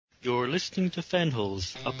You're listening to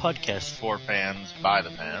Fanholes, a podcast for fans by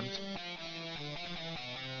the fans.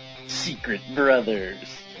 Secret Brothers.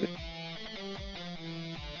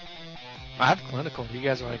 I have clinical. You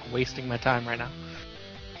guys are like wasting my time right now.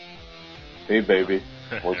 Hey baby,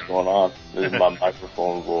 what's going on? This is my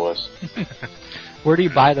microphone voice. Where do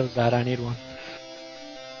you buy those at? I need one.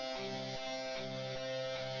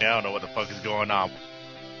 Yeah, I don't know what the fuck is going on.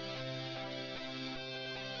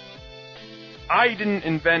 I didn't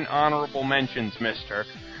invent honorable mentions, mister.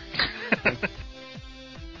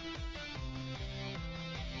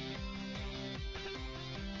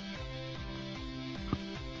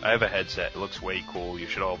 I have a headset. It looks way cool. You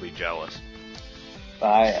should all be jealous.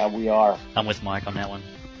 We are. I'm with Mike on that one.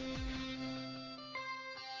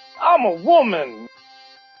 I'm a woman!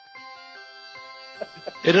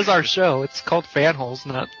 It is our show. It's called Fanholes,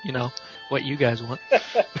 not, what you guys want.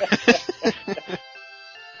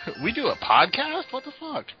 We do a podcast? What the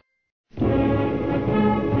fuck?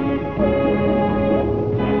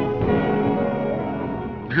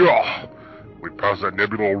 Yeah! We passed that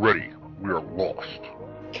nebula already. We are lost.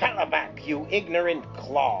 Calabac, you ignorant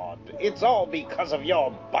clod. It's all because of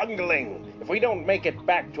your bungling. If we don't make it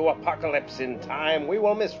back to Apocalypse in time, we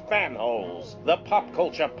will miss Fanholes, the pop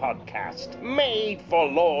culture podcast made for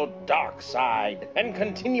Lord Darkseid and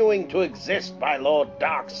continuing to exist by Lord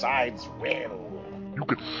Darkseid's will. You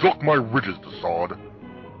can suck my ridges, Desaad.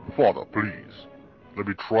 Father, please. Let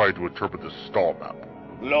me try to interpret this star map.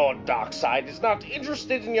 Lord Darkseid is not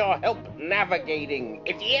interested in your help navigating,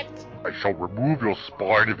 idiot. I shall remove your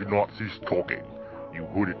spine if you not cease talking, you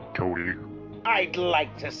hooded toady. I'd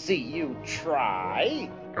like to see you try.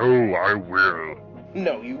 Oh, I will.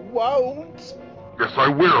 No, you won't. Yes, I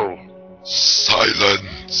will.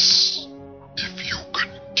 Silence! If you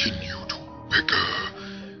continue to bicker,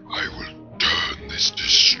 I will turn this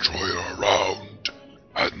destroyer around,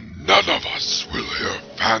 and none of us will hear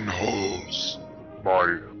Fanholes.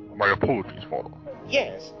 My apologies, Father.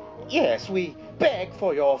 Yes, we beg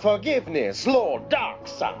for your forgiveness, Lord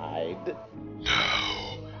Darkseid.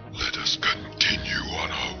 Now, let us continue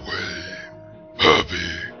on our way.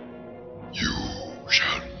 Herbie, you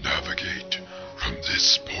shall navigate from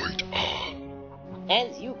this point on.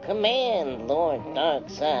 As you command, Lord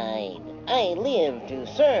Darkseid. I live to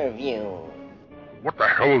serve you. What the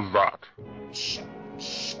hell is that? Shh.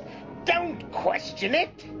 Don't question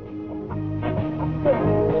it.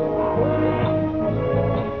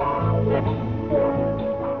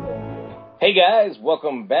 Hey guys,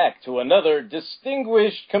 welcome back to another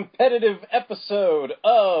distinguished competitive episode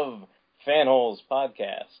of Fanholes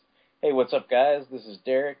Podcast. Hey, what's up guys? This is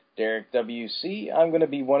Derek WC. I'm going to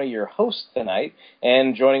be one of your hosts tonight,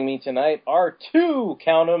 and joining me tonight are two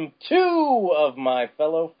of my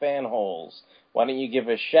fellow Fanholes. Why don't you give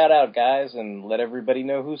a shout out, guys, and let everybody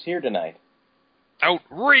know who's here tonight?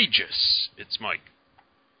 Outrageous! It's Mike.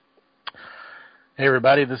 Hey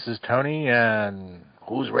everybody, this is Tony, and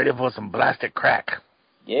who's ready for some blasted crack?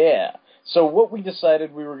 Yeah. So what we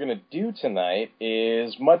decided we were going to do tonight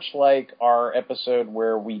is, much like our episode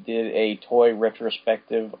where we did a toy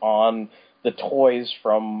retrospective on the toys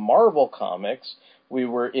from Marvel Comics, we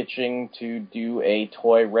were itching to do a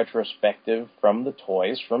toy retrospective from the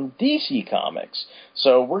toys from DC Comics.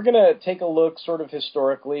 So we're going to take a look sort of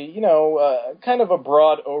historically, kind of a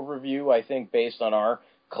broad overview, I think, based on our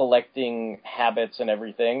collecting habits and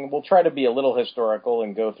everything. We'll try to be a little historical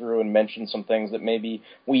and go through and mention some things that maybe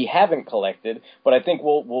we haven't collected, but I think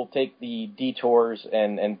we'll take the detours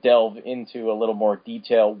and delve into a little more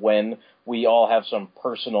detail when we all have some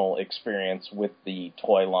personal experience with the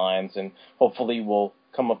toy lines, and hopefully we'll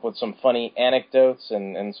come up with some funny anecdotes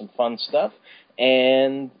and some fun stuff.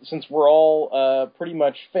 And since we're all pretty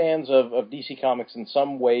much fans of DC Comics in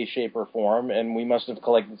some way, shape, or form, and we must have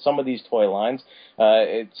collected some of these toy lines,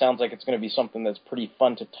 it sounds like it's going to be something that's pretty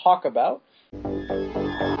fun to talk about.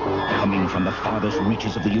 Coming from the farthest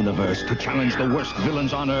reaches of the universe to challenge the worst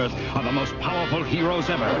villains on Earth are the most powerful heroes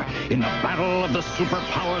ever in the Battle of the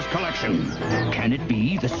Superpowers Collection. Can it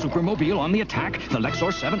be the Supermobile on the attack, the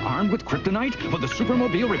Lexor 7 armed with kryptonite? Will the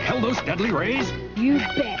Supermobile repel those deadly rays? You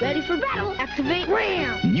bet. Ready for battle. Activate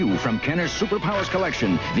RAM. New from Kenner's Superpowers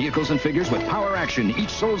Collection. Vehicles and figures with power action, each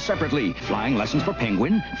sold separately. Flying lessons for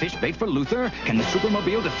Penguin, fish bait for Luther. Can the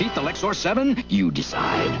Supermobile defeat the Lexor 7? You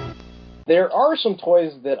decide. There are some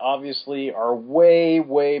toys that obviously are way,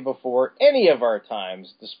 way before any of our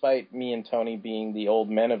times, despite me and Tony being the old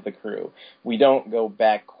men of the crew. We don't go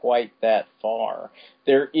back quite that far.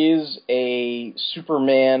 There is a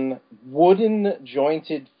Superman wooden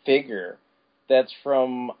jointed figure that's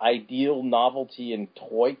from Ideal Novelty and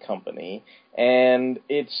Toy Company, and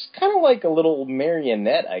it's kind of like a little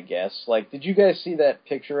marionette, I guess. Like, did you guys see that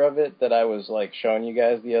picture of it that I was, like, showing you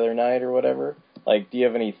guys the other night or whatever? Like, do you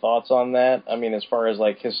have any thoughts on that? I mean, as far as,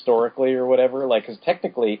 like, historically or whatever? Like, because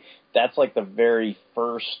technically, that's, like, the very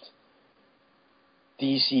first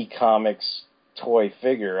DC Comics toy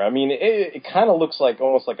figure. I mean, it kind of looks like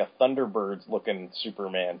almost like a Thunderbirds-looking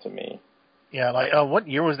Superman to me. Yeah, like, what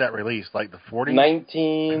year was that released? Like the 40s?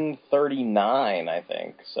 1939, I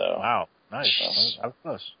think. So. Wow, nice. That was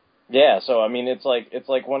close. Yeah, so I mean, it's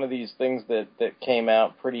like one of these things that came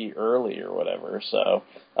out pretty early or whatever. So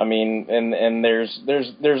I mean, and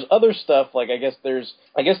there's other stuff, like I guess there's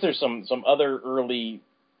some other early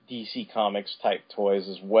DC Comics type toys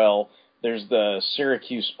as well. There's the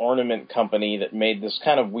Syracuse Ornament Company that made this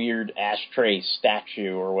kind of weird ashtray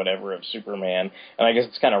statue or whatever of Superman, and I guess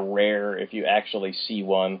it's kind of rare if you actually see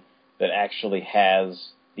one that actually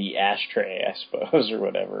has the ashtray, I suppose, or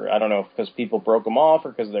whatever. I don't know if because people broke them off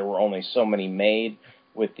or because there were only so many made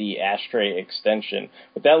with the ashtray extension,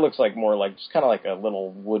 but that looks like more like just kind of like a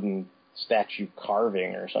little wooden statue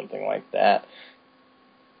carving or something like that.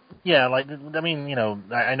 Yeah, like, I mean, you know,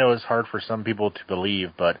 I know it's hard for some people to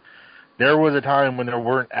believe, but there was a time when there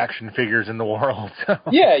weren't action figures in the world. So.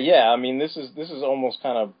 Yeah. I mean, this is almost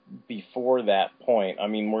kind of before that point. I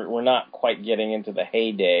mean, we're not quite getting into the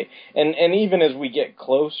heyday, and even as we get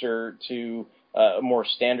closer to more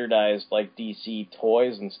standardized like DC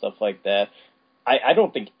toys and stuff like that, I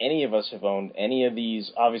don't think any of us have owned any of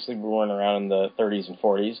these. Obviously, we weren't around in the 30s and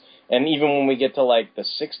 40s, and even when we get to like the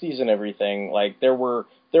 60s and everything, like there were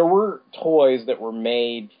toys that were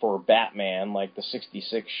made for Batman, like the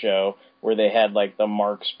 66 show, where they had like the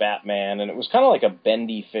Marks Batman, and it was kind of like a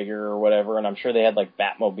bendy figure or whatever, and I'm sure they had like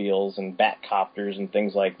Batmobiles and Batcopters and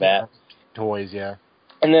things like that. Toys, yeah.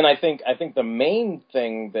 And then I think the main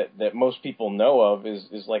thing that most people know of is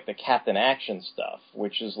like the Captain Action stuff,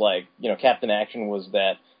 which is like, you know, Captain Action was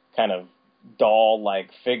that kind of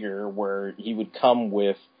doll-like figure where he would come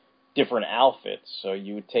with different outfits. So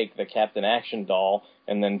you would take the Captain Action doll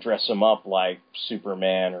and then dress him up like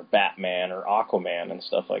Superman or Batman or Aquaman and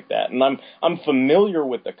stuff like that. And I'm familiar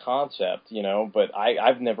with the concept, you know, but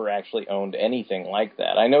I've never actually owned anything like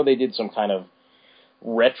that. I know they did some kind of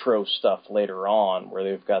retro stuff later on where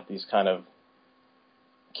they've got these kind of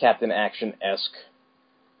Captain Action-esque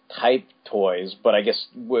type toys, but I guess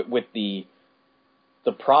with the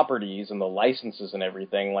properties and the licenses and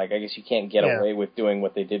everything, like I guess you can't get away with doing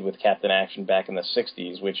what they did with Captain Action back in the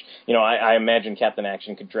 60s, which, you know, I imagine Captain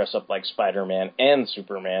Action could dress up like Spider-Man and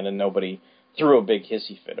Superman and nobody threw a big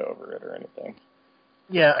hissy fit over it or anything.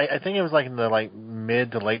 Yeah, I think it was like in the like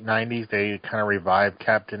mid to late 90s they kind of revived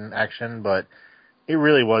Captain Action, but it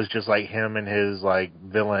really was just like him and his like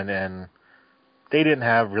villain, and they didn't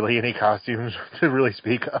have really any costumes to really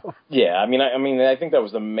speak of. Yeah, I mean, I think that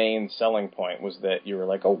was the main selling point, was that you were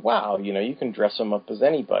like, oh wow, you know, you can dress him up as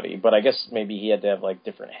anybody. But I guess maybe he had to have like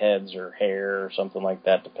different heads or hair or something like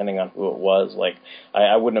that, depending on who it was. Like,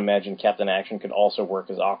 I wouldn't imagine Captain Action could also work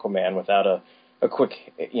as Aquaman without a quick,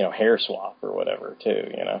 you know, hair swap or whatever too,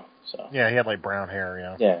 you know. So yeah, he had like brown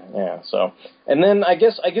hair, yeah. Yeah. So, and then I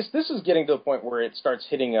guess this is getting to the point where it starts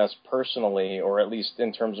hitting us personally, or at least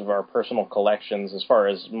in terms of our personal collections, as far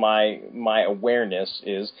as my awareness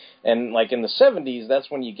is. And like in the 70s, that's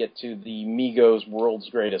when you get to the Migos World's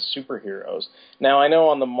Greatest Superheroes. Now, I know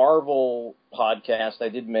on the Marvel podcast, I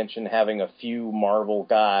did mention having a few Marvel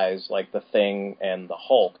guys like the Thing and the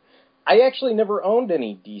Hulk. I actually never owned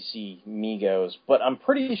any DC Migos, but I'm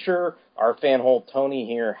pretty sure our fanhole Tony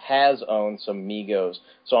here has owned some Migos,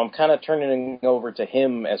 so I'm kind of turning over to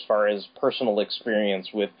him as far as personal experience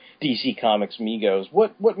with DC Comics Migos.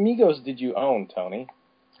 What Migos did you own, Tony?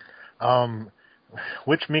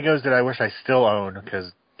 Which Migos did I wish I still owned?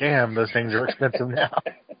 Because, damn, those things are expensive now.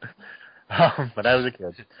 But I was a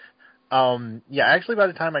kid. Yeah, actually by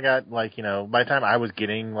the time I got, like, you know, by the time I was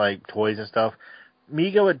getting, like, toys and stuff,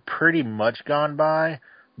 Mego had pretty much gone by,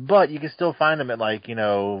 but you can still find them at, like, you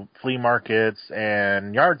know, flea markets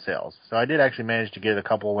and yard sales. So I did actually manage to get a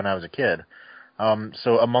couple when I was a kid.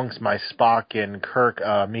 So amongst my Spock and Kirk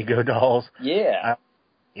Mego dolls. Yeah.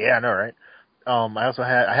 I know, right?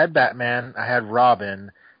 I had Batman, I had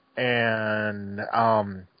Rah-bin, and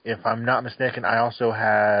if I'm not mistaken, I also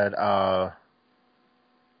had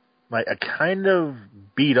like a kind of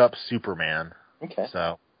beat up Superman. Okay.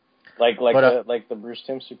 So. Like the Bruce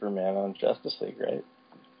Timm Superman on Justice League, right?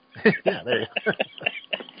 Yeah, there you go.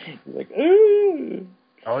 He's like, ooh.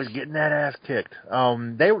 Always getting that ass kicked.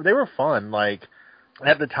 They were fun. Like,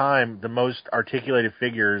 at the time, the most articulated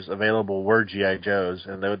figures available were G.I. Joes,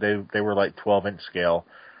 and they were like 12-inch scale.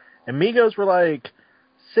 And Migos were like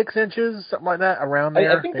 6 inches, something like that, around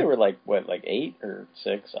there. I think they were like 8 or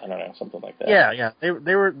 6? I don't know, something like that. Yeah.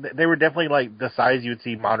 They were definitely like the size you would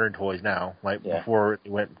see modern toys now, like before it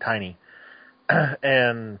went tiny.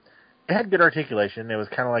 And it had good articulation. It was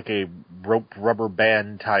kind of like a rope rubber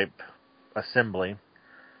band type assembly.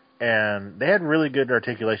 And they had really good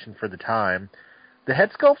articulation for the time. The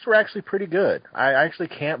head sculpts were actually pretty good. I actually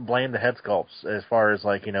can't blame the head sculpts as far as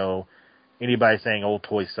like, anybody saying old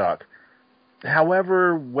toys suck.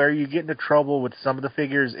 However, where you get into trouble with some of the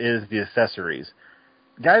figures is the accessories.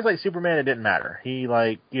 Guys like Superman, it didn't matter. He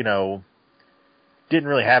didn't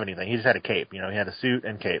really have anything. He just had a cape. He had a suit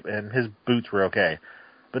and cape, and his boots were okay.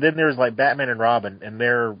 But then there was like Batman and Robin, and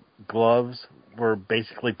their gloves were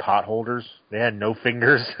basically pot holders. They had no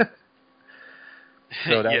fingers.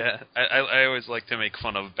 So I always like to make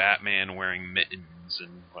fun of Batman wearing mittens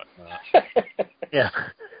and whatnot. Yeah.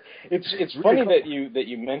 It's funny that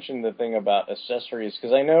you mentioned the thing about accessories,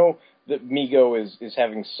 because I know that Mego is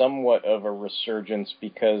having somewhat of a resurgence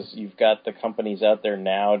because you've got the companies out there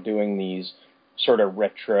now doing these sort of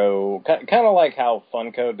retro, kind of like how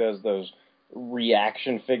Funko does those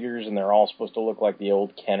reaction figures, and they're all supposed to look like the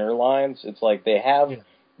old Kenner lines. It's like they have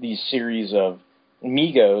these series of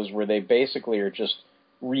Megos where they basically are just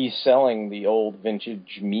reselling the old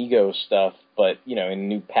vintage Mego stuff, but in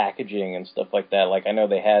new packaging and stuff like that. Like I know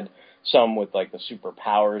they had some with like the Super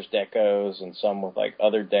Powers decos and some with like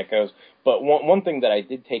other decos. But one thing that I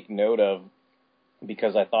did take note of,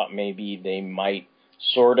 because I thought maybe they might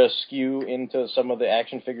sort of skew into some of the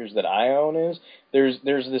action figures that I own, is there's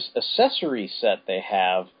this accessory set they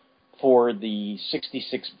have for the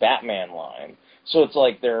 66 Batman line. So it's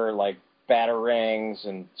like there are like batarangs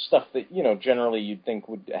and stuff that, generally you'd think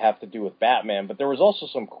would have to do with Batman. But there was also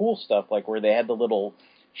some cool stuff, like where they had the little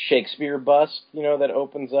Shakespeare bust, that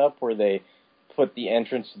opens up, where they put the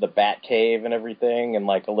entrance to the Bat Cave and everything, and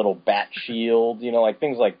like a little bat shield, like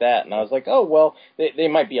things like that. And I was like, oh, well, they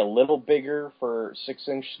might be a little bigger for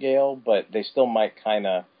 6-inch scale, but they still might kind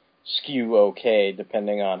of skew okay,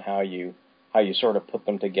 depending on how you sort of put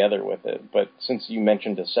them together with it. But since you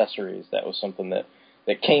mentioned accessories, that was something that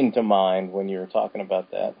came to mind when you were talking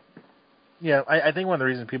about that. Yeah, I think one of the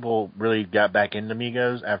reasons people really got back into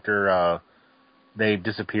Migos after they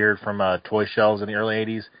disappeared from toy shelves in the early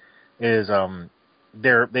 80s is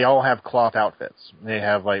they all have cloth outfits. They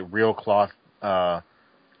have like real cloth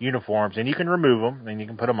uniforms, and you can remove them and you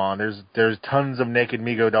can put them on. There's tons of naked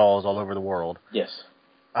Mego dolls all over the world. Yes.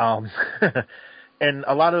 And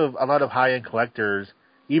a lot of high-end collectors,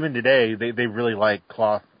 even today, they really like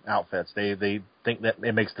cloth outfits. They think that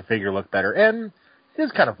it makes the figure look better, and it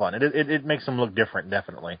is kind of fun. It makes them look different,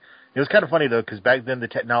 definitely. It was kind of funny, though, because back then the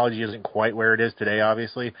technology isn't quite where it is today,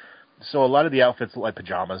 obviously. So a lot of the outfits look like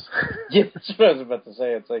pajamas. Yeah, that's what I was about to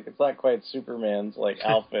say. It's like, it's not quite Superman's like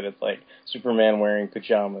outfit. It's like Superman wearing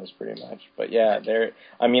pajamas, pretty much. But yeah,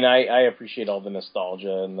 I appreciate all the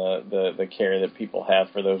nostalgia and the care that people have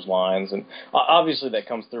for those lines, and obviously that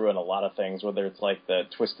comes through in a lot of things. Whether it's like the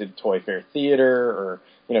Twisted Toy Fair Theater, or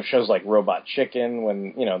shows like Robot Chicken,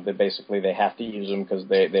 when they have to use them because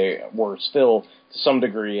they were still, to some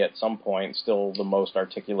degree, at some point, still the most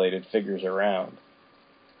articulated figures around.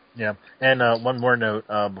 Yeah, and one more note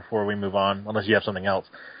before we move on, unless you have something else.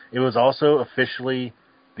 It was also officially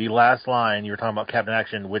the last line. You were talking about Captain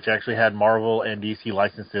Action, which actually had Marvel and DC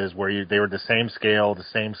licenses where they were the same scale, the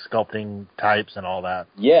same sculpting types, and all that.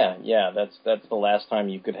 Yeah, that's the last time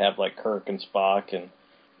you could have like Kirk and Spock and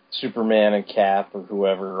Superman and Cap or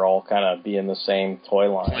whoever all kind of be in the same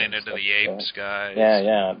toy line. Planet of the Apes guys.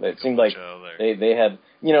 Yeah. It seemed like they had,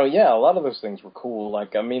 a lot of those things were cool.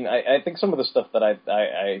 Like, I think some of the stuff that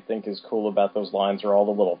I think is cool about those lines are all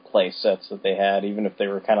the little play sets that they had, even if they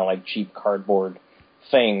were kind of like cheap cardboard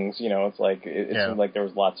things. It's like, it seemed like there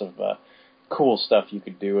was lots of cool stuff you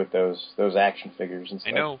could do with those action figures and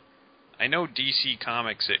stuff. I know DC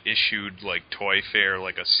Comics issued like Toy Fair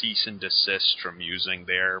like a cease and desist from using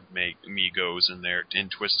their Megos in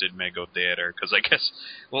Twisted Mego Theater, because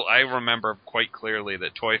I remember quite clearly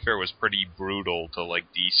that Toy Fair was pretty brutal to like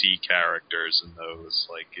DC characters in those.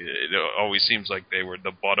 Like it always seems like they were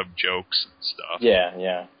the butt of jokes and stuff.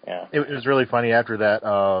 Yeah. It was really funny after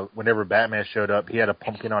that. Whenever Batman showed up, he had a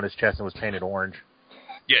pumpkin on his chest and was painted orange.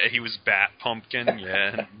 Yeah, he was Bat Pumpkin,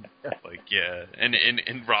 yeah.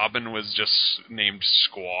 And Robin was just named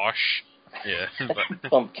Squash. Yeah.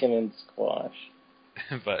 Pumpkin and Squash.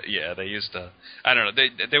 But yeah, they used to. I don't know.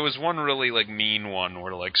 There was one really like mean one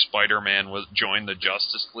where like Spider-Man joined the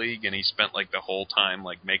Justice League, and he spent like the whole time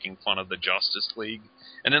like making fun of the Justice League,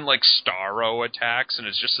 and then like Starro attacks, and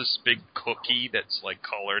it's just this big cookie that's like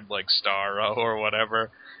colored like Starro or whatever,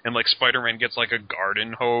 and like Spider-Man gets like a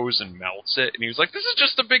garden hose and melts it, and he was like, "This is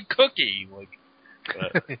just a big cookie."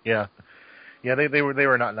 Like, yeah, they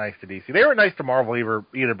were not nice to DC. They weren't nice to Marvel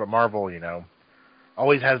either, but Marvel,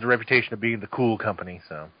 always has the reputation of being the cool company.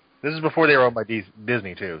 So this is before they were owned by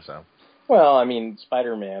Disney too. So well, I mean,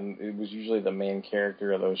 Spider-Man, it was usually the main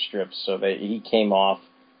character of those strips, so he came off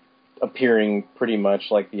appearing pretty much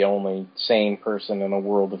like the only sane person in a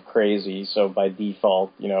world of crazy. So by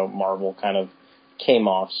default, Marvel kind of came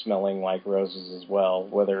off smelling like roses as well.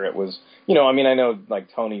 Whether it was, I know like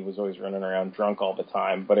Tony was always running around drunk all the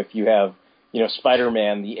time, but if you have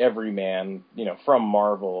Spider-Man, the everyman, from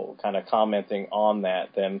Marvel kind of commenting on that,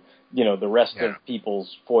 then, the rest of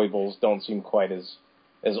people's foibles don't seem quite as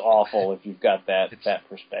awful if you've got that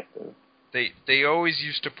perspective. They always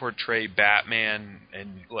used to portray Batman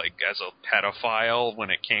and like as a pedophile when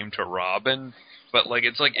it came to Rah-bin, but like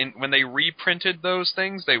it's like when they reprinted those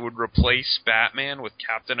things, they would replace Batman with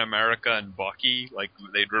Captain America and Bucky. Like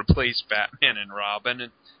they'd replace Batman and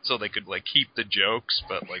Rah-bin, so they could like keep the jokes,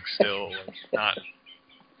 but like still like, not.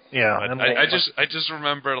 Yeah, I just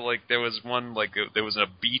remember like there was one like there was a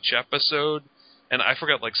beach episode. And I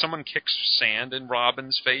forgot, like, someone kicked sand in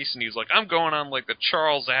Rah-bin's face, and he was like, I'm going on, like, the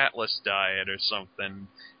Charles Atlas diet or something.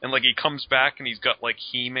 And, like, he comes back, and he's got, like,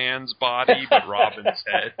 He-Man's body, but Robin's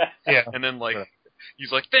head. Yeah. And then, like,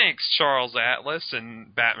 he's like, thanks, Charles Atlas.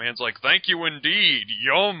 And Batman's like, thank you indeed.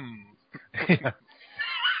 Yum.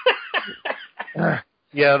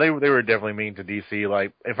 Yeah, they were definitely mean to DC.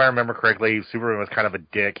 Like, if I remember correctly, Superman was kind of a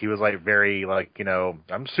dick. He was, like, very, like,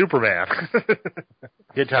 I'm Superman.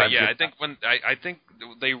 Good time. Yeah, I think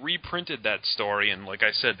they reprinted that story, and like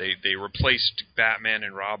I said, they replaced Batman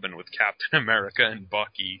and Robin with Captain America and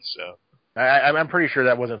Bucky. So I'm pretty sure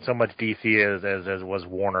that wasn't so much DC as was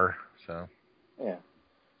Warner. So yeah.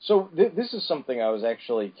 So this is something I was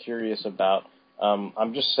actually curious about.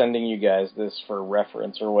 I'm just sending you guys this for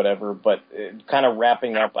reference or whatever, but kind of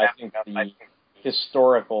wrapping up, I think, the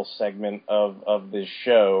historical segment of this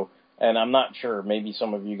show. And I'm not sure, maybe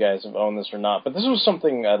some of you guys have owned this or not, but this was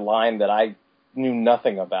a line that I knew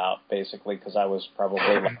nothing about, basically, because I was probably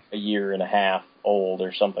like a year and a half old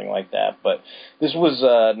or something like that. But this was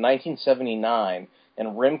 1979,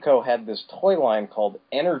 and Remco had this toy line called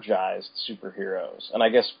Energized Superheroes. And I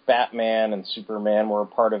guess Batman and Superman were a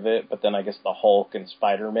part of it, but then I guess the Hulk and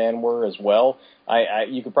Spider-Man were as well.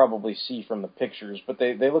 You could probably see from the pictures, but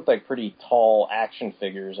they looked like pretty tall action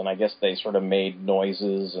figures, and I guess they sort of made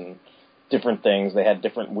noises and different things. They had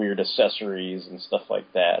different weird accessories and stuff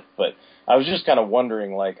like that. But I was just kind of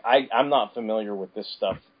wondering, like, I'm not familiar with this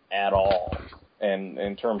stuff at all. And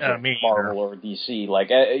in terms of Marvel or DC, like,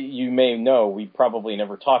 you may know, we probably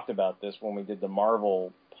never talked about this when we did the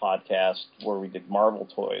Marvel podcast where we did Marvel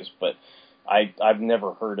toys, but I've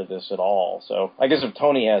never heard of this at all. So I guess if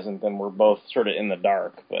Tony hasn't, then we're both sort of in the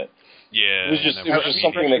dark. But yeah, it was just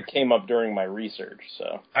something that came up during my research.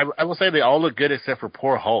 So I will say they all look good except for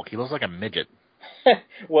poor Hulk. He looks like a midget.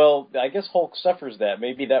 Well, I guess Hulk suffers that.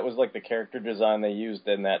 Maybe that was like the character design they used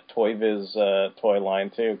in that Toy Viz toy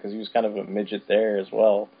line too, because he was kind of a midget there as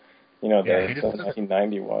well. The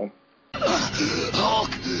 1991. Hulk!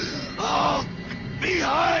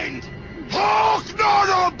 Behind! Hulk,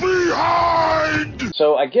 not behind!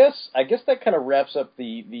 So I guess that kind of wraps up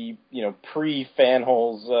the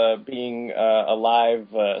pre-Fanholes being alive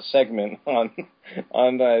segment on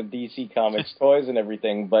DC Comics toys and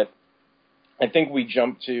everything, but I think we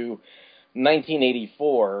jump to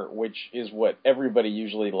 1984, which is what everybody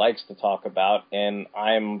usually likes to talk about, and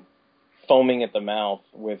I'm foaming at the mouth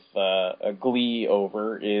with a glee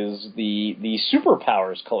over, is the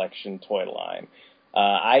Superpowers collection toy line.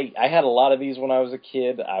 I had a lot of these when I was a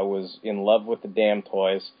kid. I was in love with the damn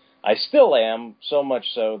toys. I still am, so much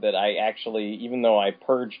so that I actually, even though I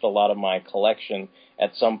purged a lot of my collection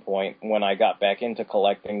at some point, when I got back into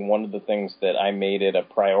collecting, one of the things that I made it a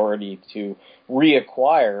priority to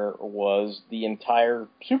reacquire was the entire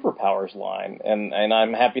Superpowers line. And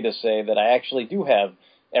I'm happy to say that I actually do have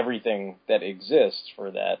everything that exists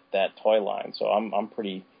for that toy line. So I'm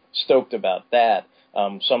pretty stoked about that.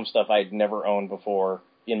 Some stuff I'd never owned before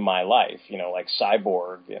in my life, like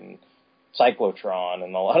Cyborg and Cyclotron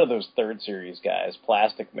and a lot of those third series guys,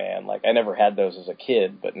 Plastic Man. Like, I never had those as a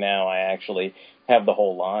kid, but now I actually have the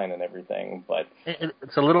whole line and everything. But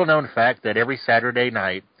it's a little known fact that every Saturday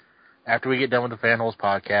night after we get done with the Fanholes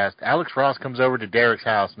podcast, Alex Ross comes over to Derek's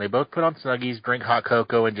house, and they both put on Snuggies, drink hot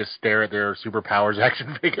cocoa, and just stare at their superpowers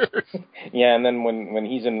action figures. Yeah, and then when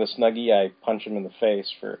he's in the Snuggie, I punch him in the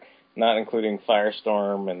face for not including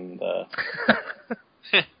Firestorm and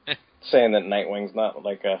saying that Nightwing's not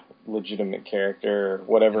like a legitimate character or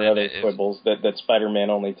whatever other quibbles, that Spider-Man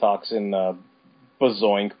only talks in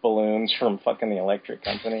bazoink balloons from fucking the Electric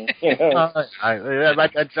Company. You know? I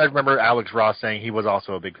remember Alex Ross saying he was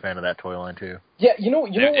also a big fan of that toy line too. Yeah, you know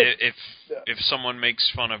what? If someone makes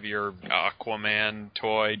fun of your Aquaman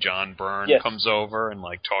toy, John Byrne comes over and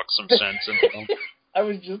like talks some sense into him. I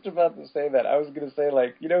was just about to say that. I was going to say,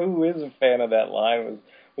 like, you know who is a fan of that line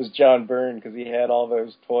was John Byrne, because he had all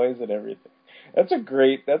those toys and everything. That's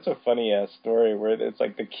a funny-ass story where it's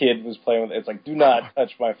like the kid was playing with it. It's like, do not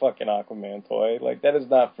touch my fucking Aquaman toy. Like, that is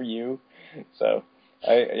not for you. So,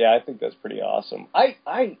 I think that's pretty awesome. I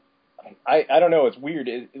don't know. It's weird.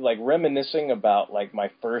 Like, reminiscing about, like, my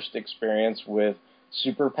first experience with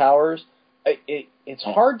superpowers, it's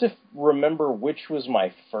hard to remember which was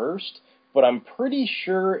my first, but I'm pretty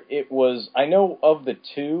sure it was, I know of the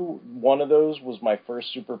two, one of those was my first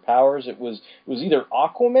superpowers. It was either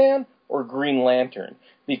Aquaman or Green Lantern,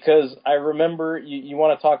 because I remember, you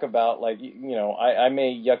want to talk about, like, you know, I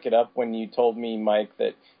may yuck it up when you told me, Mike,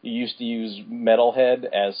 that you used to use Metalhead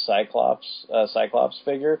as Cyclops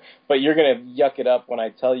figure, but you're going to yuck it up when I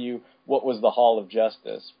tell you what was the Hall of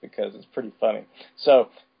Justice, because it's pretty funny. So,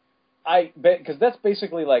 because that's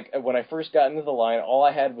basically like when I first got into the line, all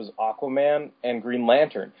I had was Aquaman and Green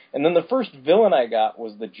Lantern, and then the first villain I got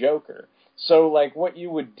was the Joker. So like what you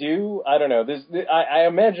would do, I don't know. I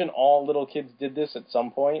imagine all little kids did this at some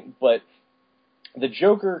point, but the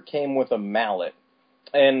Joker came with a mallet,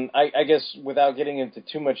 and I guess without getting into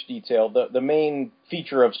too much detail, the main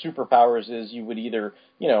feature of superpowers is you would either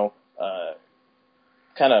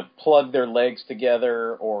kind of plug their legs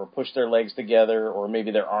together or push their legs together or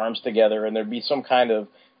maybe their arms together, and there'd be some kind of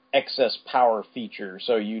excess power feature.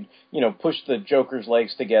 So you'd, push the Joker's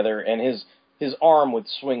legs together, and his arm would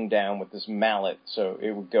swing down with this mallet, so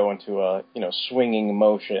it would go into a, swinging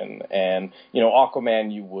motion. And,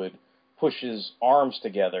 Aquaman, you would push his arms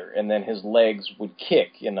together, and then his legs would kick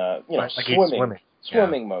in a, like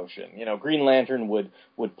swimming motion. Green Lantern would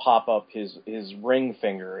pop up his ring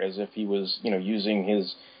finger as if he was, using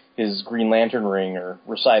his Green Lantern ring or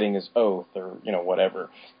reciting his oath or,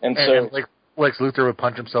 whatever. And so Lex Luthor would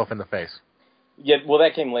punch himself in the face. Yeah, well,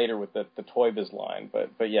 that came later with the Toy Biz line,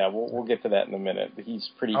 but yeah, we'll get to that in a minute. He's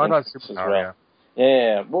pretty intense as well.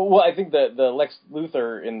 Yeah. Well, I think the Lex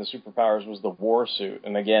Luthor in the superpowers was the war suit,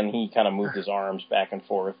 and again, he kind of moved his arms back and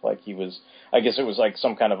forth like he was. I guess it was like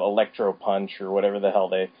some kind of electro punch or whatever the hell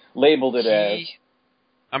they labeled it as.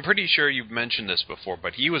 I'm pretty sure you've mentioned this before,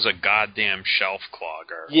 but he was a goddamn shelf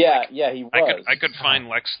clogger. Yeah, he was. I could find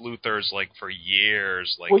Lex Luthor's for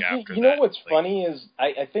years. After you know what's funny is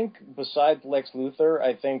I think besides Lex Luthor,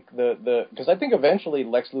 I think because I think eventually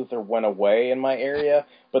Lex Luthor went away in my area,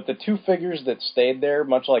 but the two figures that stayed there,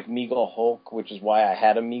 much like Meagle Hulk, which is why I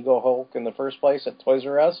had a Meagle Hulk in the first place at Toys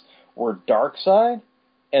R Us, were Darkseid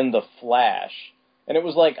and the Flash. And it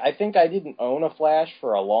was like, I think I didn't own a Flash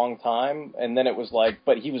for a long time, and then it was like,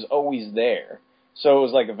 but he was always there. So it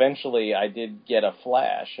was like, eventually I did get a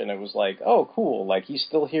Flash, and it was like, oh, cool, like, he's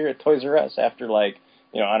still here at Toys R Us after, I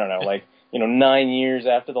don't know, 9 years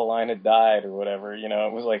after the line had died or whatever, it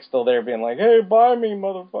was like still there being like, hey, buy me,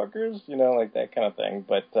 motherfuckers, like that kind of thing.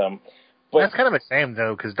 But that's kind of a shame,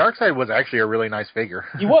 though, because Darkseid was actually a really nice figure.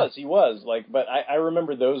 He was. But I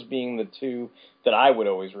remember those being the two that I would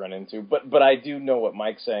always run into. But I do know what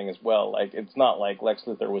Mike's saying as well. Like, it's not like Lex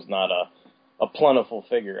Luthor was not a plentiful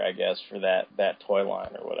figure, I guess, for that toy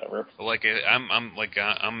line or whatever.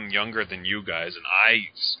 I'm younger than you guys, and I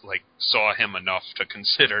saw him enough to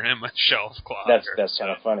consider him a shelf clogger. That's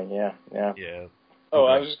kind of funny. Yeah. Yeah. Oh,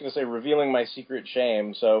 I was just gonna say, revealing my secret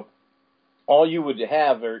shame. So, all you would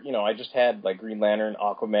have are, I just had like Green Lantern,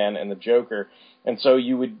 Aquaman, and the Joker, and so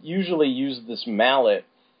you would usually use this mallet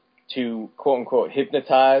to quote-unquote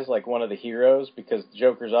hypnotize like one of the heroes, because the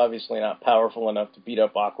Joker's obviously not powerful enough to beat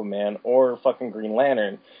up Aquaman or fucking Green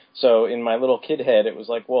Lantern. So in my little kid head, it was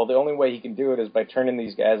like, well, the only way he can do it is by turning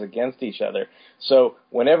these guys against each other. So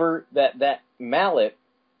whenever that mallet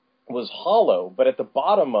was hollow, but at the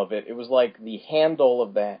bottom of it, it was like the handle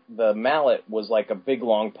of the mallet was like a big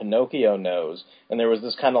long Pinocchio nose, and there was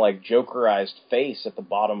this kind of like Jokerized face at the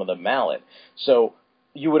bottom of the mallet. So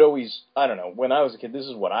you would always, I don't know, when I was a kid, this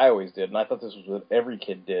is what I always did, and I thought this was what every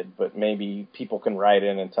kid did, but maybe people can write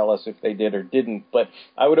in and tell us if they did or didn't, but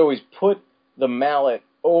I would always put the mallet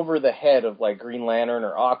over the head of like Green Lantern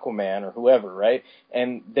or Aquaman or whoever, right?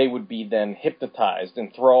 And they would be then hypnotized,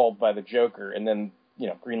 enthralled by the Joker, and then, you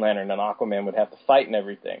know, Green Lantern and Aquaman would have to fight and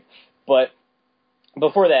everything. But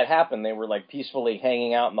before that happened, they were like peacefully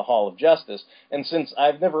hanging out in the Hall of Justice. And since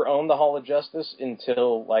I've never owned the Hall of Justice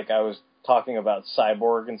until like I was talking about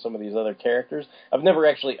Cyborg and some of these other characters, I've never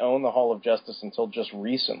actually owned the Hall of Justice until just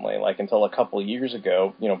recently, like until a couple of years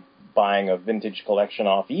ago, you know, buying a vintage collection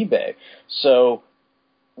off eBay. So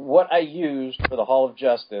what I used for the Hall of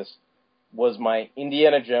Justice was my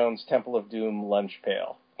Indiana Jones Temple of Doom lunch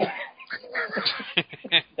pail.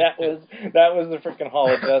 that was the freaking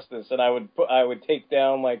Hall of Justice, and I would take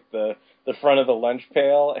down like the front of the lunch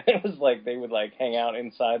pail, and it was like they would like hang out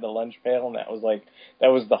inside the lunch pail, and that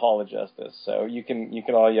was the Hall of Justice. So you can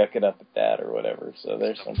all yuck it up at that or whatever. So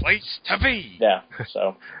there's some place to be. Yeah.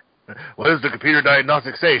 So. What does the computer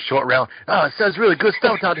diagnostic say? Short round. Oh, it says really good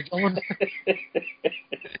stuff, Dr. Jones.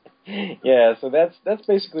 Yeah, so that's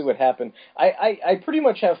basically what happened. I pretty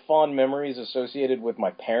much have fond memories associated with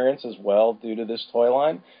my parents as well due to this toy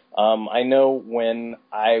line. I know when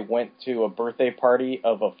I went to a birthday party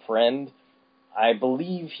of a friend, I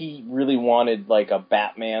believe he really wanted like a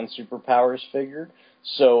Batman superpowers figure.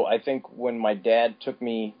 So I think when my dad took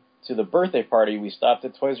me to the birthday party, we stopped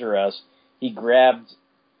at Toys R Us. He grabbed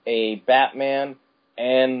a Batman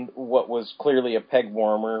and what was clearly a peg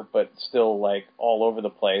warmer, but still like all over the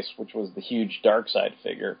place, which was the huge Darkseid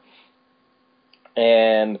figure.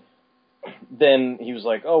 And then he was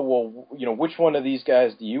like, oh, well, you know, which one of these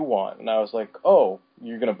guys do you want? And I was like, oh,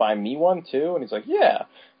 you're going to buy me one too? And he's like, yeah.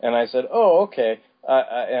 And I said, oh, okay.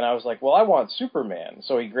 And I was like, well, I want Superman.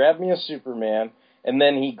 So he grabbed me a Superman, and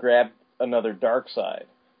then he grabbed another Darkseid.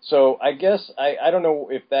 So I guess, I don't know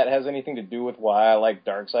if that has anything to do with why I like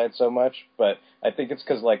Darkseid so much, but I think it's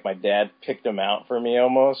because, like, my dad picked him out for me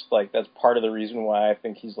almost. Like, that's part of the reason why I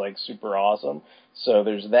think he's, like, super awesome. So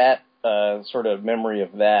there's that sort of memory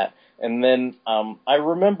of that. And then I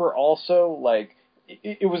remember also, like,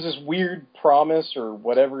 it was this weird promise or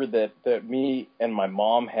whatever that me and my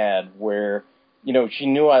mom had where, you know, she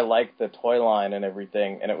knew I liked the toy line and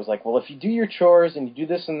everything, and it was like, well, if you do your chores and you do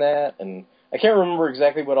this and that, and I can't remember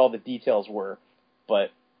exactly what all the details were,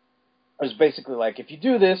 but it was basically like, if you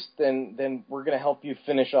do this, then we're going to help you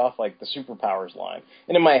finish off, like, the superpowers line.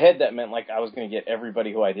 And in my head, that meant, like, I was going to get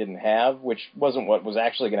everybody who I didn't have, which wasn't what was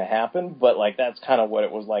actually going to happen, but, like, that's kind of what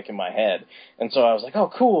it was like in my head. And so I was like,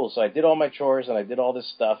 oh, cool. So I did all my chores, and I did all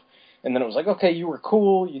this stuff. And then it was like, okay, you were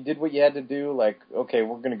cool, you did what you had to do, like, okay,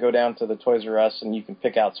 we're going to go down to the Toys R Us and you can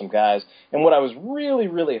pick out some guys. And what I was really,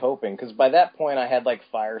 really hoping, because by that point I had, like,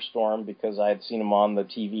 Firestorm because I had seen him on the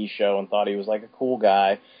TV show and thought he was, like, a cool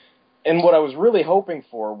guy. And what I was really hoping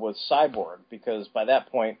for was Cyborg, because by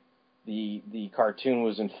that point the cartoon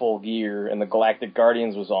was in full gear and the Galactic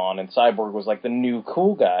Guardians was on, and Cyborg was, like, the new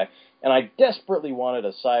cool guy. And I desperately wanted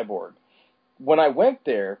a Cyborg. When I went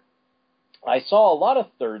there, I saw a lot of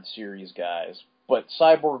third series guys, but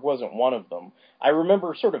Cyborg wasn't one of them. I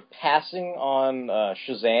remember sort of passing on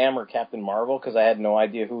Shazam or Captain Marvel because I had no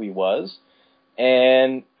idea who he was.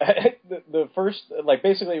 And the first, like,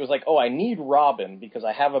 basically it was like, oh, I need Rah-bin because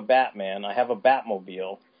I have a Batman, I have a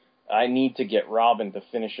Batmobile. I need to get Rah-bin to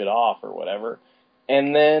finish it off or whatever.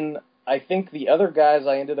 And then I think the other guys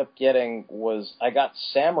I ended up getting was, I got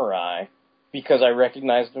Samurai because I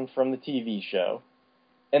recognized him from the TV show.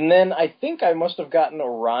 And then I think I must have gotten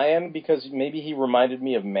Orion because maybe he reminded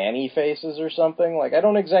me of Manny Faces or something. Like, I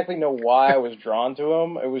don't exactly know why I was drawn to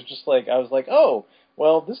him. It was just like, I was like, oh,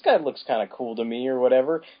 well, this guy looks kind of cool to me or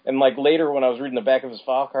whatever. And, like, later when I was reading the back of his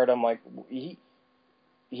file card, I'm like,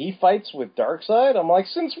 he fights with Darkseid? I'm like,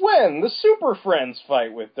 since when? The Super Friends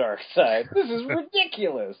fight with Darkseid. This is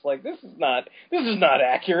ridiculous. Like, this is not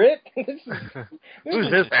accurate. Who's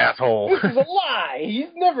this asshole? This is a lie.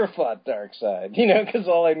 He's never fought Darkseid. You know, because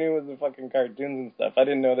all I knew was the fucking cartoons and stuff. I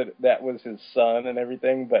didn't know that was his son and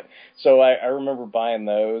everything. But so I remember buying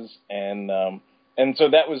those, and so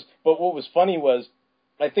that was. But what was funny was,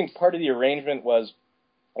 I think part of the arrangement was,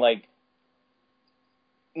 like,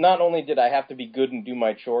 not only did I have to be good and do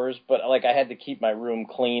my chores, but, like, I had to keep my room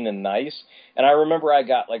clean and nice. And I remember I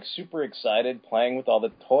got, like, super excited playing with all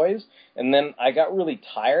the toys, and then I got really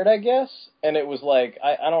tired, I guess. And it was like,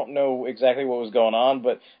 I don't know exactly what was going on,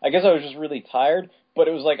 but I guess I was just really tired. But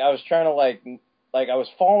it was like I was trying to, like I was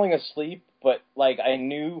falling asleep, but, like, I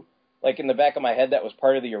knew, like, in the back of my head that was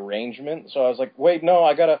part of the arrangement. So I was like, wait, no,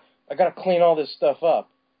 I gotta clean all this stuff up.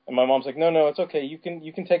 And my mom's like, no, it's okay. You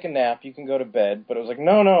can take a nap. You can go to bed. But it was like,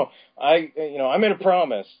 no, I made a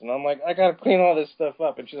promise. And I'm like, I gotta clean all this stuff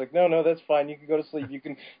up. And she's like, no, that's fine. You can go to sleep. You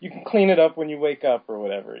can clean it up when you wake up or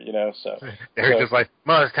whatever, So they're just like,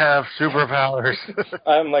 must have superpowers.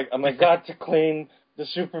 I'm like, got to clean the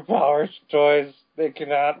superpowers toys. They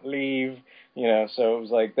cannot leave. So it was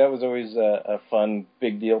like, that was always a fun,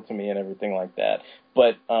 big deal to me and everything like that.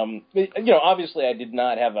 But, obviously I did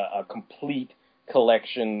not have a complete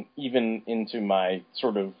collection even into my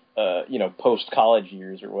sort of, post-college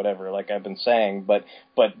years or whatever, like I've been saying. But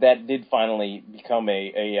that did finally become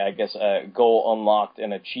I guess, a goal unlocked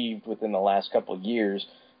and achieved within the last couple of years.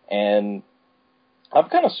 And I'm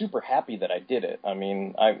kind of super happy that I did it. I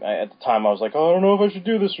mean, I at the time I was like, I don't know if I should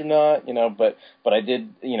do this or not, but I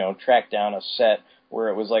did, track down a set where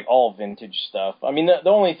it was like all vintage stuff. I mean, the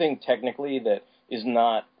only thing technically that is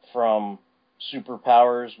not from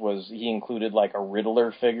Superpowers was he included like a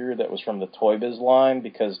Riddler figure that was from the Toy Biz line,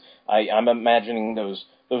 because I'm imagining those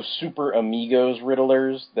Super Amigos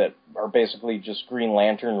Riddlers that are basically just Green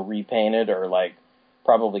Lantern repainted, or like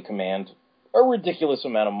probably command a ridiculous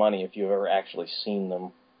amount of money if you've ever actually seen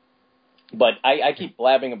them. But I keep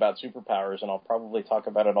blabbing about Superpowers, and I'll probably talk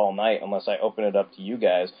about it all night unless I open it up to you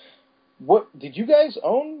guys. What did you guys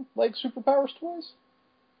own, like, Superpowers toys?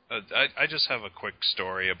 I just have a quick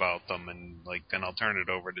story about them, and then I'll turn it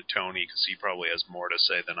over to Tony because he probably has more to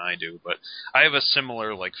say than I do. But I have a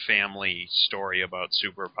similar family story about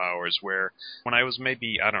Superpowers, where when I was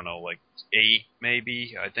maybe 8,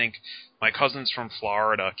 maybe, I think my cousins from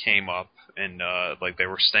Florida came up, and they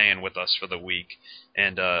were staying with us for the week,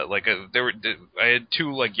 and I had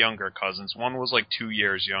 2 younger cousins. One was 2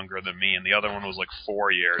 years younger than me, and the other one was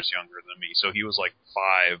 4 years younger than me. So he was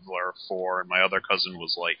 5 or 4, and my other cousin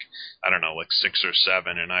was 6 or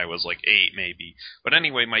 7, and I was 8 maybe. But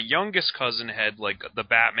anyway, my youngest cousin had the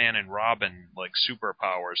Batman and Robin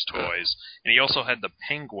Superpowers toys, and he also had the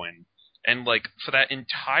Penguin. And, for that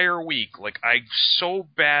entire week, I so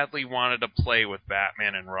badly wanted to play with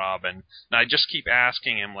Batman and Robin. And I just keep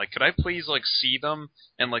asking him, could I please, see them?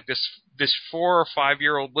 And, this 4 or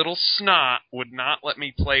 5-year-old little snot would not let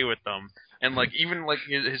me play with them. And, even,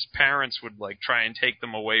 his parents would, try and take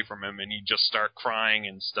them away from him, and he'd just start crying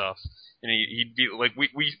and stuff. And he'd be,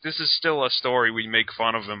 this is still a story we make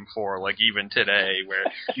fun of him for, even today, where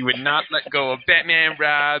he would not let go of Batman,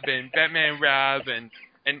 Robin,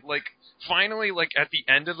 and, finally, at the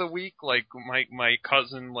end of the week, my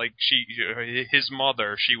cousin, his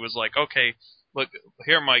mother, she was like, okay, look,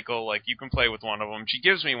 here, Michael, you can play with one of them. She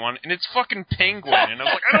gives me one, and it's fucking Penguin. And I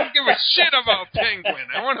was like, I don't give a shit about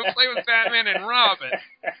Penguin. I want to play with Batman and Robin.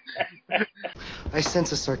 I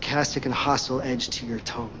sense a sarcastic and hostile edge to your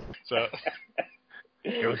tone. So...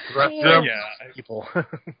 people.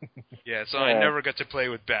 Yeah, so I never got to play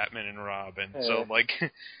with Batman and Robin. So,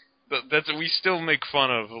 we still make fun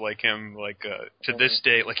of him to this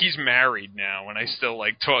day. He's married now, and I still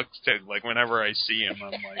talk to whenever I see him.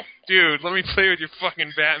 I'm like, dude, let me play with your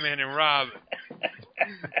fucking Batman and Robin.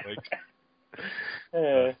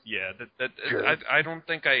 I don't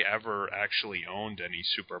think I ever actually owned any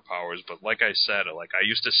Superpowers, but like I said, I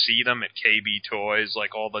used to see them at KB Toys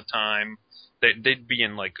all the time. They'd be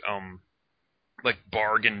in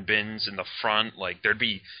bargain bins in the front. There'd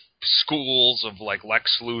be schools of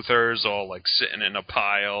Lex Luthors all sitting in a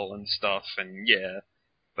pile and stuff, and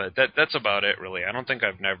but that's about it really. I don't think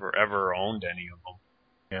I've never ever owned any of them.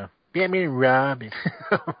 Yeah, Batman and Robin.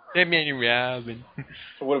 Batman and Robin.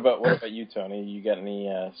 So what about you, Tony? You got any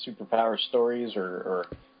Superpower stories or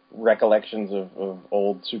recollections of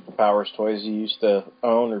old Superpowers toys you used to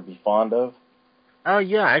own or be fond of?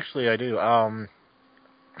 Yeah, actually I do.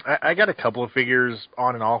 I got a couple of figures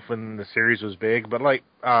on and off when the series was big, but like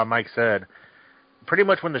Mike said, pretty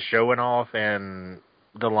much when the show went off and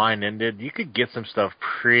the line ended, you could get some stuff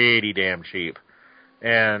pretty damn cheap.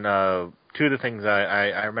 And 2 of the things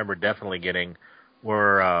I remember definitely getting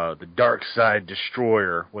were the Dark Side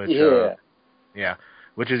Destroyer, which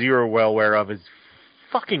which, as you were well aware of, is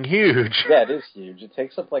fucking huge. Yeah, it is huge. It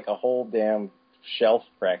takes up like a whole damn shelf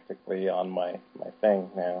practically on my thing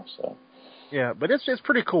now, so... Yeah, but it's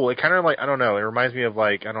pretty cool. It kind of I don't know, it reminds me of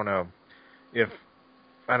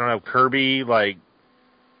Kirby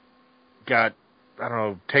got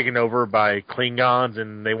taken over by Klingons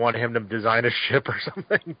and they wanted him to design a ship or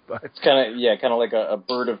something. But it's kind of like a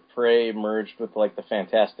bird of prey merged with the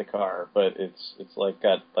Fantastic Car, but it's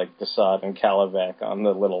got Desaad and Kalibak on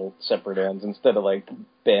the little separate ends instead of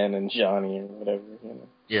Ben and Johnny or whatever.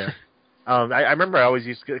 Yeah. I remember I always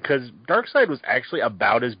used to, because Darkseid was actually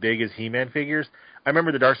about as big as He-Man figures. I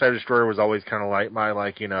remember the Darkseid Destroyer was always kind of like my,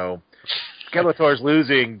 Skeletor's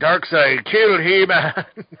losing. Darkseid killed He-Man.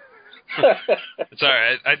 It's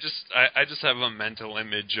alright. I just have a mental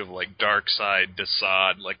image of like Darkseid,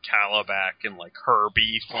 Desaad, like Calabac, and like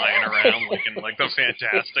Herbie flying around like in like the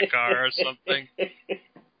Fantastic Car or something.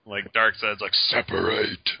 Like Darkseid's like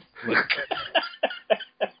separate.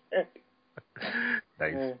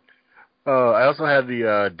 Nice. I also had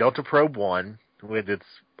the Delta Probe 1 with its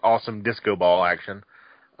awesome disco ball action.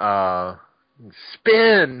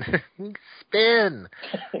 Spin! Spin!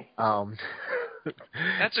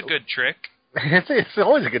 That's a good trick. It's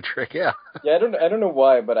always a good trick, yeah. Yeah, I don't know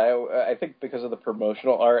why, but I think because of the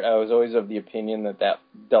promotional art, I was always of the opinion that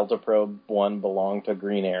Delta Probe 1 belonged to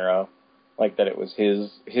Green Arrow. Like, that it was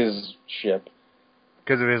his ship.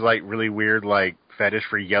 Because of his, like, really weird, like, fetish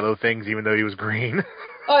for yellow things, even though he was green.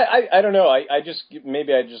 I don't know. I just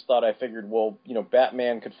thought I figured, well, you know,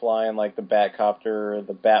 Batman could fly in like the Batcopter or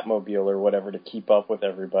the Batmobile or whatever to keep up with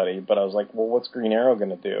everybody. But I was like, well, what's Green Arrow going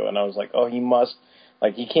to do? And I was like, oh, he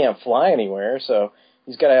can't fly anywhere, so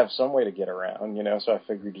he's got to have some way to get around, you know. So I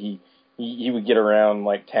figured he would get around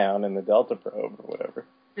like town in the Delta Probe or whatever.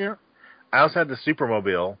 Yeah. I also had the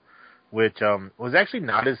Supermobile, which was actually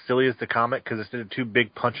not as silly as the comic because instead of two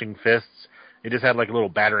big punching fists, it just had like a little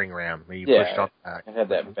battering ram that you pushed on the back. It had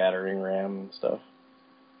that battering ram and stuff.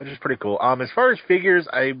 Which is pretty cool. As far as figures,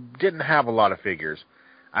 I didn't have a lot of figures.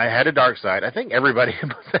 I had a Darkseid. I think everybody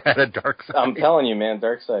must have had a Darkseid. I'm telling you, man,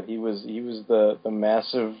 Darkseid. He was the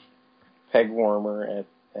massive peg warmer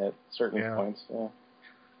at certain points. Yeah.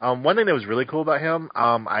 One thing that was really cool about him,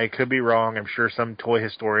 I could be wrong. I'm sure some toy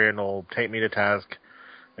historian will take me to task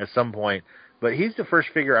at some point. But he's the first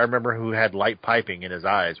figure I remember who had light piping in his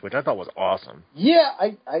eyes, which I thought was awesome. Yeah,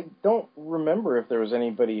 I don't remember if there was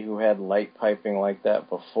anybody who had light piping like that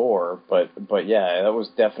before, but yeah, that was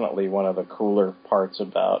definitely one of the cooler parts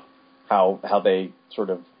about how they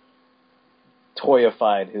sort of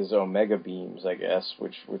toyified his Omega beams, I guess,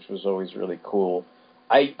 which was always really cool.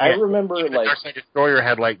 I remember the Darkseid Destroyer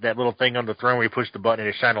had like that little thing on the throne where he pushed the button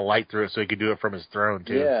and it shined a light through it so he could do it from his throne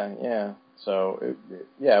too. Yeah. So,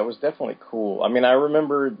 it was definitely cool. I mean, I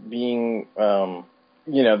remember being, I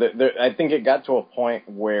think it got to a point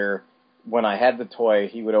where when I had the toy,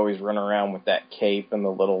 he would always run around with that cape and the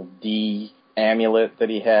little D amulet that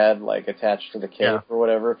he had, like, attached to the cape or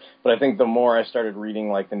whatever. But I think the more I started reading,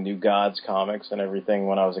 like, the New Gods comics and everything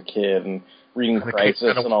when I was a kid and reading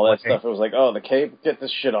Crisis and all that stuff, it was like, oh, the cape, get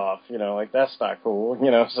this shit off, you know, like, that's not cool, you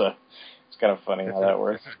know, so... It's kind of funny how that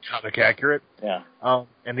works. Comic accurate. Yeah.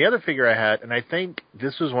 And the other figure I had, and I think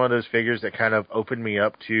this was one of those figures that kind of opened me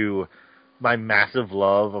up to my massive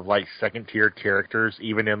love of like second tier characters,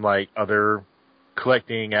 even in like other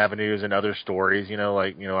collecting avenues and other stories. You know,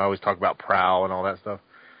 like I always talk about Prowl and all that stuff.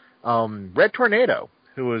 Red Tornado,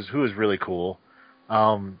 who was really cool.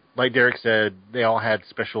 Like Derek said, they all had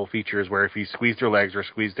special features where if you squeezed their legs or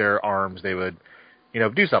squeezed their arms, they would,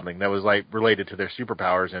 do something that was like related to their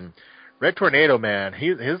superpowers. And Red Tornado, man,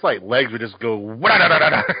 his like legs would just go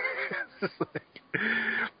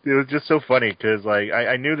it was just so funny because like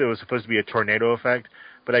I knew there was supposed to be a tornado effect,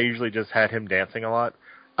 but I usually just had him dancing a lot.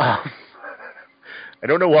 I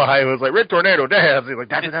don't know why it was like Red Tornado dance. He's like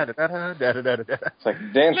da da da da da da da da. It's like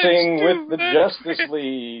dancing with the Justice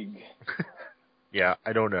League. Yeah,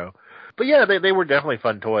 I don't know. But yeah, they were definitely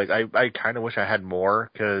fun toys. I kind of wish I had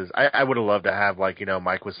more because I would have loved to have like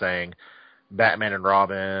Mike was saying, Batman and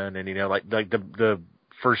Robin and like the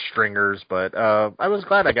first stringers. But I was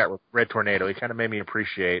glad I got Red Tornado. He kind of made me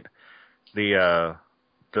appreciate the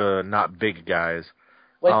not big guys.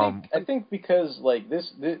 Well, I think because like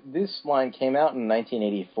this line came out in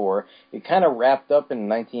 1984, it kind of wrapped up in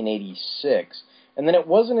 1986. And then it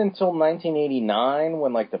wasn't until 1989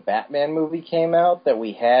 when, like, the Batman movie came out that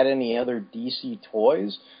we had any other DC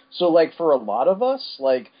toys. So, like, for a lot of us,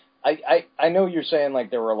 like, I know you're saying,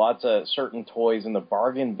 like, there were lots of certain toys in the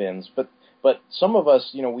bargain bins, but some of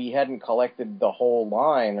us, we hadn't collected the whole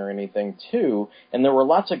line or anything, too. And there were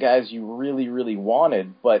lots of guys you really, really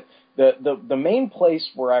wanted. But the main place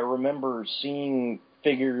where I remember seeing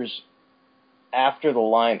figures after the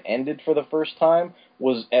line ended for the first time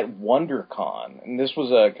was at WonderCon. And this was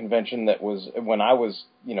a convention that was, when I was,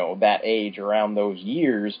 that age, around those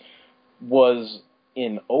years, was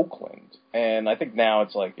in Oakland. And I think now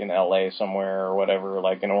it's like in LA somewhere or whatever,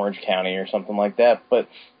 like in Orange County or something like that. But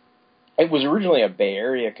it was originally a Bay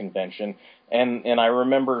Area convention. And I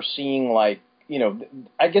remember seeing like,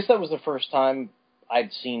 I guess that was the first time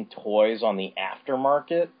I'd seen toys on the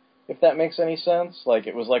aftermarket, if that makes any sense. Like,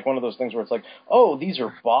 it was like one of those things where it's like, oh, these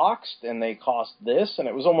are boxed and they cost this, and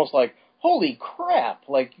it was almost like, holy crap,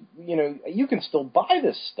 like, you know, you can still buy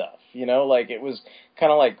this stuff, you know, like, it was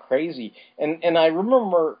kind of, like, crazy. And I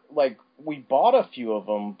remember, like, we bought a few of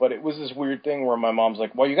them, but it was this weird thing where my mom's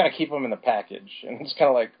like, well, you got to keep them in the package. And it's kind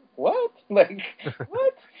of like, what? Like,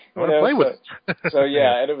 what? I want to play with it. So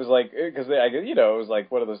yeah, and it was like, because you know, it was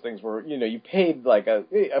like one of those things where, you know, you paid like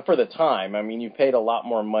for the time, I mean, you paid a lot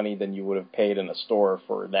more money than you would have paid in a store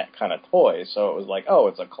for that kind of toy. So it was like, oh,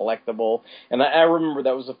 it's a collectible. And I remember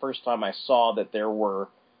that was the first time I saw that there were,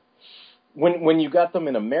 when you got them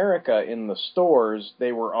in America in the stores,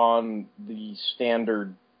 they were on the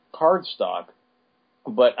standard cardstock.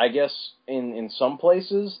 But I guess in some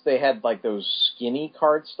places they had like those skinny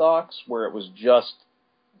cardstocks where it was just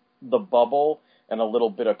the bubble and a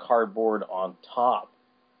little bit of cardboard on top.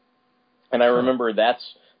 And I remember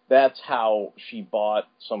that's how she bought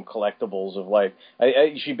some collectibles of like,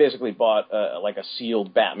 she basically bought like a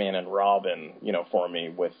sealed Batman and Rah-bin, you know, for me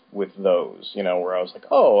with those, you know, where I was like,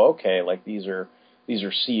 oh, okay, like these are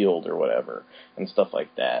sealed or whatever and stuff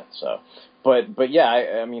like that. So, but yeah,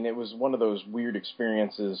 I mean, it was one of those weird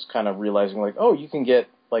experiences, kind of realizing like, oh, you can get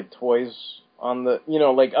like toys on the, you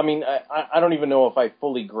know, like, I mean, I don't even know if I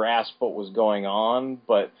fully grasped what was going on,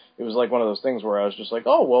 but it was like one of those things where I was just like,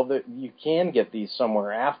 oh, well, you can get these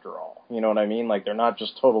somewhere after all. You know what I mean? Like, they're not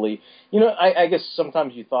just totally, you know, I guess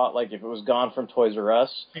sometimes you thought, like, if it was gone from Toys R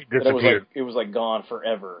Us, that it was like gone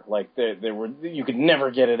forever. Like, you could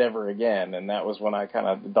never get it ever again, and that was when I kind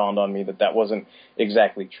of dawned on me that wasn't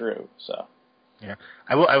exactly true, so. Yeah.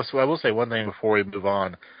 I will say one thing before we move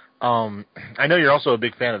on. I know you're also a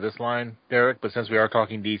big fan of this line, Derek, but since we are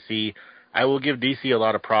talking DC, I will give DC a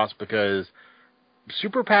lot of props because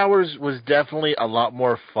Superpowers was definitely a lot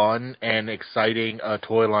more fun and exciting a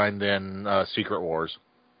toy line than Secret Wars.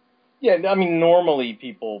 Yeah, I mean, normally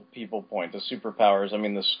people point to Superpowers. I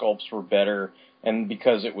mean, the sculpts were better, and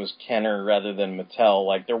because it was Kenner rather than Mattel,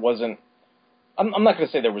 like, there wasn't... I'm not going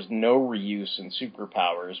to say there was no reuse in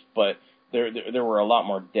Superpowers, but there were a lot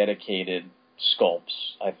more dedicated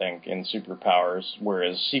sculpts, I think, in Superpowers,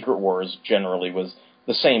 whereas Secret Wars generally was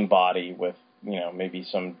the same body with, you know, maybe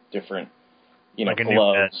some different, you know, like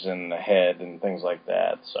gloves and the head and things like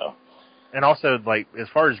that, so. And also, like, as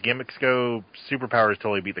far as gimmicks go, Superpowers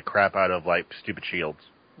totally beat the crap out of, like, stupid shields.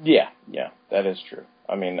 Yeah, that is true.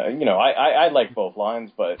 I mean, you know, I like both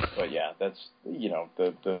lines, but yeah, that's, you know,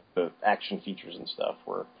 the action features and stuff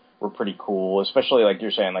were pretty cool, especially, like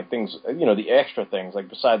you're saying, like, things, you know, the extra things, like,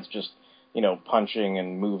 besides just, you know, punching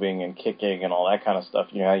and moving and kicking and all that kind of stuff.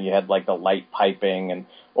 You know, you had like the light piping, and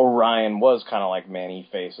Orion was kind of like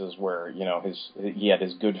Man-E-Faces, where, you know, he had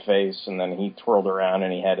his good face, and then he twirled around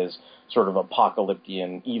and he had his sort of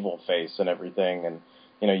apocalyptic evil face and everything. And,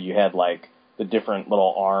 you know, you had like the different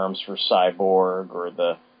little arms for Cyborg, or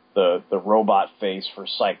the robot face for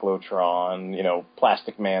Cyclotron. You know,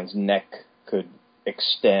 Plastic Man's neck could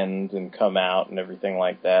extend and come out and everything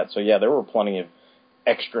like that. So yeah, there were plenty of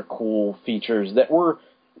extra cool features that were,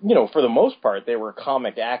 you know, for the most part, they were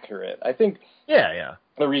comic accurate. I think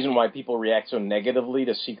the reason why people react so negatively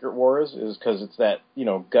to Secret Wars is because it's that, you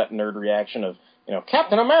know, gut nerd reaction of, you know,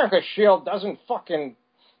 Captain America's shield doesn't fucking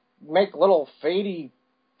make little fadey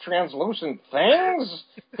translucent things,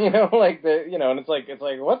 you know, like you know, and it's like,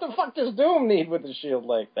 what the fuck does Doom need with a shield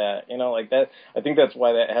like that, you know, like that. I think that's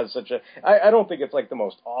why that has such a, I don't think it's like the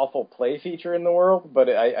most awful play feature in the world, but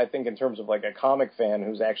I think in terms of like a comic fan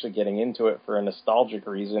who's actually getting into it for a nostalgic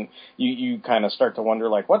reason, you kind of start to wonder,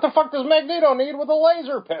 like, what the fuck does Magneto need with a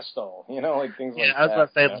laser pistol, you know, like things like that. I was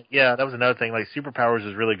about to say, yeah, that was another thing, like, Superpowers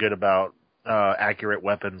is really good about accurate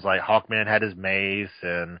weapons, like Hawkman had his mace,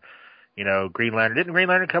 and, you know, Green Lantern. Didn't Green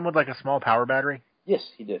Lantern come with, like, a small power battery? Yes,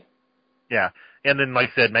 he did. Yeah. And then, like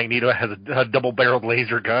I said, Magneto has a double-barreled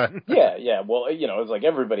laser gun. Yeah. Well, you know, it's like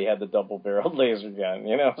everybody had the double-barreled laser gun,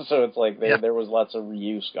 you know? So it's like there was lots of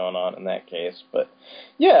reuse going on in that case. But,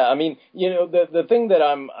 yeah, I mean, you know, the thing that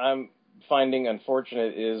I'm finding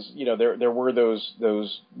unfortunate is, you know, there were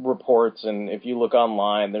those reports, and if you look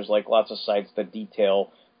online, there's, like, lots of sites that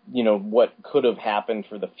detail, you know, what could have happened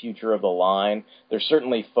for the future of the line. There's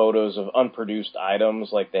certainly photos of unproduced items,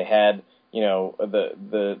 like they had, you know,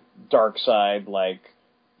 the dark side, like,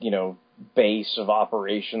 you know, base of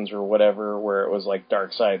operations or whatever, where it was like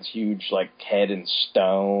Darkseid's huge, like, head in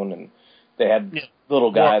stone, and they had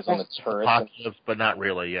little guys on the turrets. But not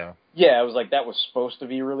really, yeah. Yeah, it was like that was supposed to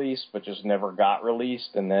be released, but just never got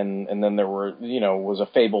released. And then there were, you know, was a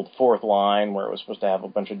fabled fourth line where it was supposed to have a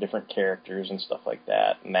bunch of different characters and stuff like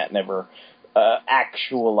that, and that never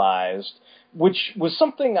actualized. Which was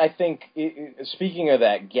something, I think, speaking of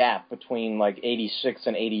that gap between like 86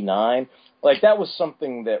 and 89, like that was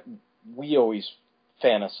something that we always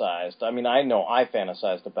fantasized. I mean, I know I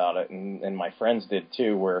fantasized about it, and my friends did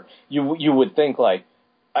too, where you would think, like,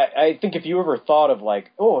 I think if you ever thought of,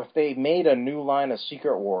 like, oh, if they made a new line of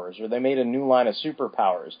Secret Wars, or they made a new line of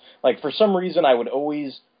superpowers, like, for some reason I would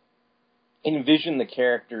always envision the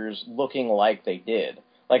characters looking like they did.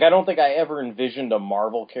 Like, I don't think I ever envisioned a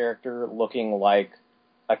Marvel character looking like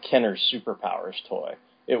a Kenner's Superpowers toy.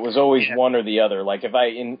 It was always one or the other. Like, if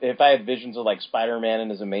I had visions of, like, Spider-Man and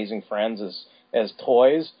his Amazing Friends as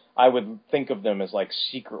toys, I would think of them as, like,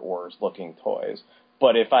 Secret Wars looking toys.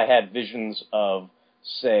 But if I had visions of,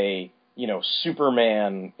 say, you know,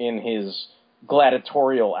 Superman in his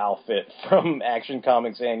gladiatorial outfit from Action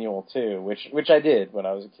Comics Annual 2, which I did when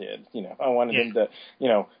I was a kid. You know, I wanted him to, you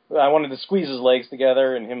know, I wanted to squeeze his legs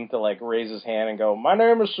together and him to, like, raise his hand and go, "My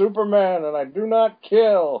name is Superman and I do not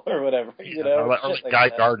kill," or whatever, you know. Or like Guy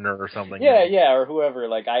Gardner or something. Yeah, or whoever.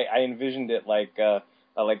 Like, I envisioned it like a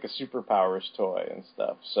Superpowers toy and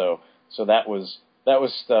stuff. So that was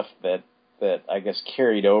stuff that I guess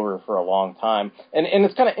carried over for a long time. And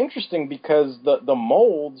it's kind of interesting because the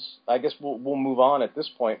molds, I guess we'll move on at this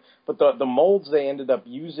point, but the molds they ended up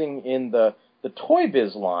using in the Toy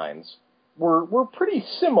Biz lines were pretty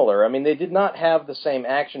similar. I mean, they did not have the same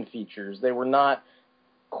action features. They were not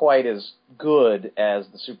quite as good as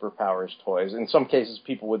the Superpowers toys. In some cases,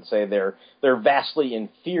 people would say they're vastly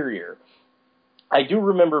inferior. I do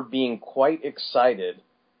remember being quite excited,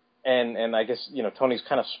 and I guess, you know, Tony's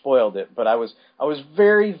kind of spoiled it, but I was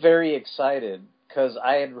very, very excited because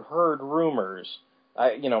I had heard rumors.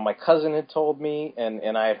 You know, my cousin had told me,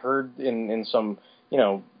 and I had heard in some, you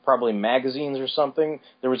know, probably magazines or something,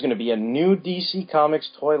 there was going to be a new DC Comics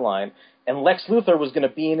toy line, and Lex Luthor was going to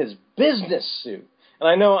be in his business suit. And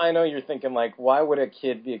I know you're thinking, like, why would a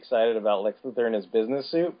kid be excited about Lex Luthor in his business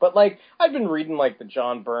suit? But, like, I've been reading, like, the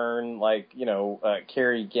John Byrne, like, you know,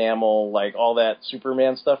 Carrie Gamble, like, all that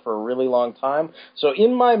Superman stuff for a really long time. So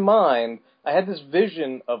in my mind, I had this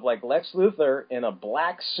vision of, like, Lex Luthor in a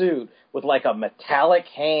black suit with, like, a metallic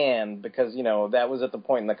hand, because, you know, that was at the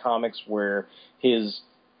point in the comics where his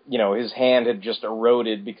hand had just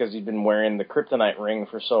eroded because he'd been wearing the kryptonite ring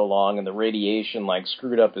for so long, and the radiation, like,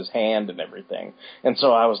 screwed up his hand and everything. And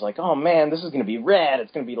so I was like, oh man, this is going to be rad.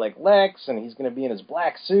 It's going to be like Lex, and he's going to be in his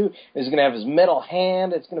black suit, and he's going to have his metal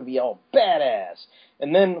hand. It's going to be all badass.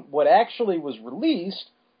 And then what actually was released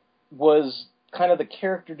was kind of the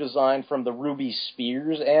character design from the Ruby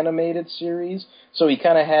Spears animated series. So he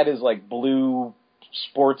kind of had his, like, blue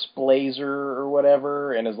sports blazer or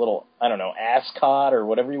whatever, and his little, I don't know, ascot or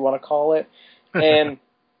whatever you want to call it. And,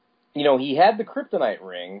 you know, he had the kryptonite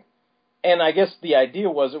ring, and I guess the idea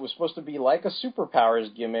was it was supposed to be like a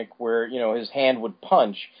Superpowers gimmick where, you know, his hand would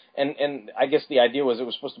punch, and I guess the idea was it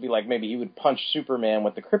was supposed to be like maybe he would punch Superman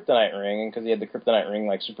with the kryptonite ring, and because he had the kryptonite ring,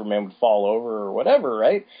 like, Superman would fall over or whatever,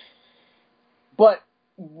 right? But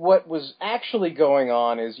what was actually going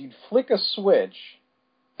on is you'd flick a switch,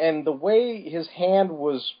 and the way his hand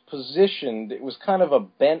was positioned, it was kind of a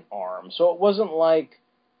bent arm. So it wasn't like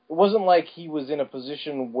he was in a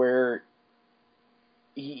position where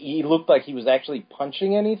he looked like he was actually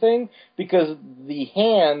punching anything, because the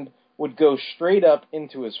hand would go straight up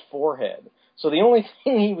into his forehead. So the only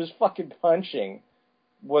thing he was fucking punching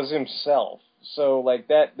was himself. So, like,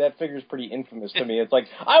 that figure's pretty infamous to me. It's like,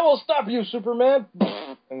 I will stop you, Superman!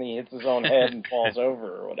 And he hits his own head and falls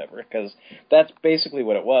over or whatever, because that's basically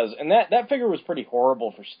what it was. And that figure was pretty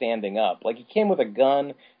horrible for standing up. Like, he came with a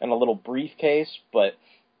gun and a little briefcase, but,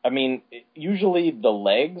 I mean, usually the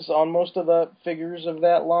legs on most of the figures of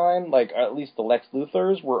that line, like, at least the Lex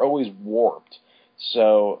Luthors, were always warped.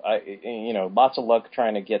 So, you know, lots of luck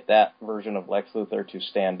trying to get that version of Lex Luthor to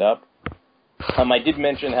stand up. I did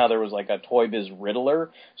mention how there was, like, a Toy Biz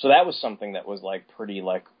Riddler, so that was something that was, like, pretty,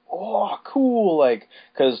 like, oh, cool, like,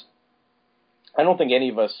 because I don't think any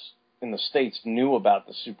of us in the States knew about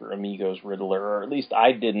the Super Amigos Riddler, or at least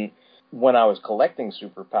I didn't when I was collecting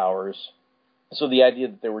Superpowers. So the idea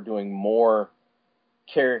that they were doing more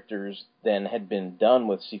characters than had been done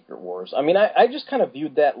with Secret Wars. I mean, I just kind of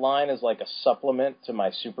viewed that line as, like, a supplement to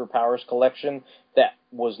my Superpowers collection that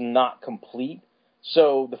was not complete.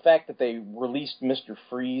 So the fact that they released Mr.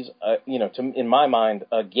 Freeze, you know, in my mind,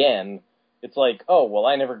 again, it's like, oh, well,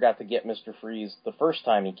 I never got to get Mr. Freeze the first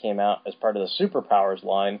time he came out as part of the Superpowers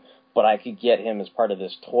line, but I could get him as part of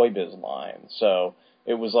this Toy Biz line. So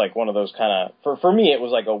it was like one of those kind of, for me, it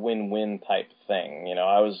was like a win-win type thing. You know,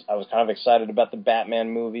 I was kind of excited about the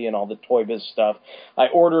Batman movie and all the Toy Biz stuff. I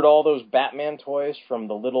ordered all those Batman toys from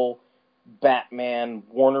the little Batman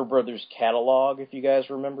Warner Brothers catalog, if you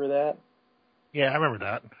guys remember that. Yeah, I remember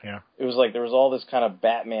that. Yeah. It was like there was all this kind of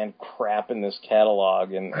Batman crap in this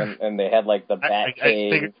catalog, and they had like the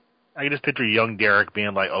Batcave. I can just picture young Derek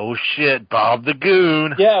being like, "Oh shit, Bob the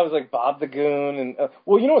Goon." Yeah, I was like Bob the Goon, and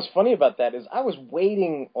well, you know what's funny about that is I was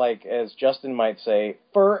waiting, like as Justin might say,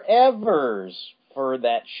 forevers for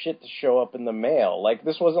that shit to show up in the mail. Like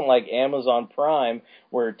this wasn't like Amazon Prime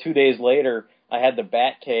where 2 days later I had the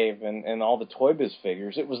Batcave and all the Toy Biz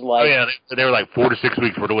figures. It was like, oh yeah, they were like 4 to 6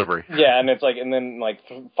 weeks for delivery. Yeah, and it's like, and then like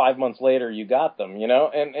 5 months later you got them, you know,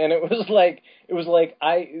 and it was like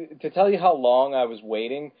to tell you how long I was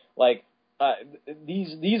waiting. Like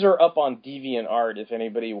these are up on DeviantArt if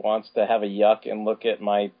anybody wants to have a yuck and look at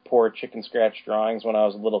my poor chicken scratch drawings when I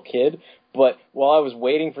was a little kid. But while I was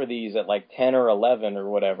waiting for these at like 10 or 11 or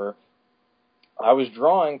whatever, I was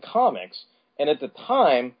drawing comics, and at the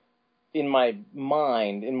time, in my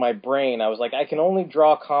mind, in my brain, I was like, I can only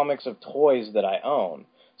draw comics of toys that I own.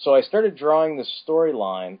 So I started drawing this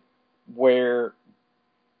storyline where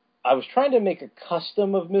I was trying to make a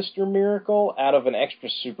custom of Mr. Miracle out of an extra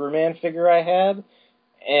Superman figure I had,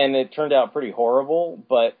 and it turned out pretty horrible,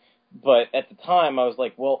 but at the time I was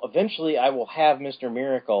like, well, eventually I will have Mr.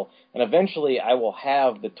 Miracle, and eventually I will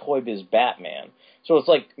have the Toy Biz Batman. So it's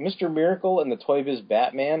like Mr. Miracle and the Toy Biz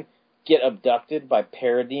Batman get abducted by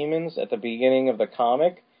parademons at the beginning of the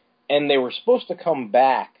comic, and they were supposed to come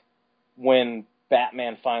back when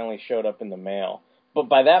Batman finally showed up in the mail. But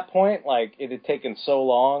by that point, like, it had taken so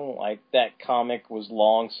long, like, that comic was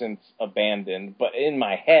long since abandoned. But in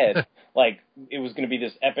my head, like, it was going to be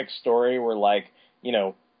this epic story where, like, you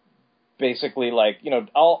know, basically, like, you know,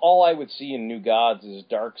 all I would see in New Gods is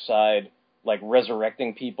Darkseid, like,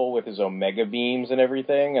 resurrecting people with his Omega beams and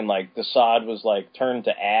everything, and, like, Desaad was, like, turned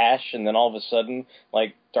to ash, and then all of a sudden,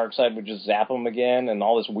 like, Darkseid would just zap him again, and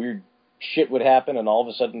all this weird shit would happen, and all of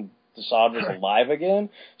a sudden Desaad was alive again.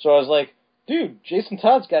 So I was like, dude, Jason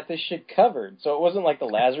Todd's got this shit covered. So it wasn't like the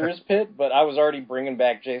Lazarus Pit, but I was already bringing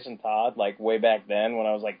back Jason Todd, like, way back then when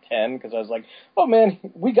I was, like, 10, because I was like, oh, man,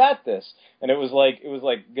 we got this. And it was like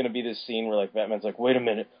going to be this scene where, like, Batman's like, wait a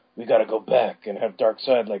minute, we got to go back and have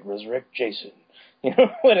Darkseid, like, resurrect Jason, you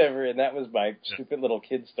know, whatever. And that was my stupid little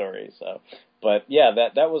kid story. So, but yeah,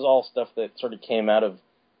 that was all stuff that sort of came out of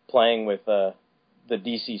playing with the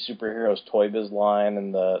DC Superheroes Toy Biz line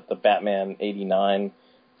and the Batman 89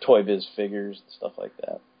 Toy Biz figures and stuff like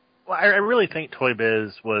that. Well, I really think Toy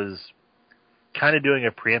Biz was kind of doing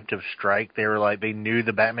a preemptive strike. They were like, they knew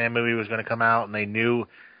the Batman movie was going to come out, and they knew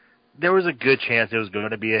there was a good chance it was going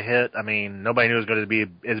to be a hit. I mean, nobody knew it was going to be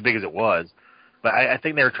as big as it was. But I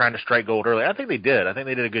think they were trying to strike gold early. I think they did. I think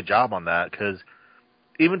they did a good job on that, because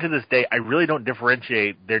even to this day, I really don't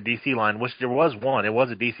differentiate their DC line, which there was one. It was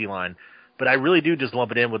a DC line. But I really do just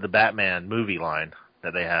lump it in with the Batman movie line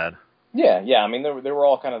that they had. Yeah. I mean, they were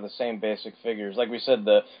all kind of the same basic figures. Like we said,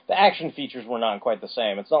 the action features were not quite the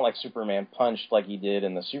same. It's not like Superman punched like he did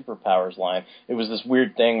in the Superpowers line. It was this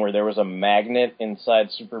weird thing where there was a magnet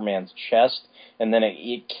inside Superman's chest, and then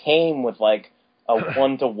it came with like a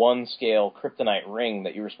 1-to-1 scale kryptonite ring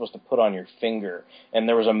that you were supposed to put on your finger, and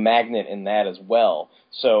there was a magnet in that as well.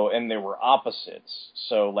 So, and they were opposites.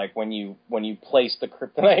 So, like when you placed the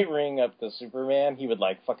kryptonite ring up to Superman, he would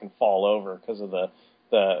like fucking fall over because of the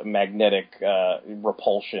magnetic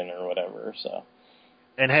repulsion or whatever. So,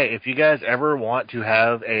 and hey, if you guys ever want to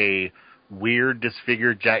have a weird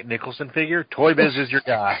disfigured Jack Nicholson figure, Toy Biz is your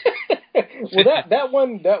guy. Well, that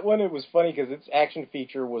one, it was funny because its action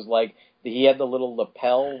feature was like he had the little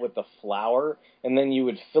lapel with the flower, and then you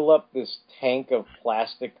would fill up this tank of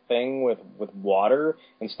plastic thing with water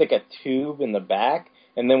and stick a tube in the back,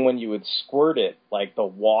 and then when you would squirt it, like the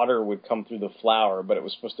water would come through the flower, but it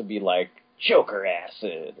was supposed to be like Joker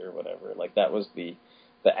acid or whatever. Like that was the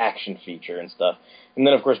action feature and stuff. And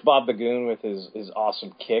then of course Bob the Goon with his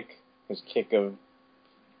awesome kick, his kick of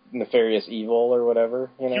nefarious evil or whatever,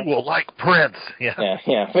 you know. You will like Prince.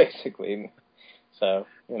 Yeah, basically. So,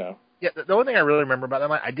 you know. Yeah, the only thing I really remember about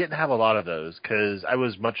them, I didn't have a lot of those because I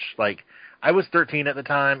was I was 13 at the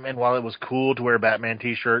time, and while it was cool to wear Batman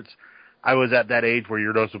t-shirts, I was at that age where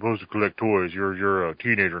you're not supposed to collect toys. You're a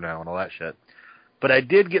teenager now and all that shit. But I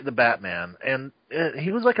did get the Batman, and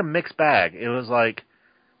he was like a mixed bag. It was like,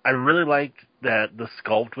 I really liked that the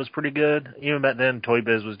sculpt was pretty good. Even back then, Toy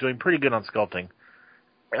Biz was doing pretty good on sculpting.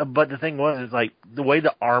 But the thing was, is like, the way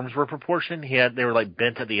the arms were proportioned, they were like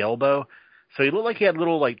bent at the elbow. So he looked like he had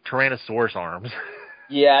little like Tyrannosaurus arms.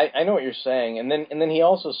 Yeah, I know what you're saying. And then he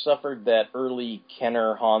also suffered that early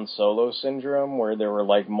Kenner Han Solo syndrome where there were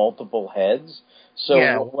like multiple heads. So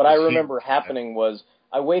yeah, what I remember happening was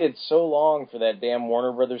I waited so long for that damn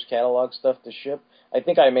Warner Brothers catalog stuff to ship. I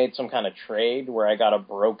think I made some kind of trade where I got a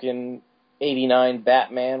broken '89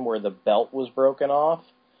 Batman where the belt was broken off.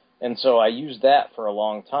 And so I used that for a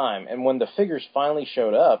long time. And when the figures finally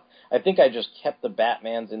showed up, I think I just kept the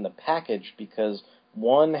Batmans in the package because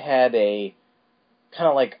one had a kind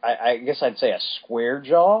of like, I guess I'd say a square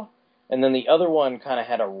jaw, and then the other one kind of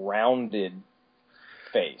had a rounded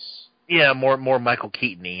face. Yeah, more Michael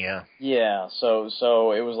Keaton-y, yeah. Yeah, so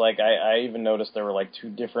it was like, I even noticed there were like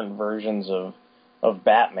two different versions of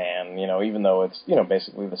Batman, even though it's,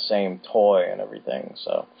 basically the same toy and everything,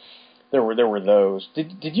 so... There were those.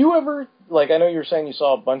 Did you ever, like, I know you were saying you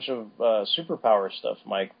saw a bunch of superpower stuff,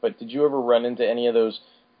 Mike, but did you ever run into any of those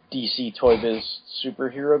DC Toy Biz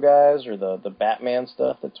superhero guys or the Batman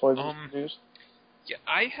stuff that Toy Biz produced? Yeah,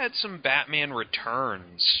 I had some Batman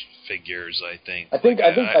Returns figures, I think. I think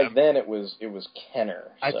back then it was Kenner.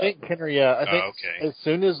 So. I think Kenner, yeah. I think as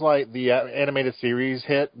soon as, like, the animated series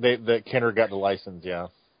hit, that Kenner got the license, yeah.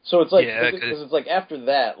 So it's like, because it's like after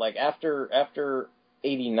that, like after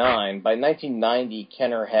 '89, by 1990,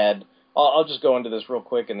 Kenner had... I'll just go into this real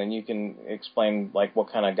quick, and then you can explain like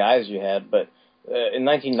what kind of guys you had. But in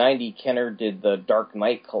 1990, Kenner did the Dark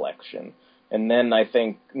Knight collection, and then I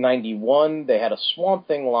think '91 they had a Swamp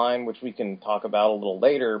Thing line, which we can talk about a little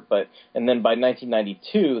later. And then by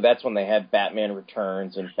 1992, that's when they had Batman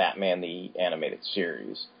Returns and Batman the Animated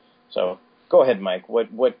Series. So go ahead, Mike. What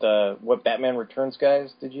Batman Returns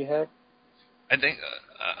guys did you have? I think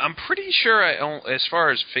I'm pretty sure as far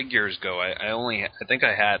as figures go, I think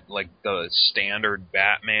I had like the standard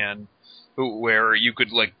Batman, where you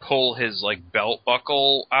could like pull his like belt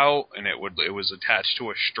buckle out, and it was attached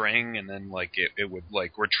to a string, and then like it would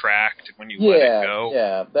like retract when you let it go.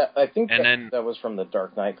 Yeah, that was from the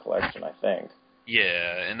Dark Knight collection, I think.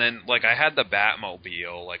 Yeah, and then like I had the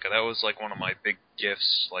Batmobile, like that was like one of my big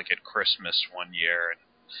gifts like at Christmas one year. And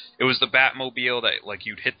it was the Batmobile that, like,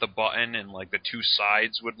 you'd hit the button and, like, the two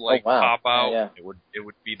sides would, like, pop out. Yeah. It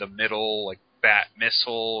would be the middle, like, Bat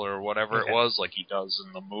missile or whatever it was, like he does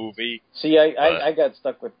in the movie. See, I got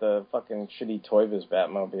stuck with the fucking shitty Toy Biz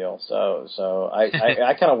Batmobile, so I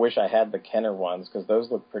kind of wish I had the Kenner ones, because those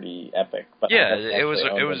look pretty epic. But yeah, it was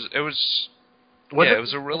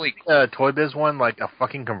a really... Toy Biz one, like, a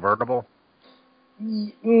fucking convertible?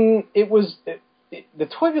 The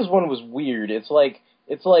Toy Biz one was weird. It's like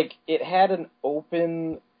it had an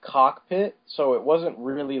open cockpit, so it wasn't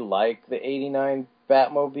really like the '89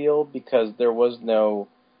 Batmobile because there was no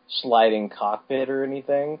sliding cockpit or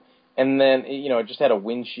anything. And then, it just had a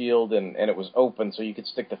windshield and it was open, so you could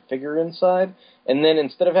stick the figure inside. And then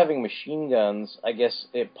instead of having machine guns, I guess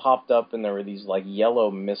it popped up and there were these like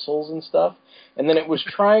yellow missiles and stuff. And then it was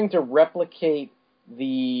trying to replicate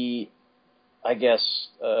the, I guess,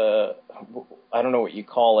 I don't know what you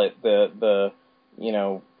call it, the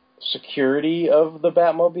security of the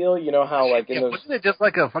Batmobile. You know how, like, in those... Wasn't it just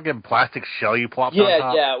like a fucking plastic shell you plopped on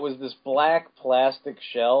top? Yeah, it was this black plastic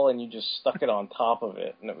shell, and you just stuck it on top of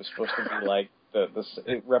it, and it was supposed to be like,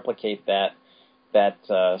 replicate that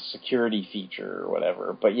security feature or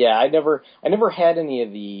whatever. But yeah, I never had any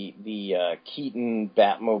of the Keaton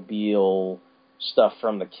Batmobile stuff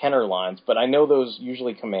from the Kenner lines, but I know those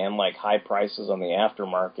usually command like high prices on the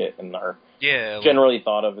aftermarket and are generally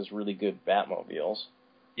thought of as really good Batmobiles.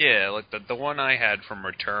 Yeah, like the one I had from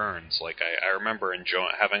Returns, like I remember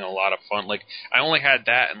having a lot of fun. Like I only had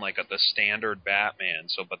that in like the standard Batman,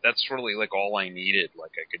 but that's really like all I needed.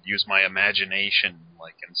 Like I could use my imagination,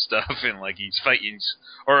 like, and stuff, and like he's fighting,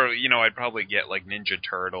 or I'd probably get like Ninja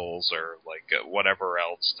Turtles or like whatever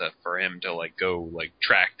else for him to like go like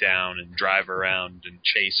track down and drive around and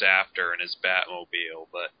chase after in his Batmobile.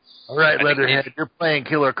 But all right, Leatherhead, you're playing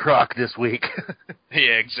Killer Croc this week.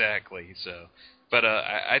 Yeah, exactly. So. But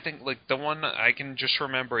I think like the one I can just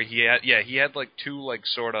remember he had like two like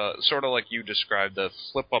sort of like you described, the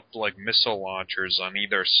flip up like missile launchers on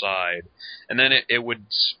either side, and then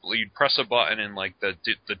you'd press a button and like the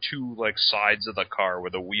two like sides of the car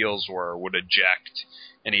where the wheels would eject,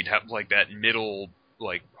 and he'd have like that middle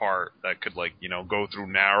like part that could like go through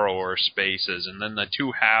narrower spaces, and then the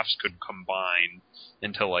two halves could combine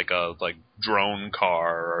into like a drone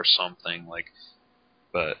car or something like,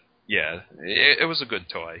 but. Yeah, it was a good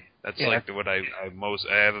toy. That's like what I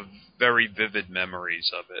have very vivid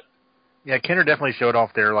memories of it. Yeah, Kenner definitely showed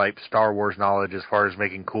off their like Star Wars knowledge as far as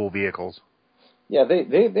making cool vehicles. Yeah, they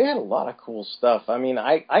had a lot of cool stuff. I mean,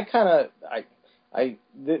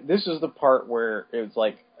 this is the part where it's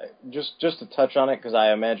like, just to touch on it, because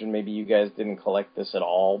I imagine maybe you guys didn't collect this at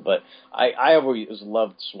all, but I always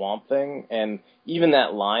loved Swamp Thing, and even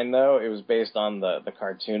that line, though, it was based on the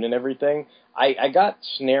cartoon and everything. I got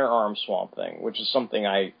Snare Arm Swamp Thing, which is something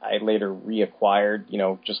I later reacquired,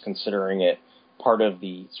 just considering it part of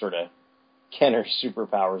the sort of Kenner's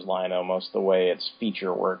superpowers line almost, the way it's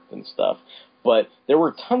feature worked and stuff. But there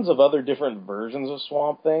were tons of other different versions of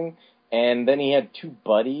Swamp Thing, and then he had two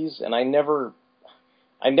buddies, and I never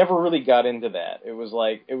really got into that. It was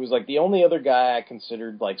like the only other guy I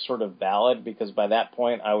considered like sort of valid, because by that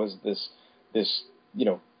point I was this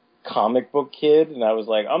comic book kid, and I was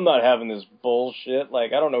like, I'm not having this bullshit.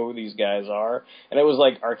 Like, I don't know who these guys are. And it was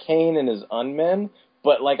like Arcane and his Unmen,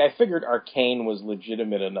 but like I figured Arcane was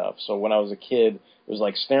legitimate enough. So when I was a kid, it was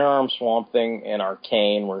like Snare Arm, Swamp Thing, and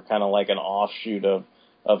Arcane were kind of like an offshoot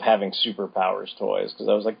of having superpowers toys, because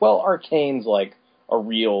I was like, well, Arcane's like a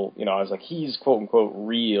real, I was like, he's quote unquote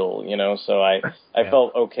real, so I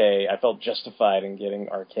felt okay. I felt justified in getting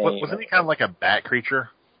Arcane. Wasn't he kind of like a bat creature?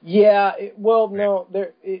 Yeah, no,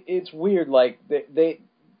 it's weird. Like, they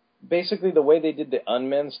basically, the way they did the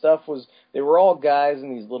Unmen stuff was they were all guys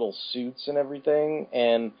in these little suits and everything,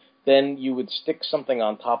 and then you would stick something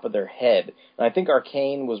on top of their head. And I think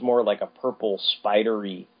Arcane was more like a purple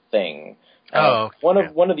spidery thing. One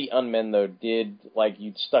of the Unmen, though, did, like,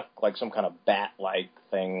 you'd stuck, like, some kind of bat-like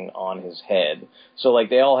thing on his head. So, like,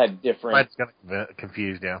 they all had different... Mine's kind of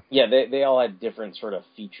confused, yeah. Yeah, they all had different sort of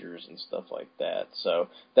features and stuff like that. So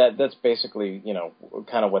that's basically,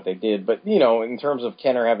 kind of what they did. But, in terms of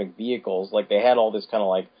Kenner having vehicles, like, they had all this kind of,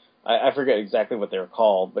 like, I forget exactly what they were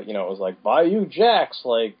called, but, it was like, Bayou Jacks,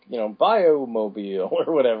 like, Biomobile,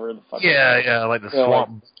 or whatever the fuck. Yeah, like the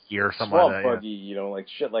Swamp Buggy or something like that. Swamp Buggy, like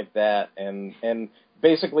shit like that. And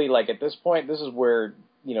basically, like, at this point, this is where,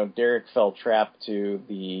 Derek fell trap to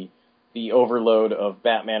the overload of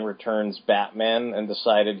Batman Returns Batman and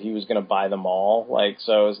decided he was going to buy them all. Like,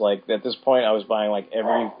 so it was like, at this point, I was buying, like,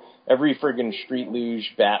 every friggin' Street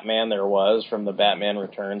Luge Batman there was from the Batman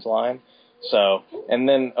Returns line. So, and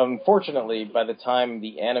then, unfortunately, by the time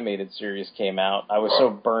the animated series came out, I was so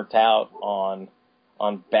burnt out on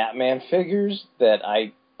Batman figures that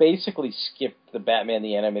I basically skipped the Batman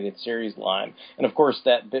the Animated Series line. And, of course,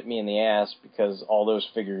 that bit me in the ass, because all those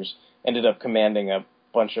figures ended up commanding a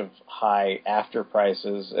bunch of high after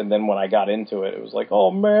prices, and then when I got into it, it was like, oh,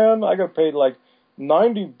 man, I got paid, like,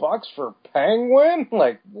 $90 for Penguin?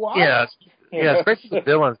 Like, what? Yeah, especially the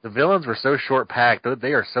villains. The villains were so short-packed.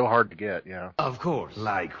 They are so hard to get, Of course.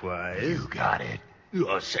 Likewise. You got it.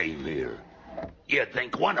 Same here. You'd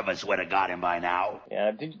think one of us would have got him by now.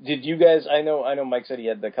 Yeah, did you guys, I know Mike said he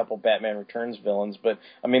had a couple Batman Returns villains, but,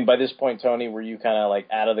 I mean, by this point, Tony, were you kind of, like,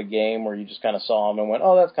 out of the game, where you just kind of saw him and went,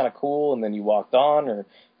 oh, that's kind of cool, and then you walked on, or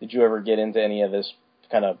did you ever get into any of this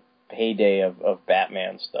kind of heyday of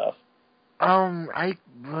Batman stuff? I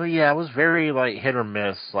was very, like, hit or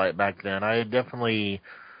miss, like, back then. I had definitely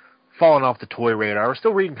fallen off the toy radar. I was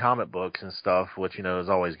still reading comic books and stuff, which, is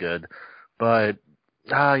always good. But,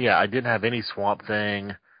 I didn't have any Swamp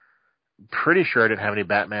Thing. Pretty sure I didn't have any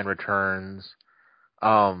Batman Returns.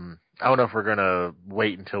 I don't know if we're gonna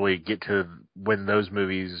wait until we get to when those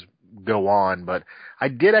movies go on, but I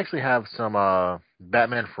did actually have some,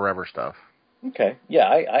 Batman Forever stuff. Okay. Yeah,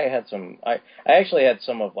 I had some. I actually had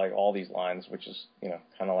some of, like, all these lines, which is,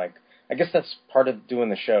 kind of like, I guess that's part of doing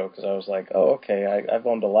the show, because I was like, oh, okay, I've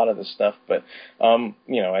owned a lot of this stuff, but,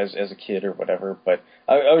 as a kid or whatever. But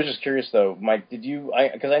I was just curious, though, Mike, did you,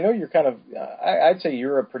 because I know you're kind of, I'd say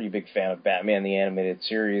you're a pretty big fan of Batman the Animated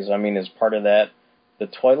Series. I mean, is part of that the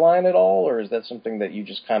toy line at all, or is that something that you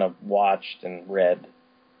just kind of watched and read?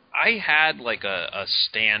 I had, like, a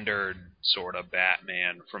standard sort of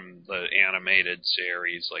Batman from the animated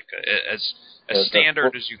series, like as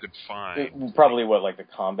standard as you could find. Probably what, like the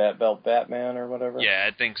combat belt Batman or whatever? Yeah,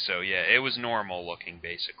 I think so, yeah. It was normal looking,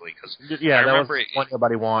 basically. Cause yeah, that was what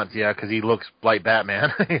everybody wants, yeah, because he looks like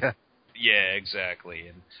Batman. Yeah. Yeah, exactly.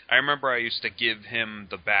 And I remember I used to give him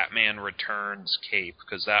the Batman Returns cape,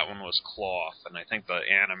 because that one was cloth, and I think the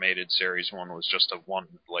animated series one was just a one,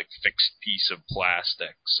 like, fixed piece of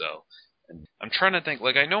plastic, so... And I'm trying to think,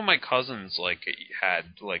 like, I know my cousins, like, had,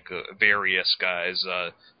 like, various guys,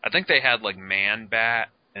 I think they had, like, Man-Bat,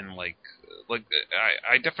 and, like,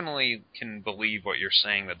 I definitely can believe what you're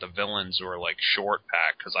saying, that the villains were, like, short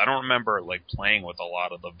pack, because I don't remember, like, playing with a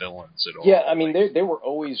lot of the villains at all. Yeah, I mean, they were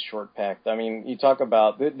always short packed. I mean, you talk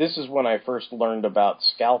about, this is when I first learned about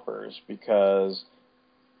scalpers, because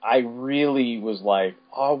I really was like,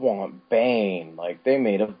 I want Bane. Like, they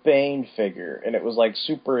made a Bane figure, and it was, like,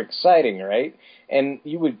 super exciting, right? And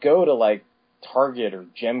you would go to, like, Target or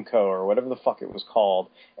Gemco or whatever the fuck it was called,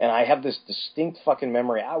 and I have this distinct fucking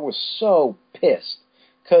memory. I was so pissed,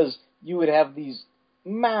 because you would have these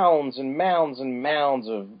mounds and mounds and mounds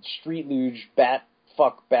of Street Luge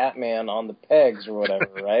Batman on the pegs or whatever,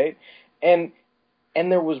 right? And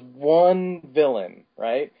there was one villain,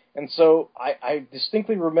 right? And so I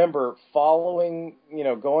distinctly remember following,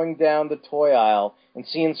 going down the toy aisle and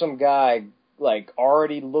seeing some guy, like,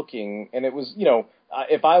 already looking, and it was,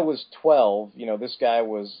 if I was 12, this guy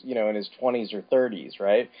was, in his 20s or 30s,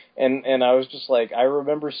 right? And I was just like, I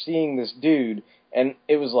remember seeing this dude, and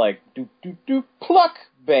it was like, doop, doop, doop, pluck,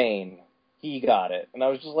 Bane. He got it. And I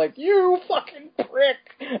was just like, you fucking prick.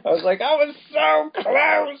 I was like, I was so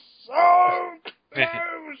close, so close.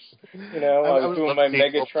 I was doing my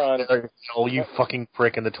Megatron. Oh, you fucking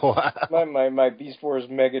prick in the toy. my Beast Wars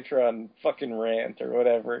Megatron fucking rant or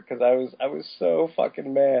whatever, because I was so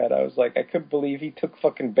fucking mad. I was like, I couldn't believe he took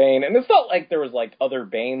fucking Bane. And it's not like there was, like, other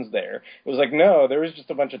Banes there. It was like, no, there was just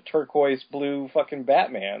a bunch of turquoise blue fucking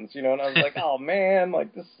Batmans, and I was like, oh man,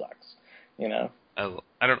 like, this sucks,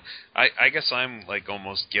 I guess I'm, like,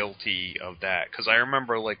 almost guilty of that, because I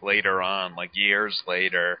remember, like, later on, like, years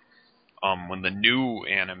later, when the new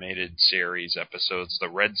animated series episodes, the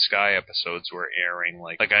Red Sky episodes were airing,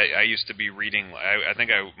 like I used to be reading, I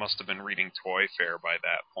think I must have been reading Toy Fair by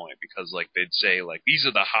that point, because, like, they'd say, like, these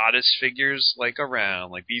are the hottest figures, like,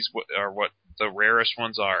 around, like, these are what the rarest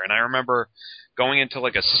ones are, and I remember going into,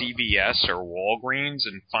 like, a CVS or Walgreens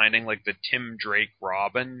and finding, like, the Tim Drake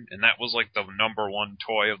Rah-bin, and that was, like, the #1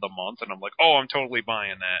 toy of the month, and I'm like, oh, I'm totally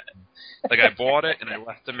buying that. And, like, I bought it, and I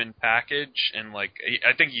left him in package, and, like,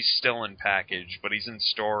 I think he's still in package, but he's in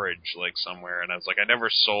storage, like, somewhere, and I was like, I never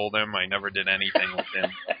sold him, I never did anything with him.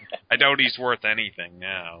 I doubt he's worth anything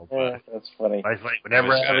now. But that's funny. I was like,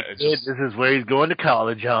 whenever I have a kid, this is where he's going to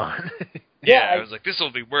college on. Yeah, I was like, this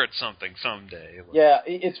will be worth something someday. Like, yeah,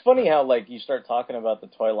 it's funny how, like, you start talking about the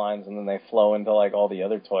toy lines and then they flow into, like, all the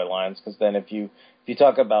other toy lines, because then if you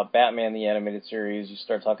talk about Batman the Animated Series, you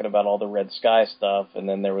start talking about all the Red Sky stuff, and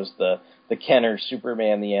then there was the Kenner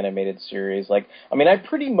Superman the Animated Series. Like, I mean, I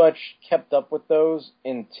pretty much kept up with those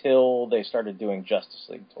until they started doing Justice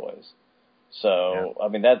League toys. So, yeah. I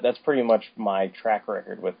mean, that's pretty much my track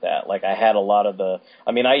record with that. Like, I had a lot of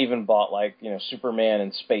I even bought, like, Superman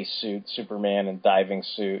in space suit, Superman in diving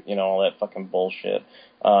suit, all that fucking bullshit.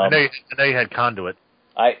 I know you had Conduit.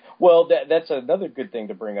 That's another good thing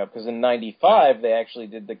to bring up, because in '95 they actually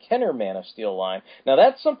did the Kenner Man of Steel line. Now,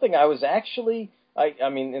 that's something I was actually, I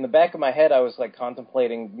mean, in the back of my head, I was, like,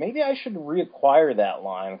 contemplating, maybe I should reacquire that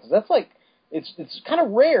line, because that's, like, It's kind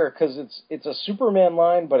of rare, because it's a Superman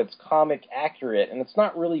line, but it's comic accurate, and it's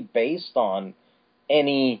not really based on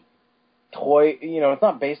any toy. It's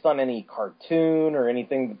not based on any cartoon or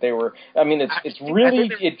anything that they were. I mean,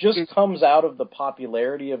 it just comes out of the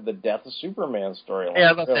popularity of the Death of Superman storyline.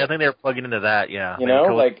 Yeah, I think they were plugging into that. Yeah,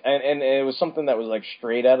 and it was something that was, like,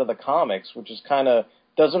 straight out of the comics, which is kind of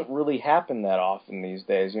doesn't really happen that often these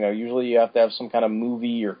days. Usually you have to have some kind of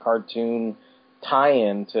movie or cartoon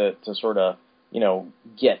tie-in to sort of,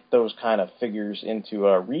 get those kind of figures into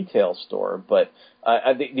a retail store. But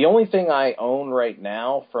the only thing I own right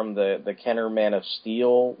now from the Kenner Man of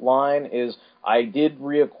Steel line is I did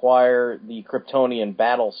reacquire the Kryptonian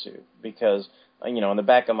battlesuit, because, in the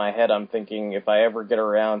back of my head I'm thinking, if I ever get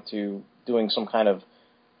around to doing some kind of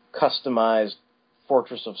customized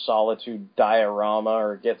Fortress of Solitude diorama,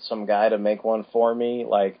 or get some guy to make one for me,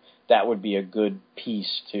 like, that would be a good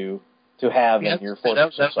piece to have in your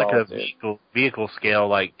Fortress of Solitude. That's like a vehicle scale,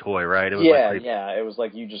 like, toy, right? It was it was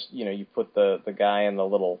like you just, you put the guy in the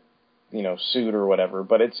little, suit or whatever,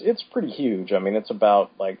 but it's pretty huge. I mean, it's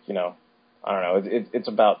about, like, I don't know, it's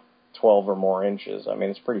about 12 or more inches. I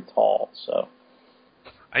mean, it's pretty tall, so.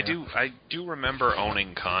 I do remember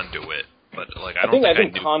owning Conduit, but, like, I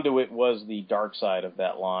think Conduit was the dark side of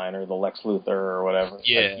that line, or the Lex Luthor or whatever.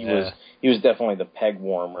 Yeah, like, he was definitely the peg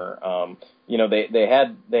warmer. They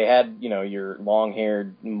had your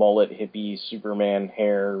long-haired mullet hippie Superman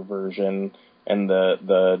hair version, and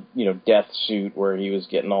the death suit where he was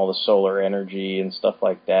getting all the solar energy and stuff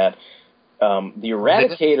like that. The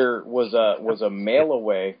Eradicator was a mail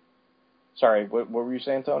away. Sorry, what were you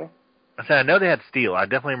saying, Tony? I said, I know they had Steel. I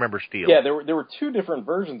definitely remember Steel. Yeah, there were two different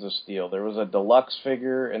versions of Steel. There was a deluxe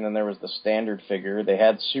figure, and then there was the standard figure. They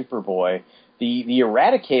had Superboy. The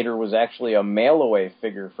Eradicator was actually a mail-away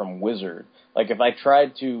figure from Wizard. Like, if I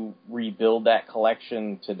tried to rebuild that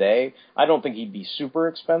collection today, I don't think he'd be super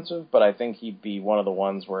expensive, but I think he'd be one of the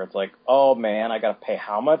ones where it's like, oh man, I gotta pay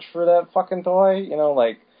how much for that fucking toy?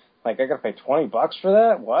 Like I gotta pay $20 for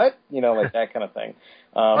that? What? Like that kind of thing.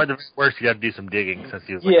 Or the worst, you got to do some digging, since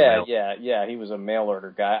he was he was a mail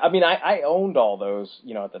order guy. I mean, I owned all those,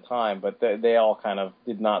 at the time, but they all kind of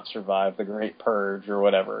did not survive the Great Purge or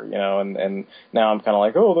whatever, and now I'm kind of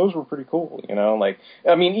like, oh, those were pretty cool, like,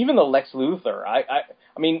 I mean, even the Lex Luthor, I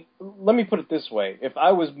mean, let me put it this way. If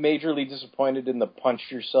I was majorly disappointed in the Punch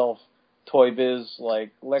Yourself Toy Biz,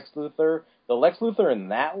 like, Lex Luthor. The Lex Luthor in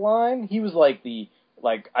that line, he was like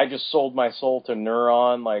I just sold my soul to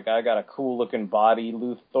Neuron, like, I got a cool-looking body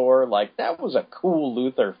Luthor. Like, that was a cool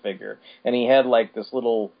Luthor figure. And he had, like, this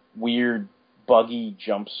little weird buggy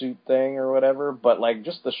jumpsuit thing or whatever, but, like,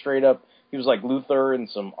 just the straight-up, he was like Luthor in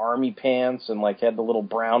some army pants and, like, had the little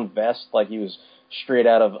brown vest like he was straight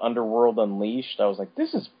out of Underworld Unleashed. I was like,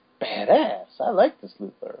 this is badass. I like this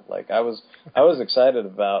Luthor. Like, I was excited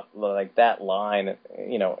about, like, that line,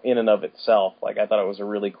 you know, in and of itself. Like, I thought it was a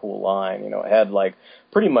really cool line. You know, it had, like,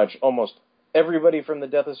 pretty much almost everybody from the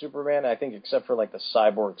Death of Superman, I think, except for, like, the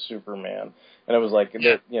Cyborg Superman. And it was like,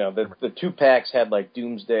 the 2-packs had, like,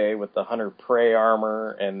 Doomsday with the Hunter Prey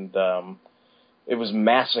armor, and it was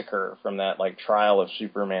Massacre from that, like, Trial of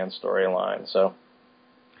Superman storyline. So,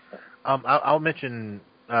 I'll mention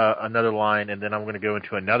another line, and then I'm going to go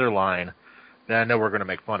into another line that I know we're going to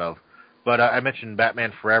make fun of. But I mentioned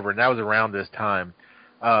Batman Forever, and that was around this time.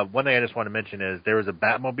 One thing I just want to mention is there was a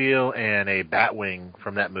Batmobile and a Batwing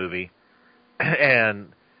from that movie. And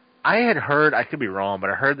I had heard, I could be wrong,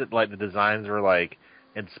 but I heard that, like, the designs were, like,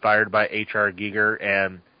 inspired by H.R. Giger,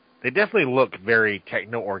 and they definitely look very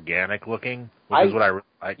techno-organic looking, which is what I really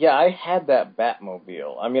like. Yeah, I had that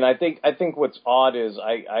Batmobile. I mean, I think what's odd is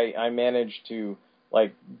I managed to,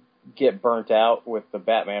 like, get burnt out with the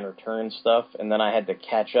Batman Returns stuff, and then I had to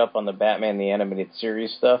catch up on the Batman the Animated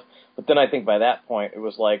Series stuff. But then I think by that point, it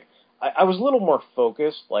was like, I was a little more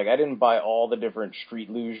focused. Like, I didn't buy all the different Street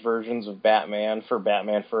Luge versions of Batman for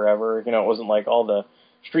Batman Forever. You know, it wasn't like all the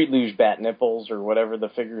Street Luge Bat Nipples or whatever the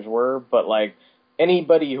figures were, but, like,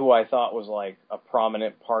 anybody who I thought was, like, a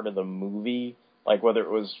prominent part of the movie, like, whether it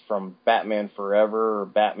was from Batman Forever or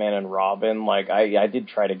Batman and Robin, like, I did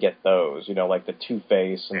try to get those, you know, like the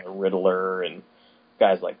Two-Face and the Riddler and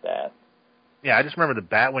guys like that. Yeah, I just remember the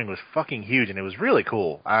Batwing was fucking huge, and it was really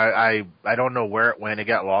cool. I don't know where it went. It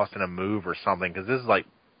got lost in a move or something, because this is, like,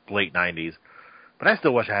 late 90s. But I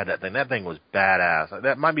still wish I had that thing. That thing was badass.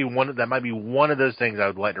 That might be one of those things I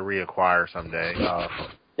would like to reacquire someday.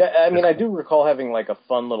 Yeah, I mean, I do recall having, like, a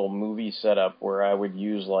fun little movie setup where I would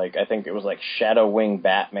use, like, I think it was, like, Shadow Wing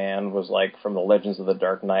Batman was, like, from the Legends of the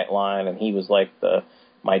Dark Knight line, and he was, like,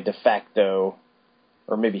 my de facto,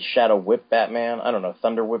 or maybe Shadow Whip Batman, I don't know,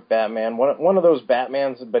 Thunder Whip Batman, one of those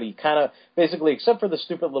Batmans, but he kind of, basically, except for the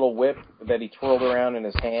stupid little whip that he twirled around in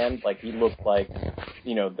his hand, like, he looked like,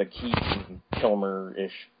 you know, the Keaton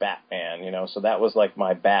Kilmer-ish Batman, you know, so that was, like,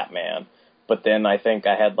 my Batman. But then I think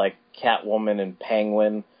I had, like, Catwoman and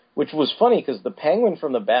Penguin, which was funny because the Penguin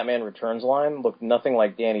from the Batman Returns line looked nothing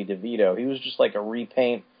like Danny DeVito. He was just like a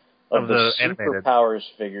repaint of the Superpowers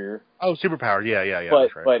figure. Oh, Superpower, yeah. But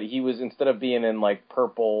that's right. but he was, instead of being in, like,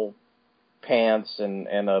 purple pants and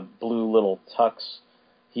a blue little tux,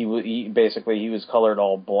 he was colored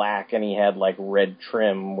all black, and he had, like, red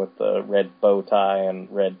trim with the red bow tie and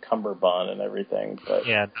red cummerbund and everything. But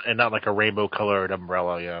yeah, and not like a rainbow colored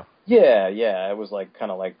umbrella, yeah. Yeah, it was like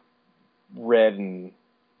kind of like red and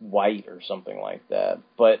white or something like that.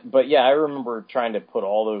 But yeah, I remember trying to put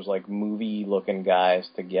all those, like, movie looking guys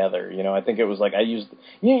together. You know, I think it was like I used.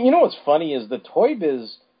 You know what's funny is the Toy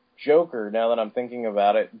Biz Joker, now that I'm thinking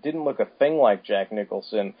about it, didn't look a thing like Jack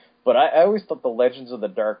Nicholson. But I always thought the Legends of the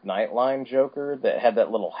Dark Knight line Joker that had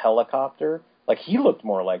that little helicopter, like, he looked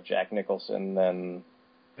more like Jack Nicholson than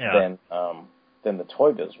the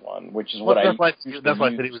Toy Biz one, which is that's why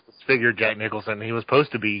I said he was disfigured Jack Nicholson. He was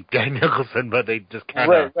supposed to be Jack Nicholson, but they just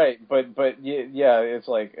kind of right. But yeah, it's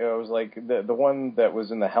like it was like the one that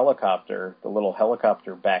was in the helicopter, the little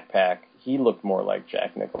helicopter backpack. He looked more like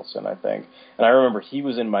Jack Nicholson, I think. And I remember he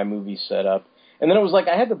was in my movie setup. And then it was like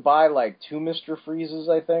I had to buy, like, 2 Mr. Freezes,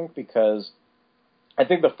 I think, because I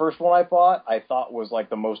think the first one I bought I thought was, like,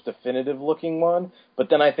 the most definitive looking one. But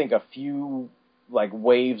then I think a few, like,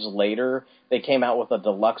 waves later, they came out with a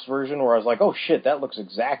deluxe version where I was like, oh shit, that looks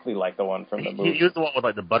exactly like the one from the movie. He was the one with,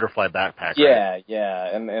 like, the butterfly backpack, right?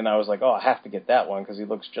 Yeah, and I was like, oh, I have to get that one because he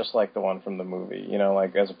looks just like the one from the movie, you know,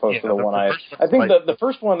 like, as opposed to the one I think the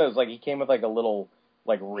first one is, like, he came with, like, a little,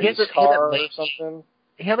 like, race car or something.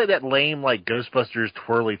 He had, like, that lame, like, Ghostbusters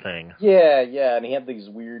twirly thing. Yeah, and he had these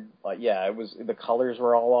weird, it was, the colors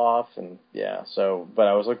were all off, and but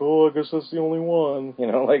I was like, oh, I guess that's the only one, you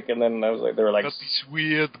know, like, and then I was like, they were like, got this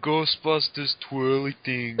weird Ghostbusters twirly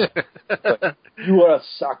thing. Like, you are a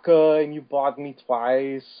sucker, and you bought me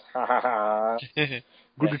twice, ha ha ha.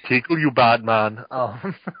 Good to tickle you, bad man.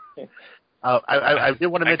 I did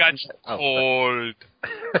want to mention... I got cold.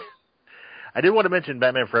 I did want to mention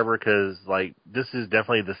Batman Forever because, like, this is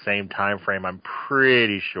definitely the same time frame, I'm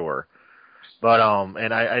pretty sure. But,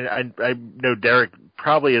 and I know Derek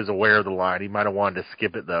probably is aware of the line. He might have wanted to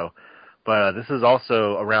skip it, though. But this is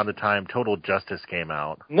also around the time Total Justice came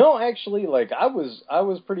out. No, actually, like I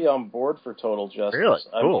was pretty on board for Total Justice. Really?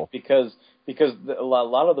 I Cool. mean, because a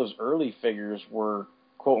lot of those early figures were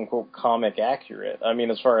quote unquote comic accurate. I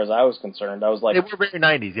mean, as far as I was concerned, I was like, they were very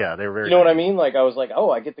 90s. Yeah, they were very. You know 90s. what I mean? Like I was like,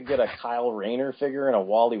 oh, I get to get a Kyle Rayner figure and a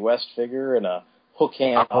Wally West figure and a Hook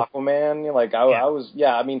Hand Aquaman. You know, like I was,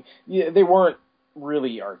 yeah. I mean, they weren't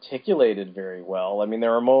really articulated very well. I mean, they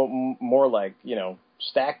were more like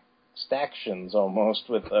stactions almost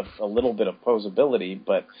with a little bit of posability,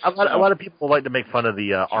 but a lot of people like to make fun of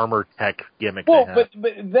the armor tech gimmick. Well, but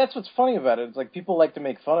that's what's funny about it. It's like people like to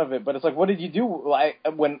make fun of it, but it's like, what did you do?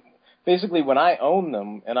 When I owned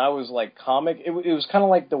them and I was like comic, it was kind of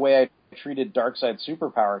like the way I treated Darkseid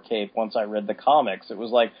Superpower Cape once I read the comics. It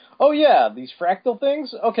was like, oh yeah, these fractal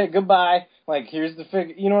things? Okay, goodbye. Like, here's the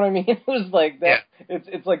figure. You know what I mean? It was like that. Yeah.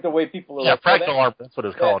 It's like the way people are like, fractal armor, that's what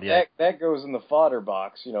it's called, yeah. That goes in the fodder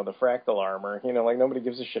box, the fractal armor. Like nobody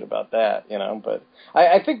gives a shit about that, But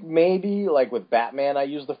I think maybe, like with Batman, I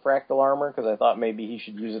used the fractal armor because I thought maybe he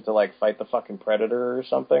should use it to, like, fight the fucking Predator or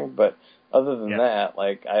something. But other than that,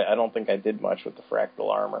 like, I don't think I did much with the fractal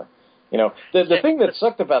armor. The thing that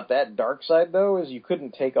sucked about that Darkseid, though, is you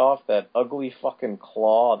couldn't take off that ugly fucking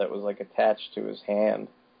claw that was, like, attached to his hand.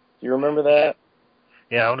 Do you remember that?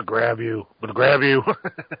 Yeah, I'm gonna grab you.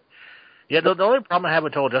 Yeah, the only problem I had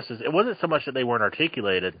with Total Justice, it wasn't so much that they weren't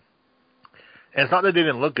articulated. And it's not that they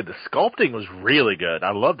didn't look good. The sculpting was really good.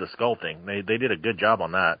 I love the sculpting. They did a good job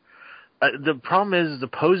on that. The problem is the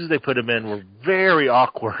poses they put him in were very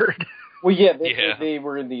awkward. Well, yeah, they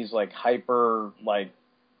were in these, like, hyper, like,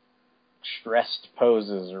 stressed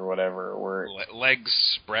poses or whatever, where legs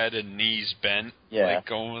spread and knees bent. Yeah, like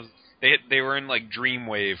going. They were in like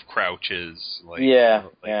Dreamwave crouches. Like, yeah.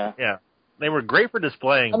 They were great for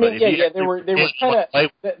displaying. I mean, but they were kind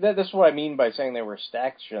of. That's what I mean by saying they were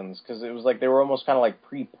stactions, because it was like they were almost kind of like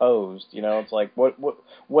pre-posed. It's like what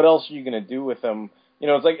else are you gonna do with them?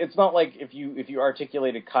 It's like it's not like if you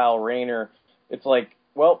articulated Kyle Rayner, it's like,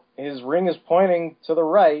 well, his ring is pointing to the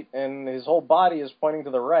right, and his whole body is pointing to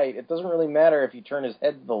the right. It doesn't really matter if you turn his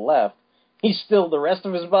head to the left. The rest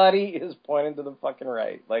of his body is pointing to the fucking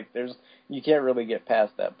right. Like, you can't really get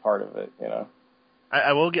past that part of it,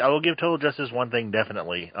 I will give Total Justice one thing,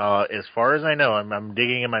 definitely. As far as I know, I'm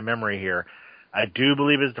digging in my memory here. I do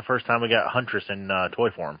believe it's the first time we got Huntress in toy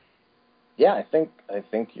form. Yeah, I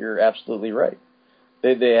think you're absolutely right.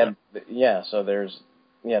 They had, so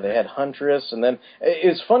they had Huntress, and then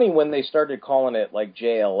it's funny when they started calling it, like,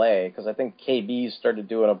 JLA, because I think KB started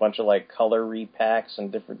doing a bunch of, like, color repacks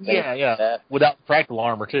and different things like that. Without fractal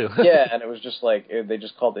armor, too. Yeah, and it was just like, they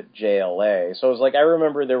just called it JLA. So it was like, I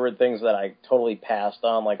remember there were things that I totally passed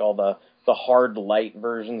on, like all the hard light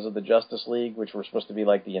versions of the Justice League, which were supposed to be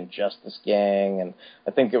like the Injustice Gang, and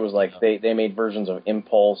I think it was like they made versions of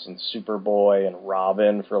Impulse and Superboy and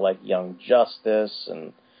Rah-bin for, like, Young Justice,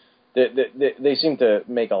 and they seem to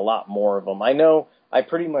make a lot more of them. I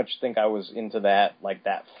pretty much think I was into that, like,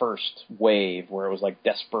 that first wave where it was like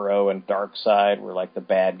Despero and Darkseid were like the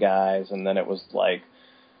bad guys, and then it was like...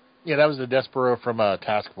 Yeah, that was the Despero from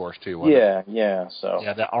Task Force, too, wasn't it? Yeah, so...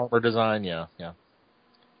 Yeah, that armor design, yeah.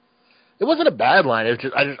 It wasn't a bad line. It was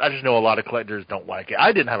just, I just know a lot of collectors don't like it.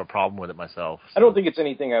 I didn't have a problem with it myself. So. I don't think it's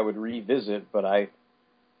anything I would revisit, but I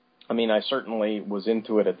certainly was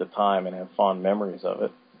into it at the time and have fond memories of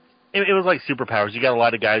it. It was like Superpowers. You got a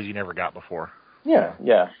lot of guys you never got before. Yeah.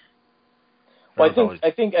 Well,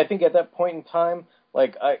 I think at that point in time,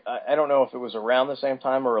 like, I don't know if it was around the same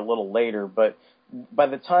time or a little later, but by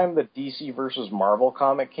the time the DC versus Marvel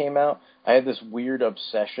comic came out, I had this weird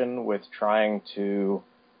obsession with trying to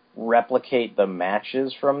replicate the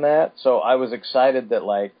matches from that. So I was excited that,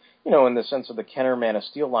 like, in the sense of the Kenner Man of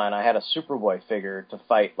Steel line, I had a Superboy figure to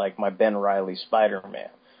fight, like, my Ben Reilly Spider-Man.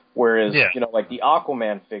 Whereas, like the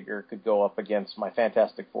Aquaman figure could go up against my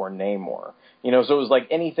Fantastic Four Namor. So it was like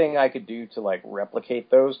anything I could do to, like,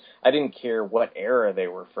 replicate those. I didn't care what era they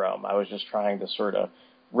were from. I was just trying to sort of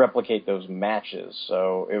replicate those matches.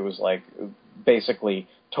 So it was like basically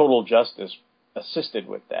Total Justice assisted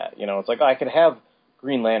with that. It's like, I could have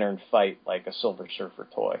Green Lantern fight like a Silver Surfer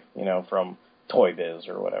toy, from Toy Biz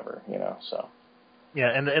or whatever, so. Yeah,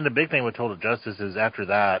 and the big thing with Total Justice is after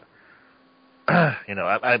that, I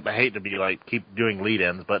hate to be like keep doing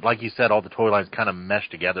lead-ins, but like you said, all the toy lines kind of mesh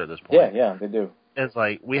together at this point. Yeah, they do. It's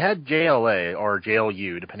like we had JLA or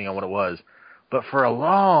JLU, depending on what it was, but for a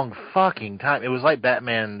long fucking time, it was like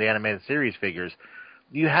Batman the Animated Series figures.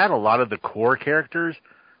 You had a lot of the core characters,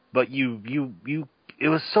 but it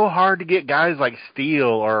was so hard to get guys like Steel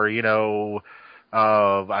or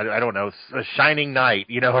I don't know, a Shining Knight,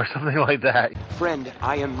 or something like that. Friend,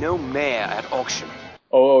 I am no mayor at auction.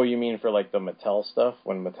 Oh, you mean for like the Mattel stuff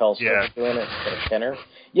when Mattel started doing it instead of Kenner?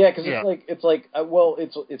 Yeah, because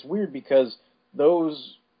it's weird because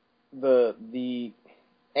the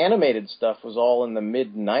animated stuff was all in the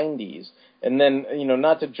mid '90s, and then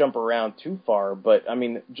not to jump around too far, but I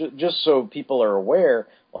mean just so people are aware,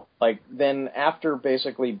 like then after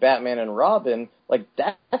basically Batman and Robin, like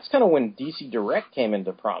that's kind of when DC Direct came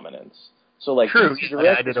into prominence. So like True. DC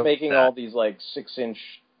Direct was making all these like 6-inch,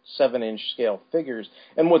 7-inch scale figures,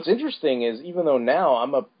 and what's interesting is even though now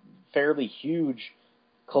I'm a fairly huge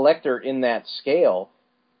collector in that scale,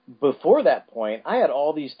 before that point, I had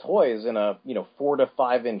all these toys in a 4 to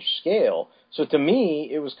 5 inch scale. So to me,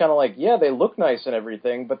 it was kind of like, yeah, they look nice and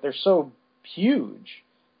everything, but they're so huge.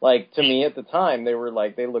 Like to me at the time, they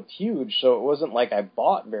looked huge. So it wasn't like I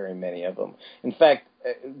bought very many of them. In fact,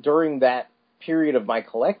 during that period of my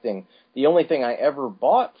collecting, the only thing I ever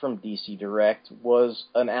bought from DC Direct was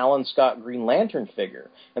an Alan Scott Green Lantern figure.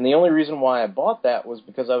 And the only reason why I bought that was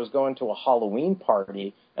because I was going to a Halloween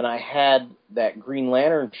party and I had that Green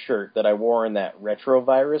Lantern shirt that I wore in that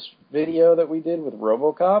Retrovirus video that we did with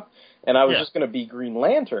RoboCop. And I was just going to be Green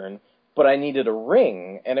Lantern, but I needed a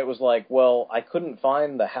ring. And it was like, well, I couldn't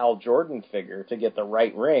find the Hal Jordan figure to get the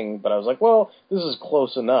right ring, but I was like, well, this is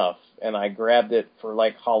close enough. And I grabbed it for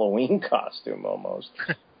like Halloween costume almost.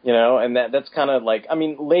 And that's kind of like, I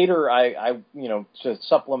mean, later I to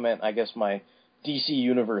supplement, I guess, my DC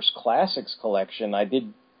Universe Classics collection, I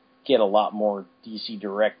did get a lot more DC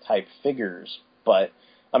Direct type figures. But,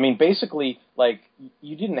 I mean, basically, like,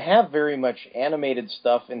 you didn't have very much animated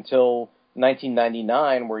stuff until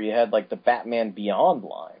 1999 where you had, like, the Batman Beyond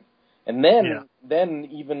line. And then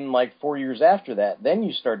even, like, 4 years after that, then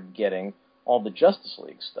you started getting all the Justice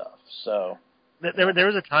League stuff, so... There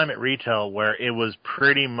was a time at retail where it was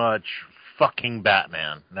pretty much fucking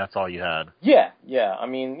Batman. And that's all you had. Yeah. I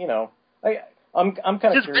mean, I'm kind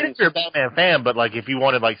of just curious. If you're a Batman fan, but like if you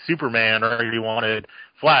wanted like Superman or you wanted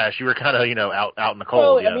Flash, you were kind of out in the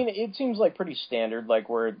cold. Well, I mean, it seems like pretty standard, like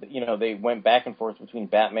where they went back and forth between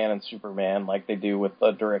Batman and Superman, like they do with the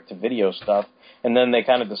direct-to-video stuff, and then they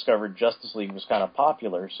kind of discovered Justice League was kind of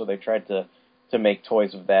popular, so they tried to make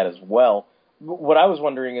toys of that as well. What I was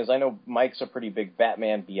wondering is, I know Mike's a pretty big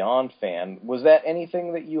Batman Beyond fan. Was that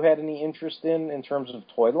anything that you had any interest in terms of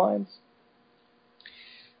toy lines?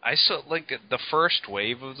 I saw, like, the first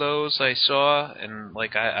wave of those I saw, and,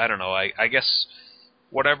 like, I don't know, I guess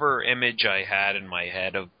whatever image I had in my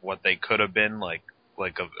head of what they could have been, I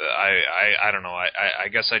don't know, I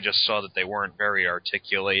guess I just saw that they weren't very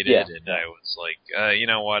articulated, and I was like, you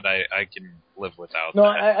know what, I can live without that. No,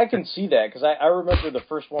 I can see that, because I remember the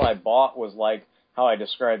first one I bought was like how I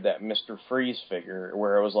described that Mr. Freeze figure,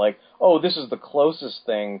 where it was like, oh, this is the closest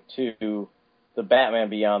thing to the Batman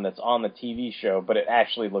Beyond that's on the TV show, but it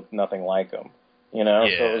actually looked nothing like him, So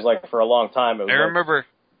it was like, for a long time, it was remember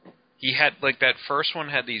he had, like, that first one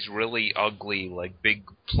had these really ugly, like, big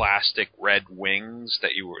plastic red wings that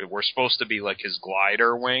were supposed to be, like, his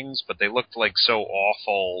glider wings, but they looked, like, so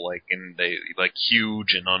awful, like, and they, like,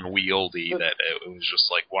 huge and unwieldy that it was just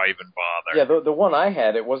like, why even bother? Yeah, the one I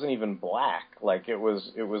had, it wasn't even black. Like, it was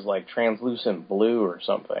like translucent blue or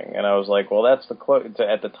something. And I was like, well, that's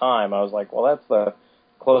at the time, I was like, well, that's the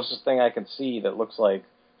closest thing I can see that looks like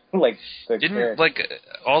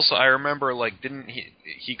also I remember, like, didn't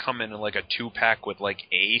he come in like a 2-pack with, like,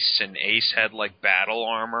 Ace, and Ace had, like, battle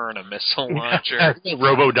armor and a missile launcher?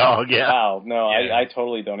 Robo-Dog, yeah. Wow, no, yeah. I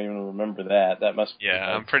totally don't even remember that. That must be...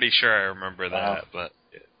 Yeah, I'm pretty sure I remember that, but...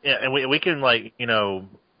 Yeah, and we can, like,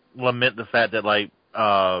 lament the fact that, like,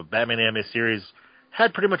 Batman Anime Series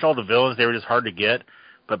had pretty much all the villains. They were just hard to get.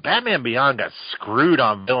 But Batman Beyond got screwed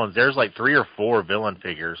on villains. There's, like, 3 or 4 villain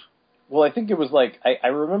figures. Well, I think it was like, I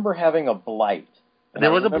remember having a Blight. And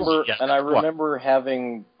there was a Blight, yeah. And I remember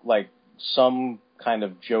having, like, some kind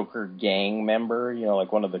of Joker gang member,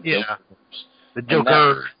 like one of the Jokers. The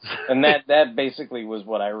Jokers. And that basically was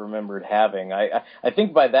what I remembered having. I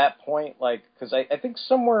think by that point, like, because I think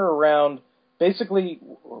somewhere around, basically,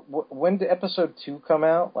 when did episode 2 come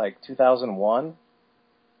out? Like, 2001?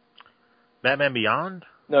 Batman Beyond?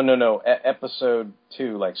 No. Episode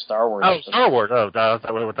 2, like Star Wars. Oh, Star Wars. Oh, that's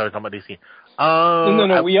what we're talking about DC.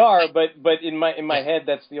 No, we are, but in my head,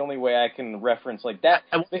 that's the only way I can reference like that.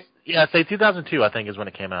 Say 2002, I think, is when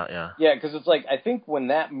it came out. Yeah. Yeah, because it's like I think when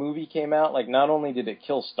that movie came out, like not only did it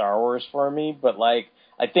kill Star Wars for me, but like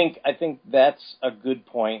I think that's a good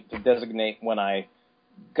point to designate when I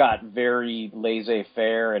got very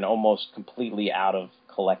laissez-faire and almost completely out of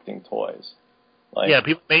collecting toys. Like, yeah,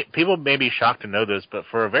 people may be shocked to know this, but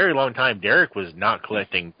for a very long time, Derek was not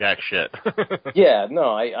collecting jack shit. yeah,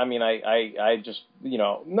 no, I mean, I just, you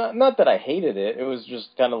know, not that I hated it. It was just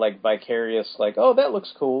kind of like vicarious, like, oh, that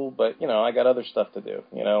looks cool, but, you know, I got other stuff to do,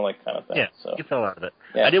 you know, like kind of thing. Yeah, so you fell out of it.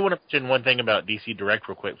 Yeah. I did want to mention one thing about DC Direct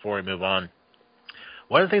real quick before we move on.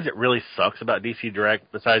 One of the things that really sucks about DC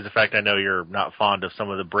Direct, besides the fact I know you're not fond of some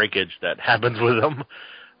of the breakage that happens with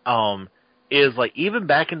them, is like even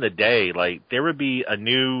back in the day, like there would be a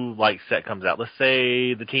new like set comes out. Let's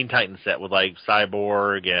say the Teen Titans set with like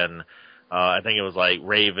Cyborg and I think it was like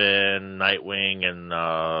Raven, Nightwing,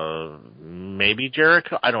 and maybe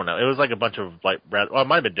Jericho. I don't know. It was like a bunch of like it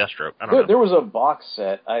might have been Deathstroke. I don't know. There was a box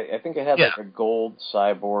set. I think it had Yeah. like a gold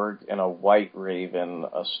Cyborg and a white Raven,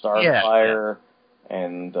 a Starfire,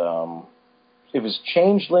 and it was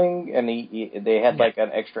Changeling, and they had like an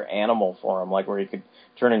extra animal for him, like where he could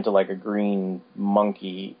turn into like a green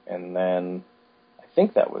monkey, and then I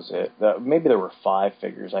think that was it. Maybe there were 5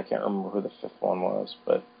 figures. I can't remember who the 5th one was,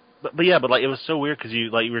 but like it was so weird because you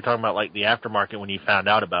were talking about like the aftermarket when you found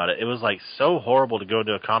out about it. It was like so horrible to go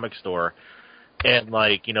into a comic store and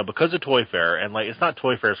like, you know, because of Toy Fair, and like it's not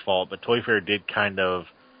Toy Fair's fault, but Toy Fair did kind of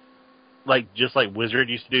like just like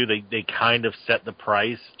Wizard used to do, they kind of set the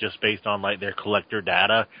price just based on like their collector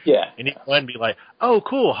data. Yeah. And you go and be like, oh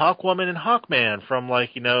cool, Hawkwoman and Hawkman from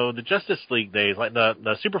like, you know, the Justice League days, like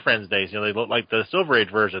the Super Friends days, you know, they look like the Silver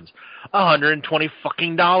Age versions. $120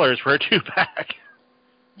 fucking for a 2-pack.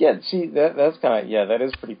 yeah, see that's kind of that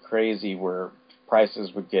is pretty crazy where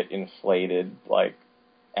prices would get inflated like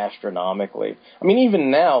astronomically. I mean, even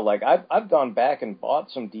now, like I've gone back and bought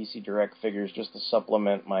some DC Direct figures just to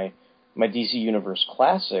supplement my DC Universe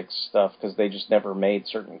Classics stuff because they just never made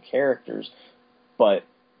certain characters. But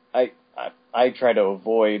I try to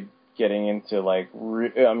avoid getting into like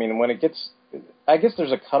I mean, when it gets, I guess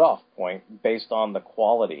there's a cutoff point based on the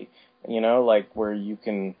quality, you know, like where you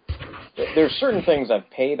can. There's certain things I've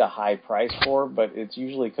paid a high price for, but it's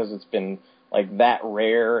usually because it's been like that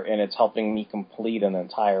rare and it's helping me complete an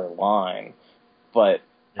entire line. But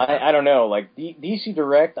I don't know, like DC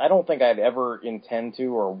Direct, I don't think I'd ever intend to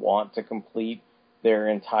or want to complete their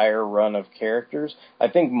entire run of characters. I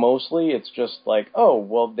think mostly it's just like, oh,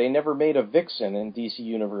 well, they never made a Vixen in DC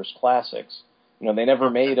Universe Classics. You know, they've never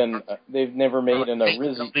made an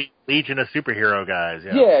Arizzi. Legion of Superhero guys.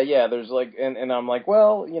 Yeah. There's like, and I'm like,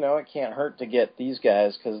 well, you know, it can't hurt to get these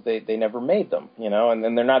guys because they never made them, you know,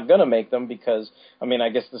 and they're not gonna make them because, I mean, I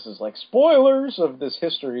guess this is like spoilers of this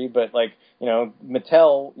history, but like, you know,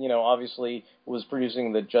 Mattel, you know, obviously was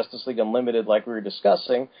producing the Justice League Unlimited like we were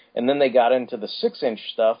discussing, and then they got into the 6-inch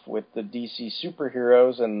stuff with the DC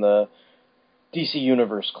superheroes and the DC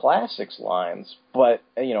Universe Classics lines, but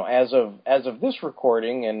you know, as of this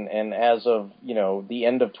recording and as of, you know, the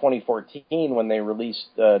end of 2014 when they released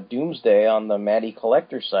Doomsday on the Matty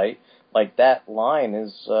Collector site, like that line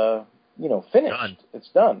is you know, finished. It's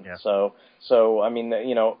done. Yeah. So I mean,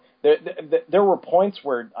 you know, there were points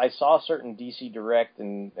where I saw certain DC Direct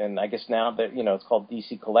and I guess now that, you know, it's called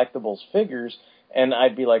DC Collectibles figures. And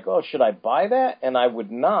I'd be like, oh, should I buy that? And I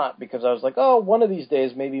would not, because I was like, oh, one of these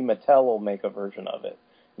days maybe Mattel will make a version of it.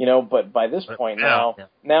 You know, but by this point now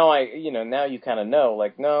you kind of know,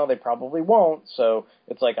 like, no, they probably won't. So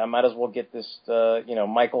it's like I might as well get this, you know,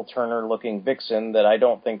 Michael Turner looking Vixen that I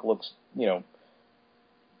don't think looks, you know,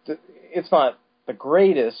 it's not the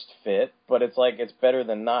greatest fit, but it's like it's better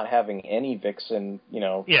than not having any Vixen, you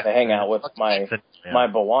know, to hang out with my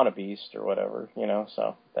Bawana Beast or whatever, you know.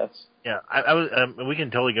 So that's I was we can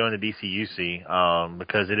totally go into DCUC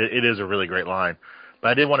because it is a really great line. But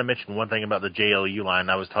I did want to mention one thing about the JLU line.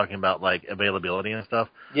 I was talking about like availability and stuff.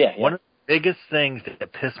 Yeah. One of the biggest things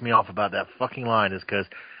that pissed me off about that fucking line is because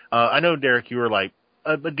I know, Derek, you were like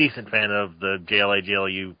a decent fan of the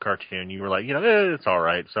JLU cartoon. You were like, you know, it's all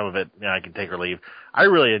right. Some of it, you know, I can take or leave. I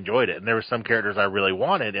really enjoyed it, and there were some characters I really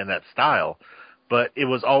wanted in that style. But it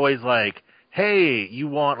was always like, hey, you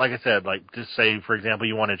want, like I said, like just say, for example,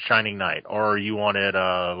 you wanted Shining Knight, or you wanted,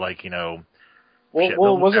 like, you know.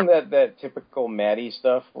 Well, wasn't that typical Maddie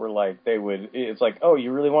stuff where like it's like, oh,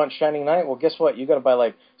 you really want Shining Knight? Well, guess what? You got to buy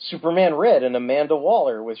like Superman Red and Amanda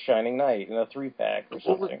Waller with Shining Knight in a 3-pack or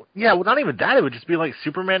something. Yeah, well, not even that. It would just be like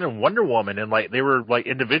Superman and Wonder Woman, and like they were like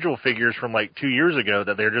individual figures from like 2 years ago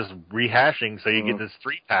that they're just rehashing. So you get this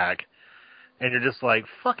 3-pack, and you're just like,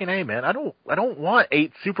 fucking A, man. I don't want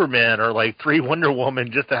 8 Supermen or like 3 Wonder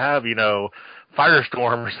Woman just to have, you know,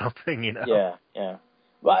 Firestorm or something, you know. Yeah.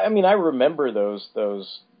 Well, I mean, I remember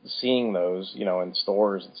seeing those, you know, in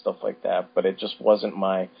stores and stuff like that, but it just wasn't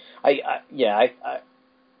my, you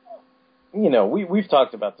know, we've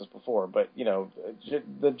talked about this before, but, you know,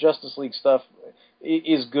 the Justice League stuff,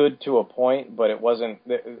 is good to a point, but it wasn't.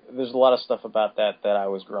 There's a lot of stuff about that I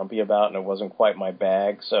was grumpy about, and it wasn't quite my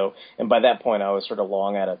bag. So, and by that point, I was sort of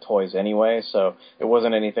long out of toys anyway, so it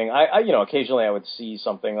wasn't anything. I occasionally I would see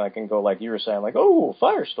something like and go like you were saying, like, oh,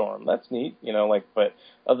 Firestorm, that's neat, like. But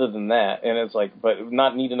other than that, and it's like, but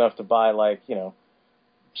not neat enough to buy like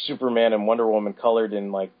Superman and Wonder Woman colored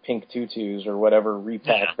in like pink tutus or whatever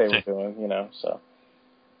repack they were doing, So.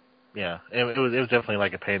 Yeah, it was definitely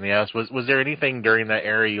like a pain in the ass. Was there anything during that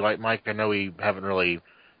era you like, Mike? I know we haven't really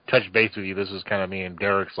touched base with you. This was kind of me and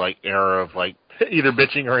Derek's like era of like either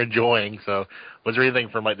bitching or enjoying. So was there anything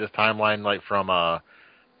from like this timeline, like from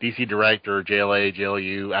DC Direct or JLA,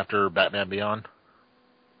 JLU after Batman Beyond?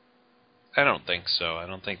 I don't think so. I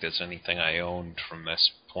don't think there's anything I owned from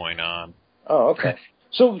this point on. Oh, okay.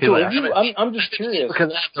 So I'm just curious. Because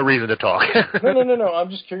that's the reason to talk. No. I'm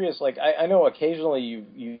just curious. Like, I know occasionally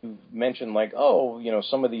you mentioned, like,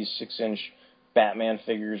 some of these 6-inch Batman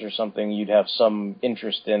figures or something you'd have some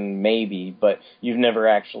interest in maybe, but you've never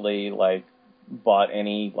actually, like, bought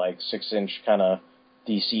any, like, 6-inch kind of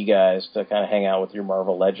DC guys to kind of hang out with your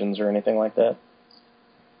Marvel Legends or anything like that?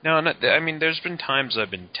 No, I mean, there's been times I've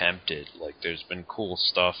been tempted. Like, there's been cool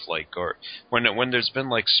stuff, like, or when there's been,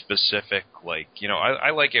 like, specific, like, I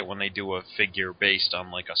like it when they do a figure based on,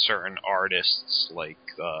 like, a certain artist's, like,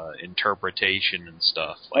 interpretation and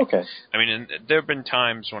stuff. Like, okay. I mean, there have been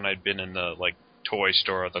times when I'd been in the, like, toy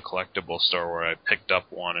store or the collectible store where I picked up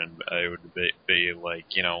one and I would be like,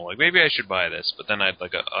 like, maybe I should buy this, but then I'd,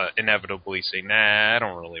 like, inevitably say, nah, I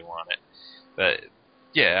don't really want it. But...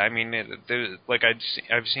 yeah, I mean, like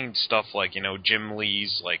I've seen stuff like Jim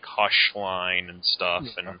Lee's like Hush line and stuff,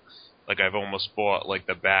 and like I've almost bought like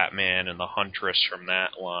the Batman and the Huntress from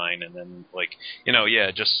that line, and then like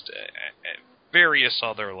just various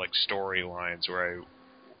other like storylines where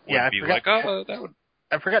I would be like, oh, that would.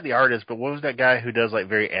 I forgot the artist, but what was that guy who does like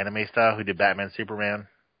very anime style who did Batman, Superman?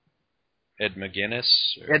 Ed McGuinness.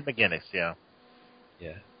 Ed McGuinness, yeah.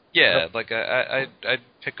 Yeah. Yeah, like I'd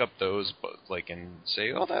pick up those, but like and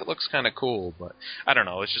say, oh, that looks kind of cool, but I don't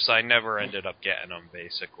know. It's just I never ended up getting them,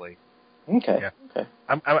 basically. Okay. Yeah. Okay.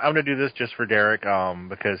 I'm gonna do this just for Derek,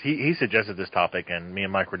 because he suggested this topic, and me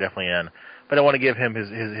and Mike were definitely in. But I want to give him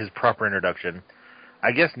his proper introduction.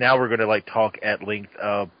 I guess now we're gonna like talk at length,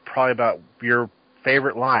 probably about your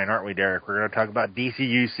favorite line, aren't we, Derek? We're gonna talk about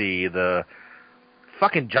DCUC, the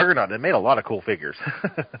fucking juggernaut. They made a lot of cool figures.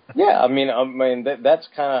 Yeah, I mean that's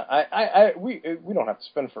kind of we don't have to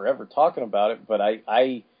spend forever talking about it, but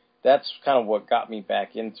I that's kind of what got me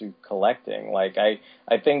back into collecting. Like I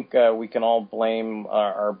think we can all blame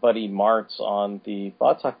our buddy Martz on the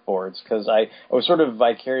Batak boards, because I was sort of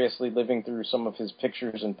vicariously living through some of his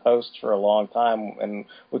pictures and posts for a long time, and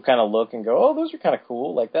would kind of look and go, oh, those are kind of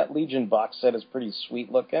cool. Like that Legion box set is pretty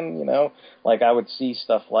sweet looking, Like I would see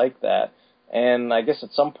stuff like that. And I guess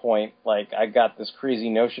at some point, like, I got this crazy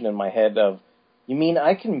notion in my head of, you mean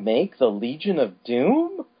I can make the Legion of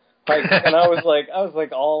Doom? Like, and I was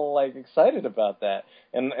like all like excited about that.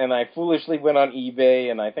 And I foolishly went on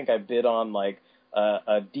eBay, and I think I bid on like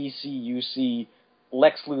a DCUC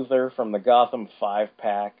Lex Luthor from the Gotham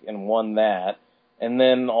 5-pack and won that. And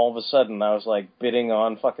then all of a sudden I was like bidding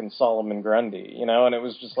on fucking Solomon Grundy, and it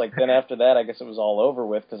was just like, then after that, I guess it was all over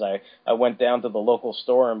with, because I went down to the local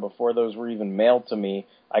store, and before those were even mailed to me,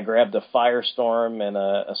 I grabbed a Firestorm and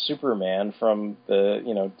a Superman from the,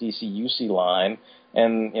 DCUC line,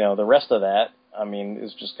 and, the rest of that, I mean,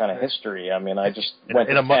 is just kind of history. I mean, I just went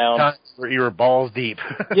to town. Where you were balls deep.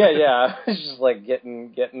 Yeah. I was just like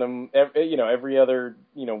getting them, every other,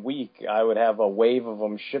 week I would have a wave of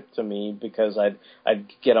them shipped to me, because I'd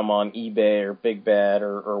get them on eBay or Big Bad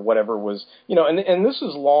or whatever was, and this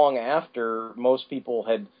is long after most people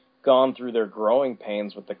had gone through their growing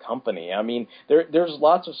pains with the company. I mean, there's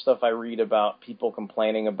lots of stuff I read about people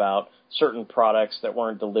complaining about certain products that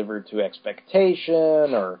weren't delivered to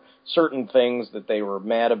expectation, or certain things that they were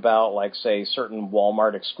mad about, like, say, certain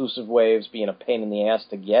Walmart exclusive waves being a pain in the ass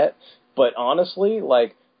to get. But honestly,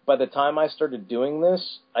 like, by the time I started doing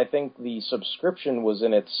this, I think the subscription was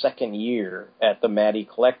in its second year at the Maddie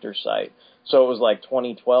Collector site. So it was like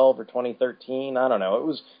 2012 or 2013. I don't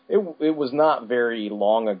know. It was not very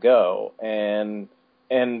long ago, and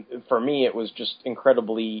for me it was just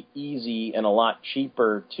incredibly easy and a lot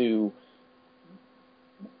cheaper to.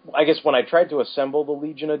 I guess when I tried to assemble the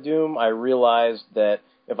Legion of Doom, I realized that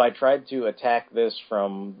if I tried to attack this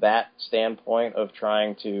from that standpoint of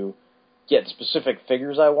trying to get specific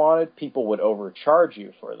figures I wanted, people would overcharge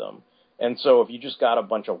you for them. And so if you just got a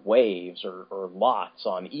bunch of waves or lots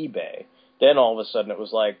on eBay, then all of a sudden it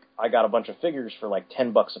was like I got a bunch of figures for like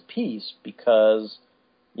 $10 a piece, because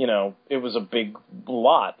it was a big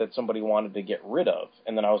lot that somebody wanted to get rid of.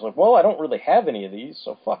 And then I was like, well, I don't really have any of these,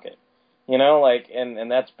 so fuck it.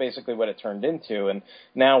 And that's basically what it turned into. And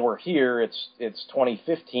now we're here, it's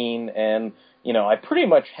 2015, and, I pretty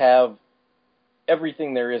much have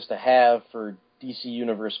everything there is to have for DC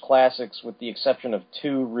Universe Classics, with the exception of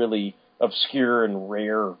two really obscure and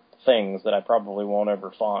rare things that I probably won't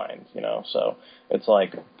ever find, so it's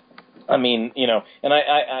like, and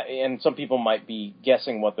and some people might be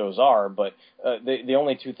guessing what those are, but the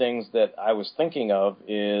only two things that I was thinking of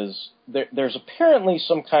is there's apparently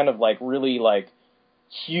some kind of really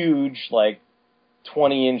huge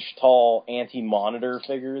 20-inch tall Anti-Monitor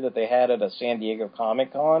figure that they had at a San Diego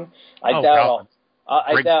Comic-Con. I doubt.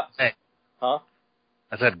 Huh?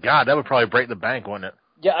 I said, God, that would probably break the bank, wouldn't it?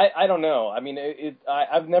 Yeah, I don't know. I mean,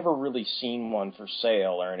 I've never really seen one for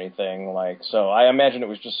sale or anything, so I imagine it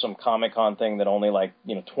was just some Comic-Con thing that only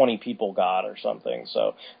 20 people got or something.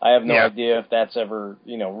 So I have no idea if that's ever,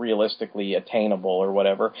 realistically attainable or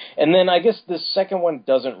whatever. And then I guess this second one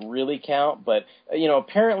doesn't really count, but,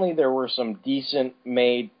 apparently there were some decent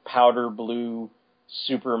made powder blue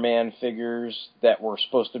Superman figures that were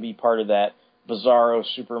supposed to be part of that Bizarro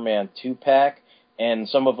Superman 2-pack, and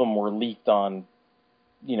some of them were leaked on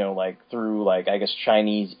through, I guess,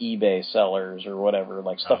 Chinese eBay sellers or whatever,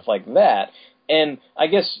 stuff like that. And I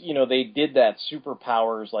guess, they did that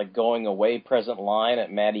Superpowers, going away present line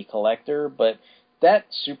at Matty Collector, but that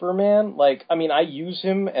Superman, I use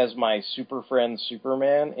him as my super friend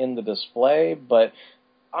Superman in the display, but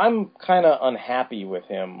I'm kind of unhappy with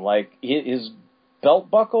him. His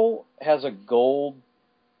belt buckle has a gold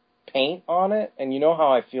paint on it, and you know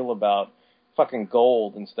how I feel about fucking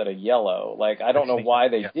gold instead of yellow. I don't know why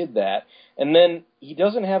they did that. And then he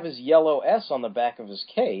doesn't have his yellow S on the back of his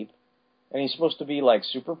cape, and he's supposed to be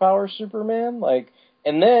Superpower Superman.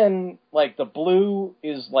 And then the blue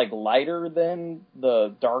is lighter than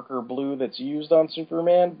the darker blue that's used on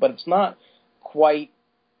Superman, but it's not quite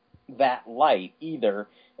that light either.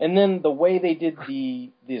 And then the way they did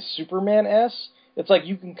the Superman S, it's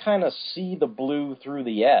you can kind of see the blue through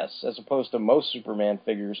the S, as opposed to most Superman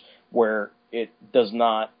figures where it does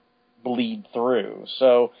not bleed through.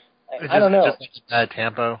 So I don't know. Just bad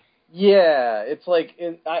tempo. Yeah, it's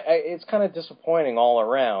it's kind of disappointing all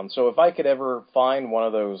around. So if I could ever find one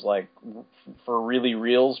of those for really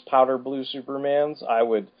reals powder blue Supermans, I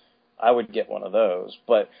would get one of those.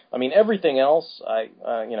 But everything else, I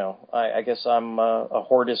guess I'm a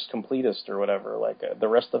hoardist completist or whatever. The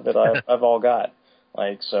rest of it, I've all got.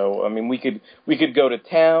 We could go to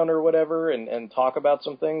town or whatever and talk about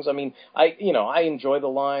some things. I enjoy the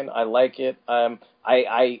line. I like it. I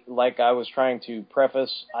was trying to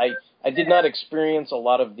preface, I did not experience a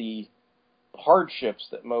lot of the hardships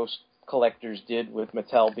that most collectors did with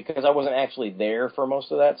Mattel, because I wasn't actually there for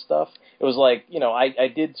most of that stuff. It was I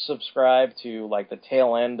did subscribe to the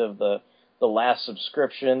tail end of the last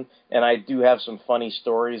subscription, and I do have some funny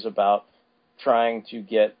stories about trying to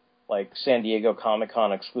get San Diego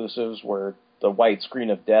Comic-Con exclusives where the white screen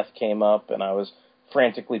of death came up and I was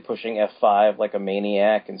frantically pushing F5 like a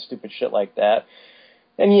maniac and stupid shit like that.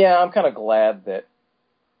 And yeah, I'm kind of glad that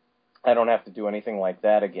I don't have to do anything like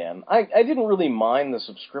that again. I didn't really mind the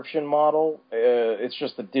subscription model. It's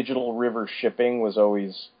just the Digital River shipping was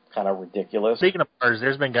always kind of ridiculous. Speaking of ours,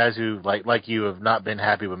 there's been guys who, like you, have not been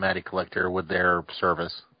happy with Matty Collector with their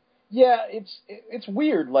service. Yeah, it's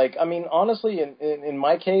weird. Honestly, in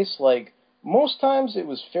my case, most times it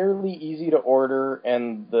was fairly easy to order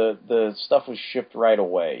and the stuff was shipped right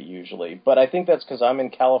away, usually. But I think that's because I'm in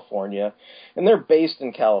California, and they're based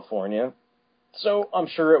in California, so I'm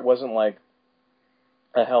sure it wasn't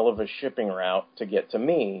a hell of a shipping route to get to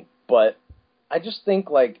me. But I just think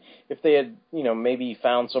if they had, maybe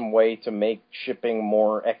found some way to make shipping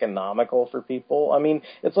more economical for people.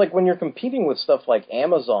 It's when you're competing with stuff like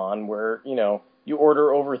Amazon where, you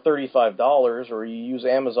order over $35 or you use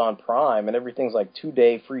Amazon Prime and everything's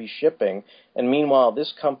 2-day free shipping. And meanwhile,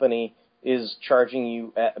 this company is charging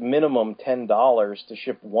you at minimum $10 to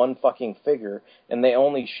ship one fucking figure, and they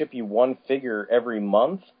only ship you one figure every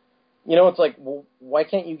month. It's well, why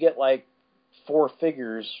can't you get 4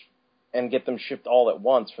 figures and get them shipped all at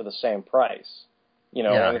once for the same price,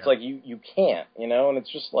 and it's you can't, and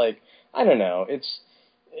it's just I don't know, it's,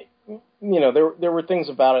 there were things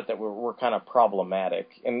about it that were kind of problematic,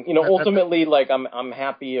 and, ultimately, I'm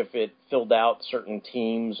happy if it filled out certain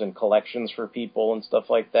teams and collections for people and stuff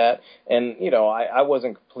like that, and, I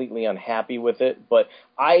wasn't completely unhappy with it, but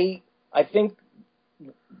I think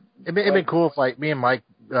it'd be cool if me and Mike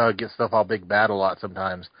get stuff all big bad a lot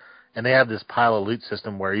sometimes. and they have this pile of loot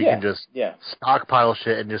system where you can just stockpile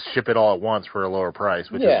shit and just ship it all at once for a lower price,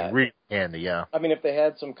 which is really handy. Yeah. I mean, if they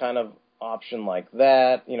had some kind of option like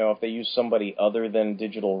that, if they use somebody other than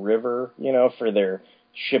Digital River, for their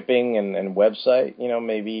shipping and website,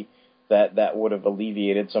 maybe that would have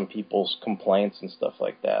alleviated some people's complaints and stuff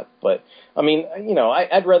like that. But, I mean,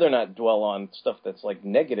 I'd rather not dwell on stuff that's, like,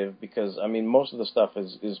 negative because, I mean, most of the stuff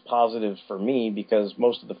is positive for me because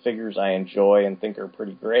most of the figures I enjoy and think are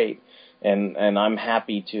pretty great. And I'm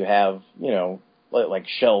happy to have, like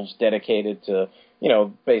shelves dedicated to,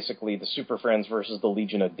 basically the Super Friends versus the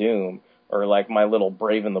Legion of Doom, or like my little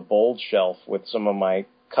Brave and the Bold shelf with some of my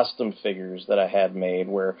custom figures that I had made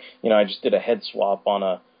where, I just did a head swap on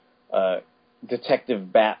a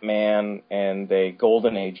Detective Batman and a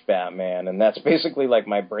Golden Age Batman, and that's basically like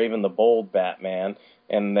my Brave and the Bold Batman,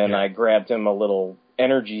 and then I grabbed him a little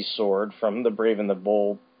energy sword from the Brave and the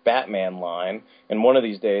Bold Batman line, and one of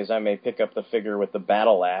these days I may pick up the figure with the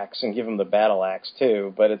battle axe and give him the battle axe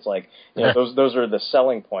too, but it's like, those are the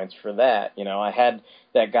selling points for that. I had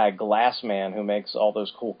that guy Glassman who makes all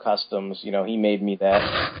those cool customs, he made me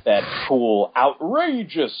that cool,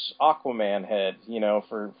 outrageous Aquaman head,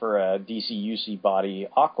 for a DC UC body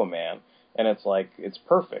Aquaman, and it's like, it's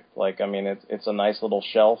perfect. Like, I mean, it's a nice little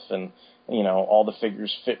shelf, and, all the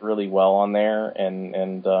figures fit really well on there,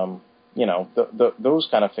 and those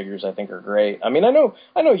kind of figures I think are great. I mean, I know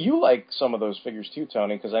you like some of those figures too,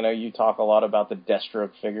 Tony, because I know you talk a lot about the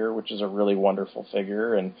Deathstroke figure, which is a really wonderful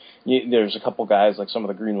figure, and there's a couple guys like some of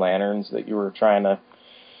the Green Lanterns that you were trying to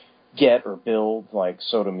get or build, like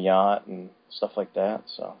Sodom Yacht and stuff like that.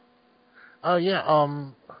 So. Oh yeah,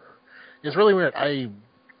 it's really weird.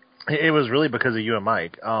 It was really because of you and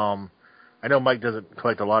Mike. I know Mike doesn't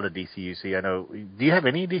collect a lot of DCUC. I know. Do you have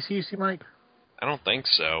any DCUC, Mike? I don't think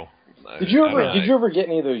so. Did you ever get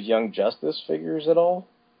any of those Young Justice figures at all?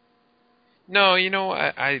 No,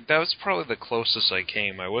 I that was probably the closest I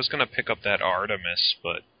came. I was going to pick up that Artemis,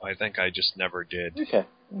 but I think I just never did. Okay.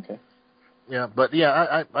 Yeah, but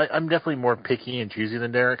yeah, I'm definitely more picky and choosy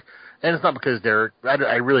than Derek. And it's not because Derek,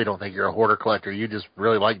 I really don't think you're a hoarder collector. You just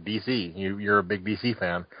really like DC. You're a big DC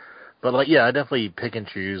fan. But like, yeah, I definitely pick and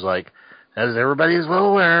choose. Like, as everybody is well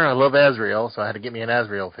aware, I love Azrael, so I had to get me an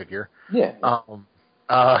Azrael figure. Yeah.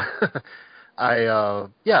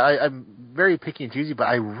 I'm very picky and choosy, but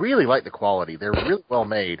I really like the quality. They're really well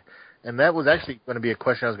made. And that was actually going to be a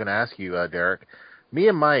question I was going to ask you, Derek. Me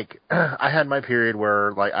and Mike, I had my period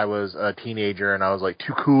where, like, I was a teenager and I was, like,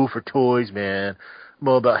 too cool for toys, man. I'm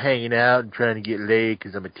all about hanging out and trying to get laid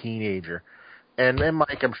because I'm a teenager. And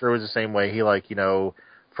Mike, I'm sure, was the same way. He, like,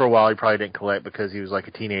 for a while he probably didn't collect because he was, like,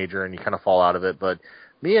 a teenager and you kind of fall out of it. But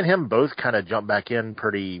me and him both kind of jumped back in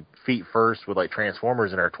pretty feet first with, like,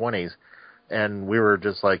 Transformers in our 20s. And we were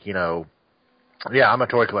just like, yeah, I'm a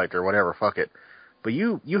toy collector, whatever, fuck it. But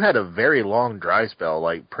you had a very long dry spell,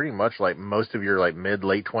 like pretty much like most of your like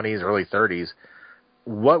late 20s, early 30s.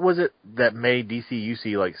 What was it that made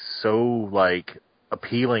DCUC like so like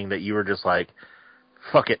appealing that you were just like,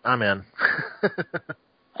 fuck it, I'm in?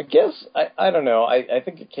 I guess I don't know. I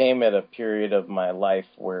think it came at a period of my life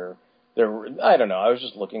where I was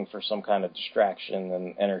just looking for some kind of distraction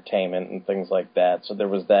and entertainment and things like that. So there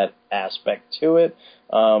was that aspect to it.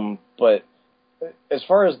 But as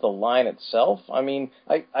far as the line itself, I mean,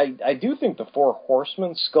 I do think the Four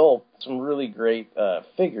Horsemen sculpt some really great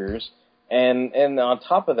figures, and on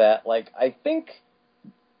top of that, like I think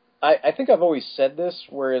I've always said this,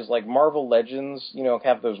 whereas like Marvel Legends,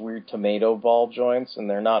 have those weird tomato ball joints, and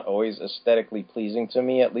they're not always aesthetically pleasing to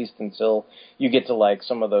me, at least until you get to like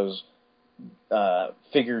some of those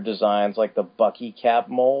figure designs, like the Bucky cap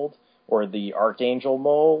mold or the Archangel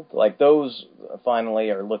mold, like those finally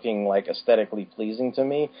are looking like aesthetically pleasing to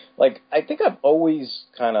me. Like, I think I've always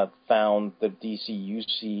kind of found the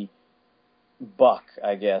DCUC Buck,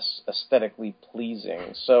 I guess, aesthetically pleasing.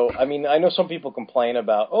 So, I mean, I know some people complain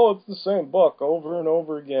about, it's the same Buck over and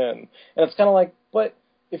over again. And it's kind of like, but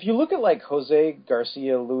if you look at like Jose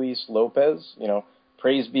Garcia Luis Lopez,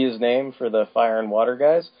 praise be his name for the Fire and Water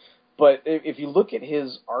guys, but if you look at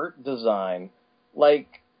his art design, like,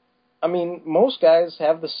 I mean, most guys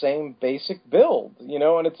have the same basic build,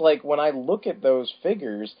 and it's like when I look at those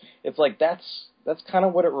figures, it's like that's kind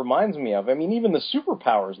of what it reminds me of. I mean, even the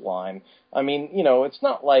Superpowers line, I mean, it's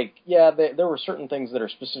not like, there were certain things that are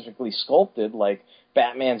specifically sculpted, like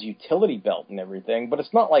Batman's utility belt and everything, but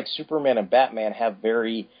it's not like Superman and Batman have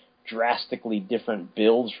very drastically different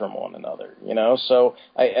builds from one another, So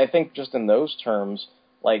I think just in those terms,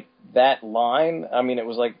 like that line, I mean,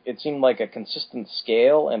 it seemed like a consistent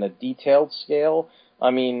scale and a detailed scale. I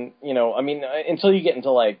mean, until you get into,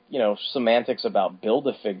 like, semantics about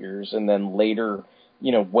Build-A-Figures and then later,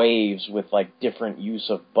 waves with, like, different use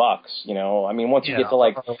of bucks, I mean, once you get to,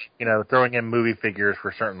 like... throwing in movie figures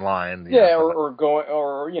for certain lines. Yeah,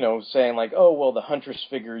 or saying, like, oh, well, the Huntress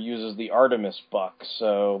figure uses the Artemis buck,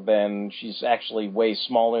 so then she's actually way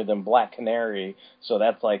smaller than Black Canary, so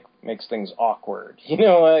that's, like, makes things awkward,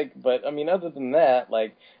 but, I mean, other than that,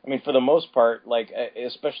 like, I mean, for the most part, like,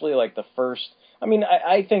 especially, like, the first... I mean,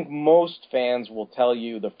 I think most fans will tell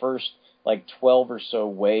you the first, like, 12 or so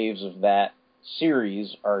waves of that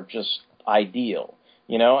series are just ideal,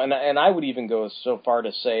 and I would even go so far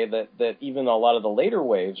to say that even a lot of the later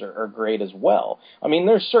waves are great as well. I mean,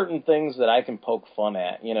 there's certain things that I can poke fun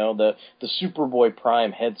at, the Superboy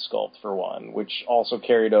Prime head sculpt, for one, which also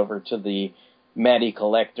carried over to the Matty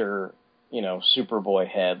Collector, Superboy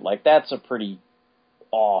head. Like, that's a pretty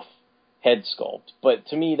off head sculpt, but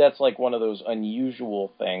to me that's like one of those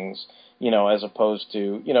unusual things, as opposed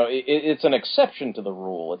to, it's an exception to the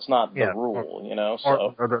rule. It's not the rule,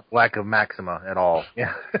 so. Or the lack of Maxima at all.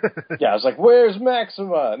 Yeah. Yeah, I was like, where's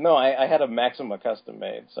Maxima? No, I had a Maxima custom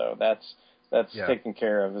made, so that's taken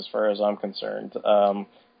care of as far as I'm concerned.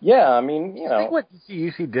 Yeah, I mean, I think what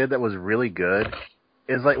DCUC did that was really good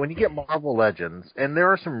is, like, when you get Marvel Legends, and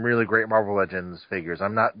there are some really great Marvel Legends figures.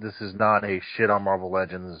 This is not a shit on Marvel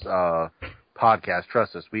Legends podcast.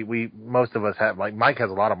 Trust us. We most of us have, like, Mike has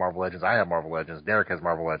a lot of Marvel Legends. I have Marvel Legends. Derek has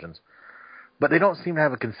Marvel Legends. But they don't seem to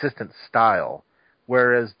have a consistent style.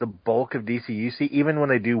 Whereas the bulk of DCUC, even when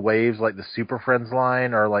they do waves like the Super Friends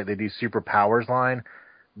line or like they do Super Powers line,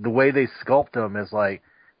 the way they sculpt them is like,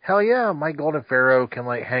 hell yeah, my Golden Pharaoh can,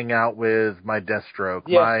 like, hang out with my Deathstroke.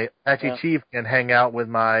 Yeah. My Apache Chief can hang out with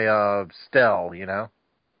my Stell,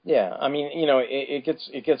 Yeah, I mean,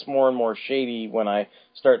 it gets more and more shady when I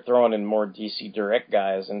start throwing in more DC Direct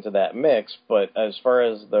guys into that mix, but as far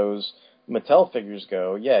as those Mattel figures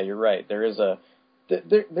go, yeah, you're right. There's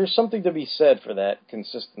something to be said for that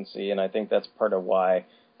consistency, and I think that's part of why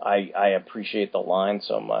I appreciate the line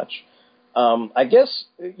so much. I guess,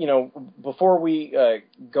 before we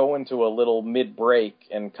go into a little mid-break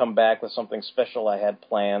and come back with something special I had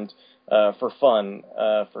planned for fun,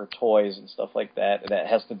 for toys and stuff like that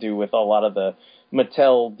has to do with a lot of the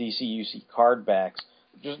Mattel DCUC card backs,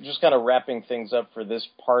 just kind of wrapping things up for this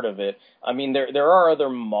part of it. I mean, there are other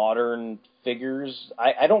modern figures.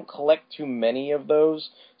 I don't collect too many of those,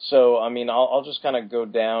 so, I mean, I'll just kind of go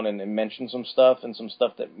down and mention some stuff and some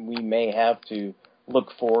stuff that we may have to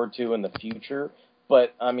look forward to in the future.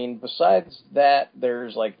 But, I mean, besides that,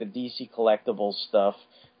 there's, like, the DC collectibles stuff.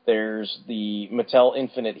 There's the Mattel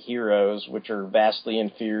Infinite Heroes, which are vastly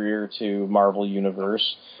inferior to Marvel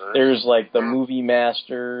Universe. There's, like, the Movie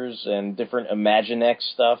Masters and different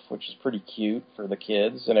Imaginext stuff, which is pretty cute for the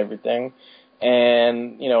kids and everything.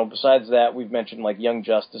 And, besides that, we've mentioned, like, Young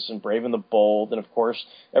Justice and Brave and the Bold. And, of course,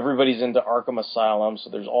 everybody's into Arkham Asylum,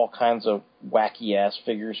 so there's all kinds of wacky-ass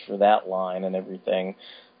figures for that line and everything.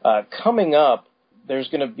 Coming up, there's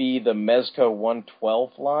going to be the Mezco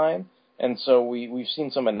 112th line. And so we've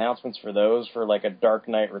seen some announcements for those, for, like, a Dark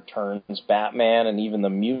Knight Returns Batman and even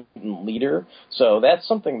the Mutant Leader. So that's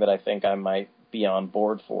something that I think I might be on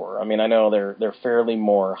board for. I mean, I know they're fairly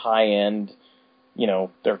more high-end,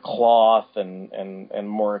 they're cloth and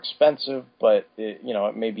more expensive, but it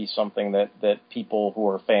may be something that people who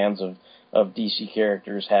are fans of DC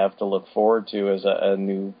characters have to look forward to as a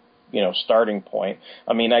new, starting point.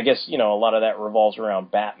 I mean, I guess, a lot of that revolves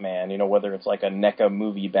around Batman, whether it's like a NECA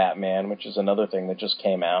movie Batman, which is another thing that just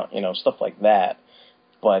came out, stuff like that.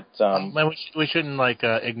 But we shouldn't, like,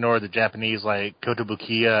 ignore the Japanese, like,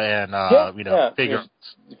 kotobukiya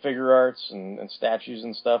and figure arts and statues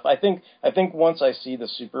and stuff. I think once I see the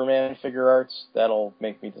Superman figure arts, that'll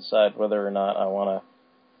make me decide whether or not I want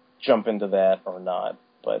to jump into that or not.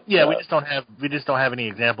 But yeah, we just don't have any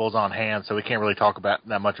examples on hand, so we can't really talk about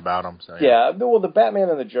that much about them. So yeah, well, the Batman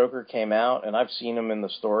and the Joker came out, and I've seen them in the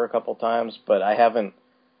store a couple times, but I haven't.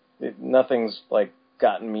 Nothing's, like,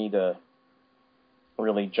 gotten me to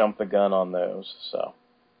really jump the gun on those. So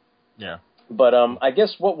yeah. But I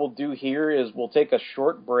guess what we'll do here is we'll take a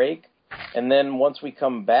short break, and then once we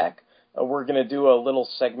come back, we're going to do a little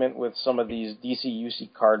segment with some of these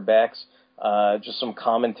DCUC card backs, just some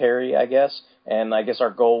commentary, I guess. And I guess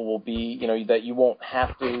our goal will be, that you won't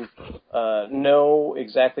have to know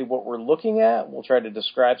exactly what we're looking at. We'll try to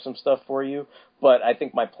describe some stuff for you. But I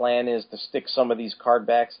think my plan is to stick some of these card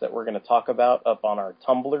backs that we're going to talk about up on our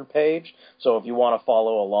Tumblr page. So if you want to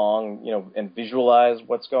follow along, and visualize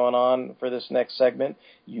what's going on for this next segment,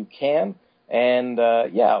 you can. And,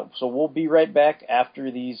 so we'll be right back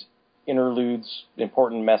after these interludes,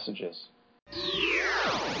 important messages.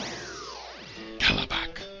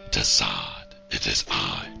 Desaad, it is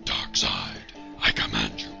I, Darkseid. I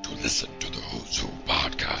command you to listen to the Who's Who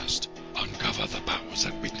podcast. Uncover the powers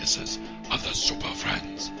and weaknesses of the Super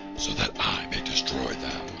Friends so that I may destroy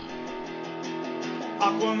them.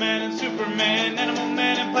 Aquaman and Superman, Animal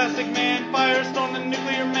Man and Plastic Man, Firestorm and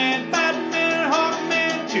Nuclear Man, Batman and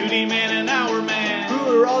Hawkman, 2D Man and Hour Man.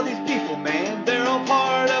 Who are all these people, man? They're all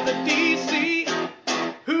part of the DC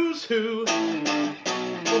Who's Who.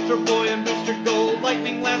 Ultra Boy and Booster Gold,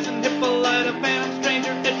 Lightning Lass and Hippolyta, Phantom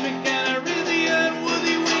Stranger, Etrick and Arisia and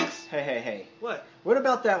Woody Winks. Hey. What? What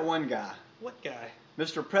about that one guy? What guy?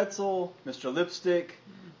 Mr. Pretzel, Mr. Lipstick,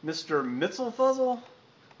 Mr. Mitzelfuzzle?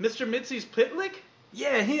 Mr. Mitzi's Pitlick?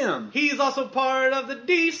 Yeah, him. He's also part of the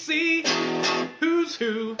DC Who's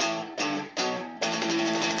Who.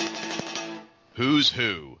 Who's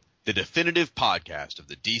Who, the definitive podcast of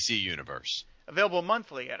the DC Universe. Available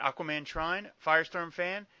monthly at Aquaman Shrine, Firestorm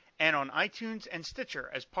Fan, and on iTunes and Stitcher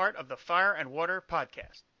as part of the Fire and Water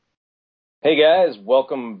podcast. Hey guys,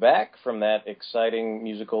 welcome back from that exciting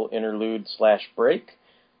musical interlude / break.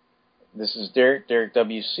 This is Derek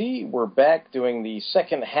WC. We're back doing the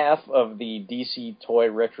second half of the DC Toy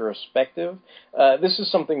Retrospective. This is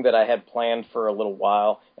something that I had planned for a little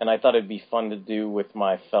while, and I thought it'd be fun to do with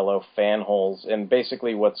my fellow fanholes. And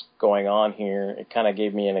basically what's going on here, it kind of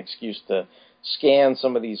gave me an excuse to scan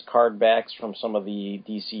some of these card backs from some of the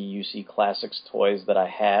DC UC Classics toys that I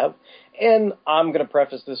have. And I'm going to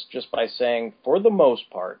preface this just by saying, for the most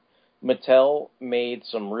part, Mattel made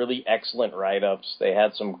some really excellent write-ups. They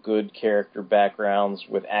had some good character backgrounds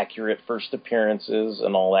with accurate first appearances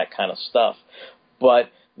and all that kind of stuff.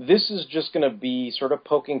 But this is just going to be sort of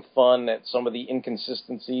poking fun at some of the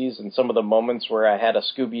inconsistencies and some of the moments where I had a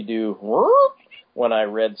Scooby-Doo whoop when I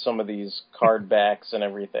read some of these card backs and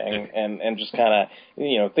everything, and just kind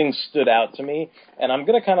of, things stood out to me. And I'm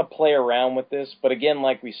going to kind of play around with this, but again,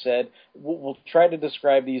 like we said, we'll try to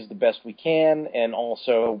describe these the best we can, and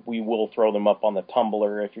also we will throw them up on the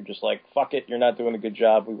Tumblr if you're just like, fuck it, you're not doing a good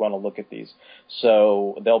job, we want to look at these.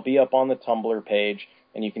 So they'll be up on the Tumblr page,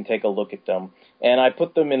 and you can take a look at them. And I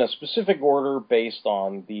put them in a specific order based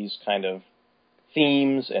on these kind of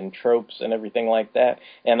themes and tropes and everything like that,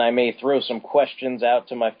 and I may throw some questions out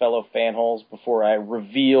to my fellow fanholes before I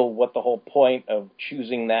reveal what the whole point of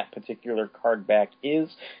choosing that particular card back is,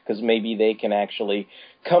 because maybe they can actually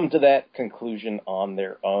come to that conclusion on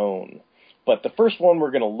their own. But the first one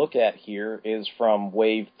we're going to look at here is from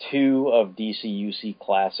Wave 2 of DC UC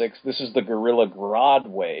Classics. This is the Gorilla Grodd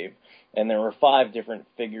wave, and there were 5 different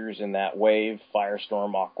figures in that wave: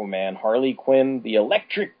 Firestorm, Aquaman, Harley Quinn, the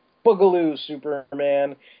Electric Boogaloo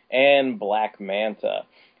Superman, and Black Manta.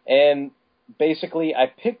 And basically, I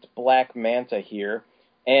picked Black Manta here,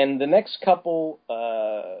 and the next couple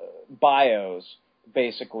bios,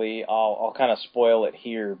 basically, I'll kind of spoil it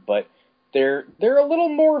here, but they're a little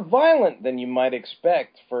more violent than you might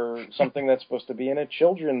expect for something that's supposed to be in a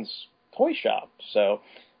children's toy shop. So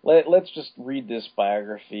let's just read this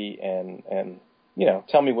biography and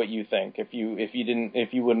tell me what you think. If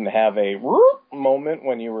you wouldn't have a moment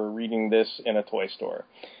when you were reading this in a toy store.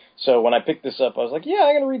 So when I picked this up, I was like, yeah,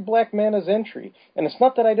 I'm going to read Black Manta's entry. And it's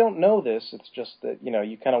not that I don't know this, it's just that,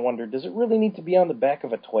 you kind of wonder, does it really need to be on the back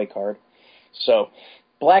of a toy card? So,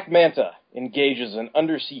 Black Manta engages in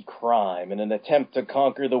undersea crime in an attempt to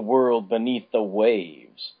conquer the world beneath the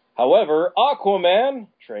waves. However, Aquaman,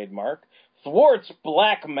 trademark, thwarts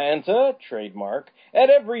Black Manta, trademark, at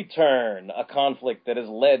every turn, a conflict that has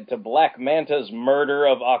led to Black Manta's murder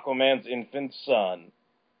of Aquaman's infant son.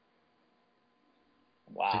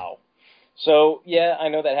 Wow. So, yeah, I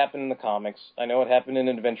know that happened in the comics. I know it happened in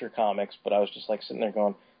Adventure Comics, but I was just like sitting there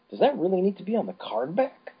going, does that really need to be on the card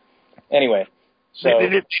back? Anyway, so... They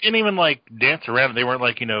didn't even, dance around it. They weren't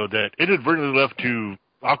that inadvertently left to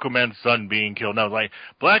Aquaman's son being killed. No,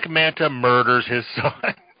 Black Manta murders his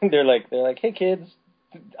son. They're like, hey kids,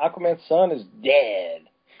 Aquaman's son is dead.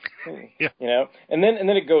 Yeah. And then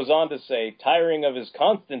it goes on to say, tiring of his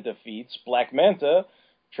constant defeats, Black Manta,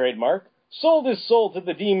 trademark, sold his soul to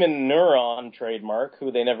the demon Neuron, trademark,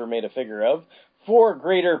 who they never made a figure of, for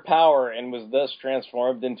greater power, and was thus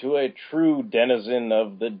transformed into a true denizen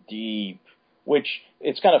of the deep. Which,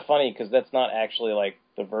 it's kind of funny, because that's not actually,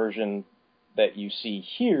 the version that you see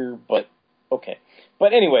here, but okay.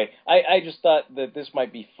 But anyway, I just thought that this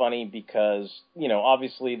might be funny because,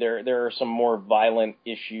 obviously there are some more violent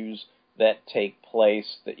issues that take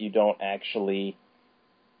place that you don't actually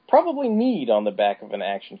probably need on the back of an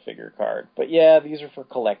action figure card. But yeah, these are for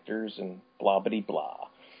collectors and blah blah blah.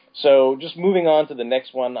 So just moving on to the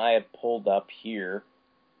next one I had pulled up here.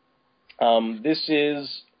 This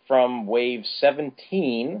is from Wave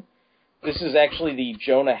 17, this is actually the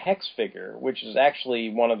Jonah Hex figure, which is actually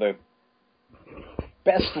one of the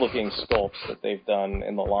best-looking sculpts that they've done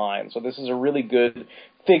in the line. So this is a really good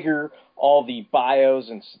figure. All the bios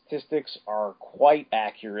and statistics are quite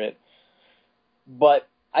accurate. But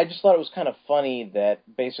I just thought it was kind of funny that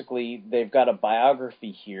basically they've got a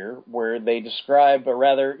biography here where they describe a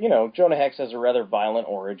rather, Jonah Hex has a rather violent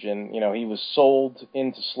origin. He was sold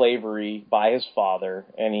into slavery by his father,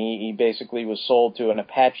 and he basically was sold to an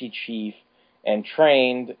Apache chief and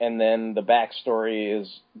trained, and then the backstory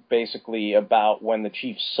is basically about when the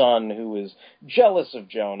chief's son, who is jealous of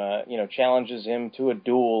Jonah, challenges him to a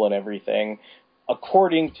duel and everything.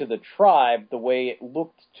 According to the tribe, the way it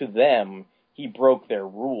looked to them, he broke their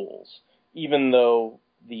rules, even though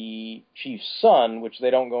the chief's son, which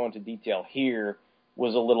they don't go into detail here,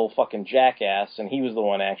 was a little fucking jackass, and he was the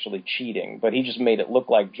one actually cheating. But he just made it look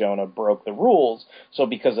like Jonah broke the rules. So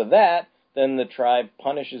because of that, then the tribe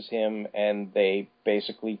punishes him, and they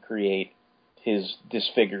basically create his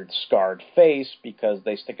disfigured, scarred face because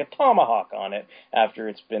they stick a tomahawk on it after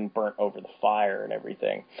it's been burnt over the fire and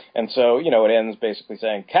everything. And so, it ends basically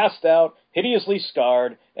saying, cast out, hideously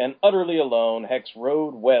scarred, and utterly alone, Hex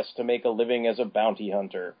rode west to make a living as a bounty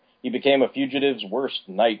hunter. He became a fugitive's worst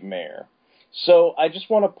nightmare. So I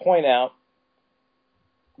just want to point out,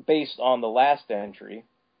 based on the last entry,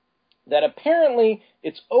 that apparently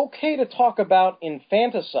it's okay to talk about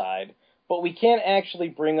infanticide, but we can't actually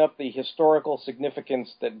bring up the historical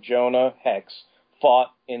significance that Jonah Hex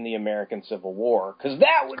fought in the American Civil War, because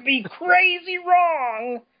that would be crazy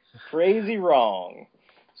wrong! Crazy wrong.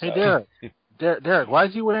 Hey, Derek, why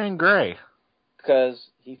is he wearing gray? Because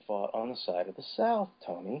he fought on the side of the South,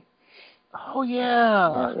 Tony. Oh,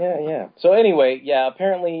 yeah. Yeah. So anyway,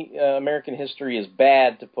 apparently American history is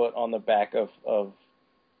bad to put on the back of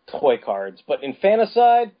toy cards, but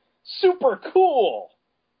infanticide, super cool!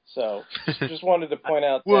 So, just wanted to point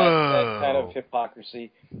out that kind of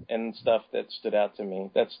hypocrisy and stuff that stood out to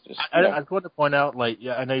me. That's just... I just wanted to point out,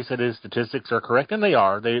 I know you said his statistics are correct, and they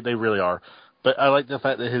are. They really are. But I like the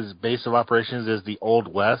fact that his base of operations is the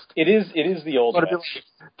Old West. It is the Old West.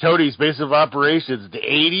 Tody's base of operations, the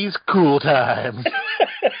 80s, cool times.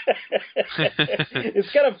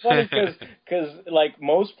 It's kind of funny because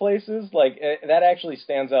most places, that actually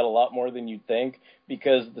stands out a lot more than you'd think,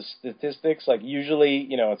 because the statistics, usually,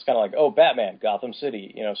 it's kind of like, oh, Batman, Gotham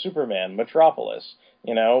City, Superman, Metropolis,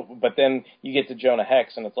 but then you get to Jonah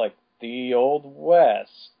Hex and it's like, the Old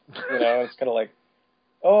West, it's kind of like,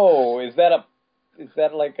 oh, is that a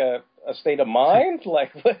state of mind? What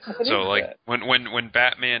so is that? when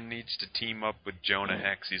Batman needs to team up with Jonah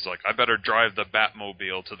Hex, he's like, I better drive the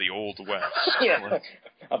Batmobile to the Old West. Yeah,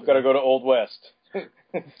 I've got to go to Old West.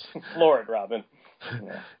 Floor it, Robin.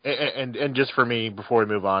 Yeah. And just for me, before we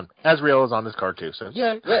move on, Azrael is on this card too, so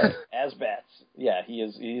yeah. Azbats. Yeah, he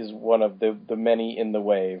is one of the many in the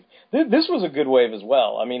wave. This was a good wave as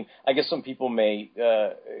well. I mean, I guess some people may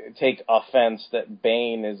take offense that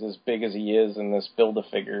Bane is as big as he is in this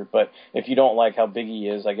Build-A-Figure, but if you don't like how big he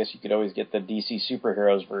is, I guess you could always get the DC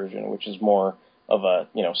Superheroes version, which is more of a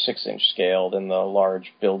 6-inch scale than the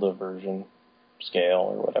large Build-A version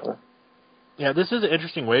scale or whatever. Yeah, this is an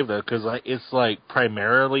interesting wave though, because it's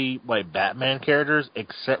primarily Batman characters,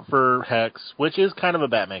 except for Hex, which is kind of a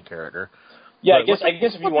Batman character. Yeah, I guess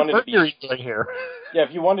if you wanted to be here. Yeah,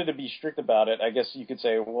 if you wanted to be strict about it, I guess you could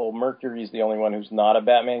say, well, Mercury's the only one who's not a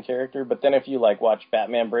Batman character. But then if you watch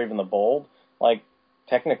Batman Brave and the Bold,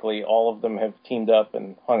 technically all of them have teamed up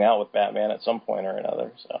and hung out with Batman at some point or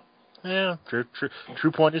another. So yeah,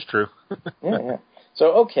 true point is true. Yeah.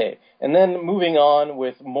 So, okay, and then moving on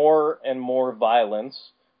with more and more violence,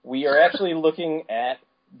 we are actually looking at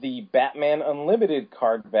the Batman Unlimited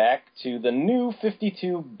card back to the new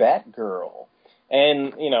 52 Batgirl.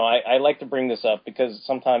 And, I like to bring this up because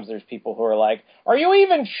sometimes there's people who are like, are you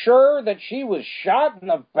even sure that she was shot in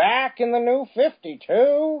the back in the new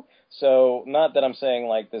 52? So, not that I'm saying,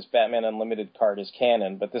 this Batman Unlimited card is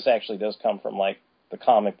canon, but this actually does come from, the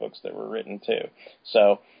comic books that were written, too.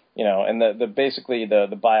 So... and basically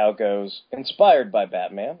the bio goes, inspired by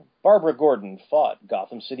Batman, Barbara Gordon fought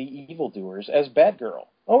Gotham City evildoers as Batgirl.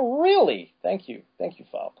 Oh, really? Thank you,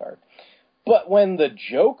 file card. But when the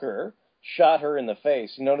Joker shot her in the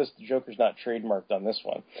face, you notice the Joker's not trademarked on this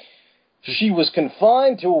one, she was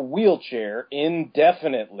confined to a wheelchair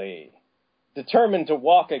indefinitely. Determined to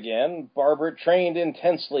walk again, Barbara trained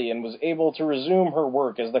intensely and was able to resume her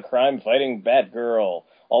work as the crime-fighting Batgirl.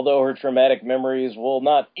 Although her traumatic memories will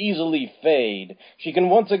not easily fade, she can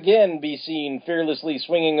once again be seen fearlessly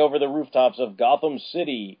swinging over the rooftops of Gotham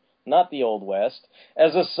City, not the Old West,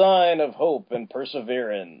 as a sign of hope and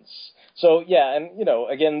perseverance. So yeah, and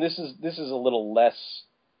again, this is a little less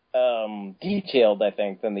detailed, I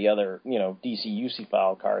think, than the other DC UC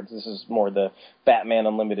file cards. This is more the Batman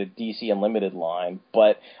Unlimited, DC Unlimited line.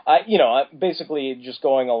 But I basically just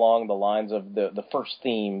going along the lines of the first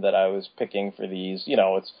theme that I was picking for these.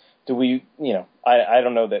 It's I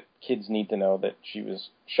don't know that kids need to know that she was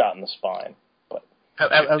shot in the spine, but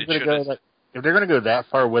I was going to go if they're going to go that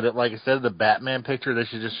far with it, like instead of the Batman picture, they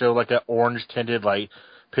should just show like an orange tinted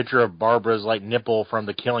picture of Barbara's nipple from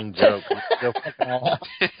The Killing Joke.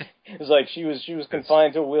 It's like she was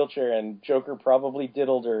confined to a wheelchair and Joker probably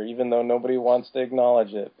diddled her, even though nobody wants to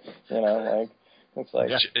acknowledge it. It's like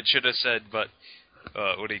it should have said, but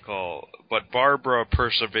but Barbara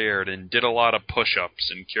persevered and did a lot of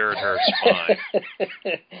push-ups and cured her spine.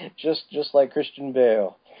 just like Christian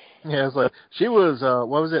Bale. Yeah, it's like she was.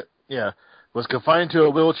 What was it? Yeah. Was confined to a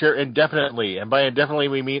wheelchair indefinitely, and by indefinitely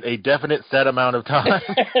we mean a definite set amount of time.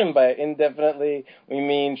 And by indefinitely we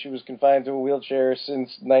mean she was confined to a wheelchair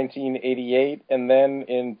since 1988, and then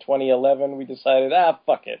in 2011 we decided,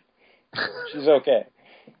 fuck it, she's okay.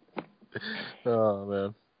 Oh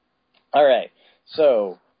man! All right,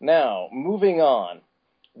 so now moving on,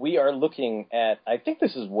 we are looking at. I think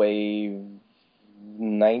this is wave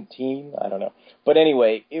 19, I don't know. But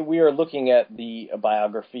anyway, we are looking at the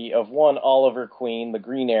biography of one Oliver Queen, the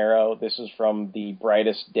Green Arrow. This is from the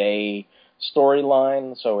Brightest Day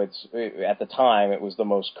storyline, so at the time it was the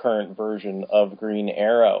most current version of Green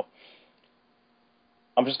Arrow.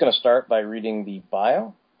 I'm just going to start by reading the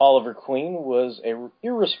bio. Oliver Queen was an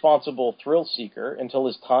irresponsible thrill seeker until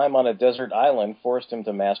his time on a desert island forced him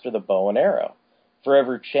to master the bow and arrow.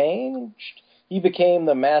 Forever changed, he became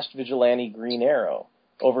the masked vigilante Green Arrow.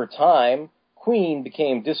 Over time, Queen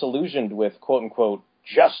became disillusioned with quote-unquote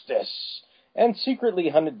justice and secretly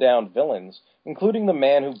hunted down villains, including the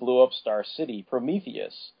man who blew up Star City,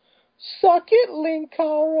 Prometheus. Suck it,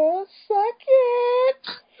 Linkara, suck it!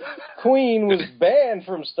 Queen was banned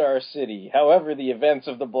from Star City. However, the events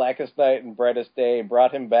of the Blackest Night and Brightest Day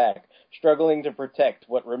brought him back, struggling to protect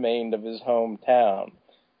what remained of his hometown.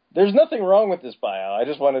 There's nothing wrong with this bio. I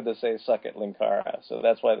just wanted to say suck it, Linkara, so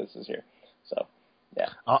that's why this is here. So, yeah.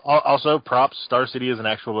 Also, props, Star City is an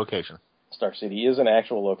actual location. Star City is an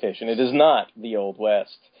actual location. It is not the Old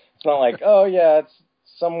West. It's not like, oh yeah, it's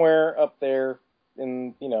somewhere up there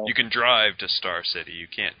in, You can drive to Star City. You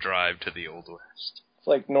can't drive to the Old West. It's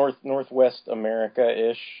like Northwest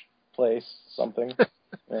America-ish place, something.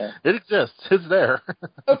 Yeah. It exists. It's there.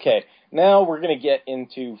 Okay, now we're going to get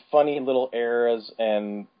into funny little eras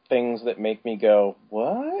and things that make me go,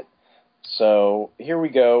 what? So here we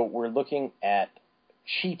go. We're looking at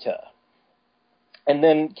Cheetah. And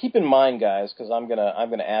then keep in mind, guys, because I'm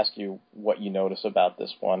gonna ask you what you notice about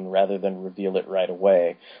this one rather than reveal it right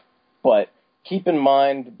away. But keep in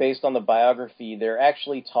mind, based on the biography, they're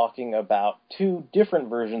actually talking about two different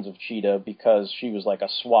versions of Cheetah because she was like a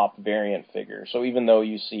swap variant figure. So even though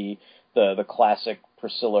you see the classic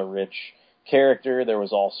Priscilla Rich character, there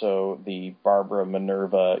was also the Barbara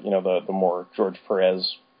Minerva, the more George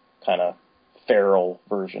Perez kind of feral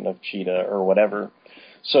version of Cheetah or whatever.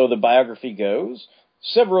 So the biography goes,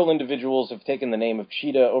 several individuals have taken the name of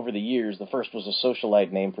Cheetah over the years. The first was a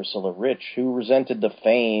socialite named Priscilla Rich, who resented the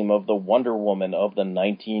fame of the Wonder Woman of the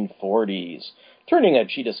 1940s. Turning a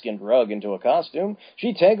cheetah-skinned rug into a costume,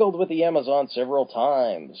 she tangled with the Amazon several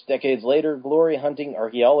times. Decades later, glory-hunting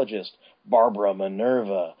archaeologist Barbara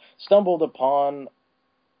Minerva stumbled across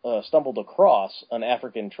an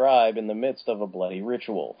African tribe in the midst of a bloody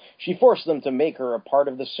ritual. She forced them to make her a part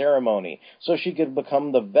of the ceremony so she could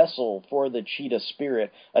become the vessel for the cheetah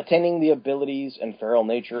spirit, attaining the abilities and feral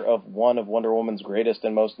nature of one of Wonder Woman's greatest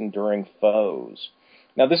and most enduring foes.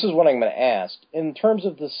 Now, this is what I'm going to ask. In terms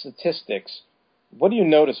of the statistics, what do you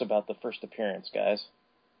notice about the first appearance, guys?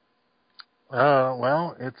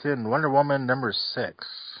 Well, it's in Wonder Woman number 6.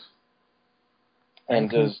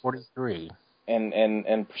 And 1943.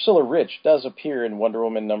 And Priscilla Rich does appear in Wonder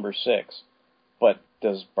Woman number 6. But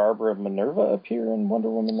does Barbara Minerva appear in Wonder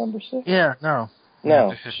Woman number 6? Yeah, no.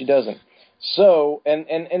 No, she doesn't. So,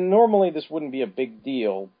 and normally this wouldn't be a big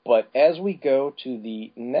deal, but as we go to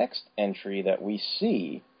the next entry that we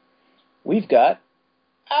see, we've got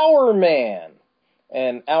Our Man.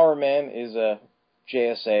 And Our Man is a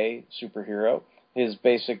JSA superhero. His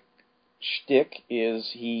basic shtick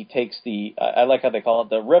is he takes I like how they call it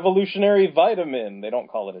the revolutionary vitamin. They don't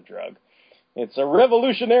call it a drug. It's a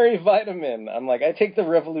revolutionary vitamin. I'm like, I take the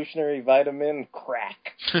revolutionary vitamin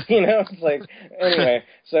crack. It's like, anyway,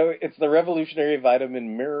 so it's the revolutionary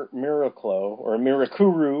vitamin Miraclo, or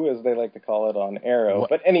Mirakuru, as they like to call it on Arrow.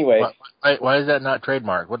 But anyway. Why is that not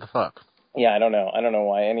trademark? What the fuck? Yeah, I don't know. I don't know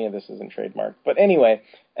why any of this isn't trademarked. But anyway,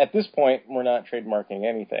 at this point, we're not trademarking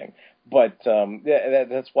anything. But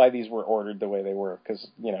that's why these were ordered the way they were, because,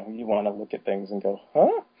 you want to look at things and go,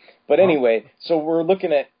 huh? But anyway, so we're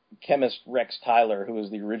looking at chemist Rex Tyler, who is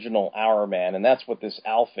the original Hour Man, and that's what this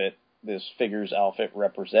figure's outfit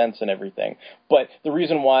represents and everything. But the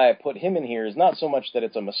reason why I put him in here is not so much that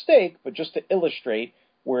it's a mistake, but just to illustrate,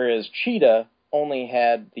 whereas Cheetah only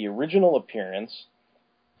had the original appearance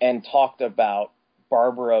and talked about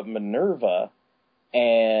Barbara Minerva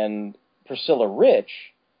and Priscilla Rich,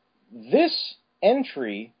 this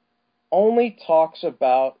entry only talks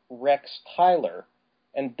about Rex Tyler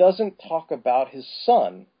and doesn't talk about his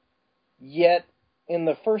son. Yet, in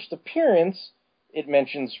the first appearance, it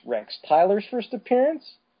mentions Rex Tyler's first appearance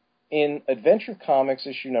in Adventure Comics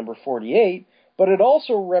issue number 48, but it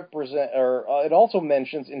also it also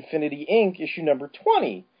mentions Infinity Inc. issue number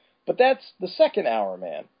 20. But that's the second Hour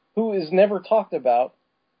Man, who is never talked about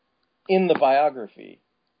in the biography.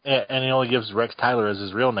 And he only gives Rex Tyler as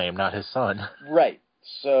his real name, not his son. Right.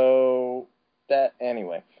 So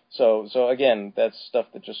anyway. So again, that's stuff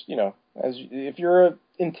that just, if you're an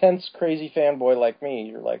intense, crazy fanboy like me,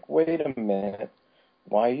 you're like, wait a minute,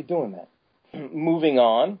 why are you doing that? Moving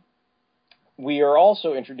on, we are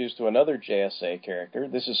also introduced to another JSA character.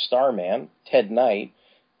 This is Starman, Ted Knight.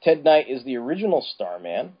 Ted Knight is the original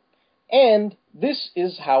Starman, and this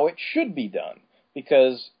is how it should be done,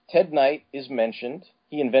 because Ted Knight is mentioned.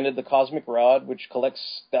 He invented the cosmic rod, which collects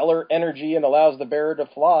stellar energy and allows the bearer to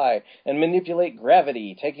fly and manipulate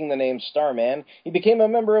gravity. Taking the name Starman, he became a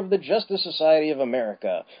member of the Justice Society of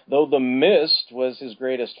America. Though the Mist was his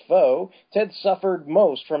greatest foe, Ted suffered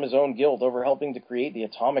most from his own guilt over helping to create the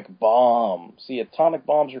atomic bomb. See, atomic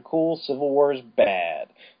bombs are cool, Civil War is bad.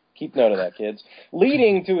 Keep note of that, kids.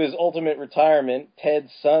 Leading to his ultimate retirement,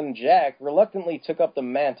 Ted's son, Jack, reluctantly took up the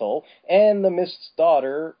mantle, and the Mist's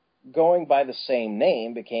daughter, going by the same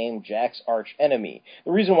name, became Jack's arch enemy.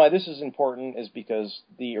 The reason why this is important is because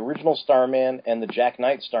the original Starman and the Jack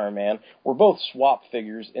Knight Starman were both swap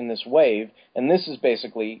figures in this wave, and this is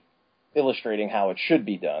basically illustrating how it should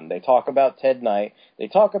be done. They talk about Ted Knight, they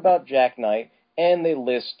talk about Jack Knight, and they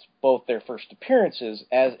list both their first appearances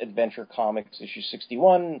as Adventure Comics issue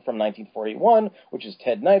 61 from 1941, which is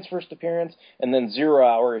Ted Knight's first appearance, and then 0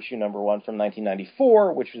 Hour issue number 1 from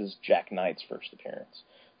 1994, which is Jack Knight's first appearance.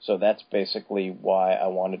 So that's basically why I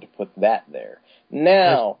wanted to put that there.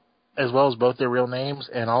 Now, as well as both their real names,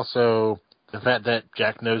 and also the fact that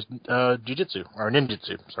Jack knows jujitsu or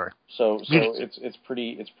ninjutsu. Sorry. So it's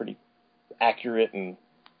pretty accurate, and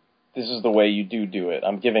this is the way you do it.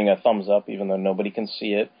 I'm giving a thumbs up, even though nobody can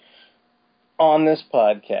see it on this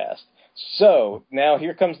podcast. So now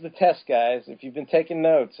here comes the test, guys. If you've been taking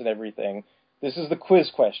notes and everything, this is the quiz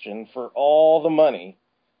question for all the money.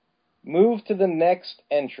 Move to the next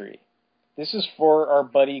entry. This is for our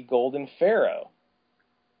buddy Golden Pharaoh.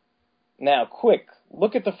 Now, quick,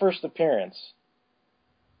 look at the first appearance.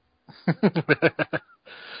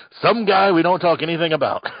 Some guy we don't talk anything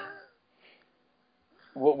about.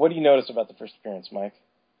 What do you notice about the first appearance, Mike?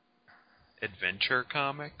 Adventure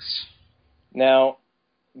Comics? Now,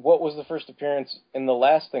 what was the first appearance in the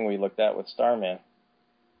last thing we looked at with Starman?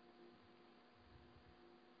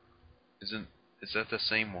 Is that the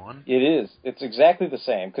same one? It is. It's exactly the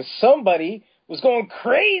same. Because somebody was going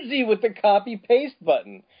crazy with the copy-paste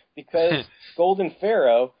button. Because Golden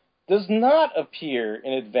Pharaoh does not appear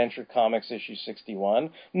in Adventure Comics issue 61,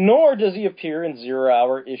 nor does he appear in 0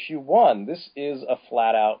 Hour issue 1. This is a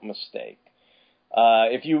flat-out mistake.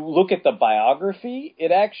 If you look at the biography,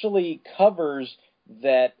 it actually covers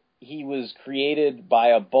that he was created by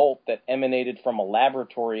a bolt that emanated from a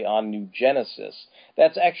laboratory on New Genesis.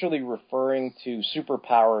 That's actually referring to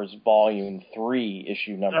Superpowers Volume 3,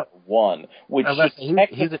 issue number 1. Which he's an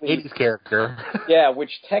 80s character. Yeah,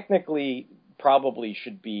 which technically probably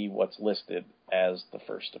should be what's listed as the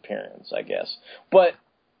first appearance, I guess. But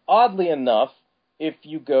oddly enough, if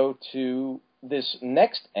you go to this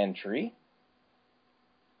next entry,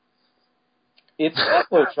 it's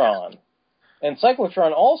Cyclotron. And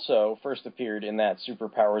Cyclotron also first appeared in that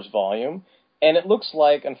Superpowers volume, and it looks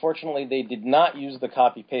like, unfortunately, they did not use the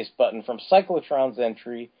copy-paste button from Cyclotron's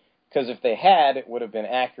entry, because if they had, it would have been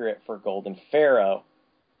accurate for Golden Pharaoh.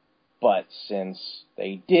 But since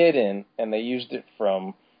they didn't, and they used it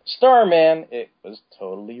from Starman, it was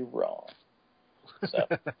totally wrong. So,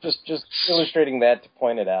 just illustrating that to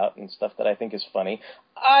point it out and stuff that I think is funny.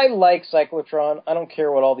 I like Cyclotron. I don't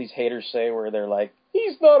care what all these haters say where they're like,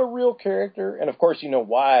 he's not a real character. And of course you know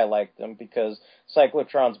why I like them, because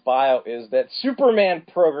Cyclotron's bio is that Superman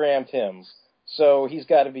programmed him. So he's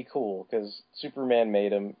got to be cool because Superman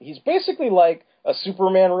made him. He's basically like a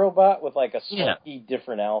Superman robot with like a slightly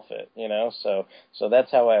different outfit, you know. So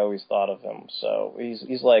that's how I always thought of him. So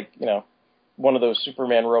he's like, you know, one of those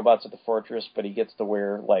Superman robots at the fortress, but he gets to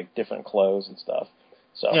wear like different clothes and stuff.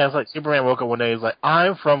 So yeah, it's like Superman woke up one day. He's like,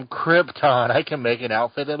 "I'm from Krypton. I can make an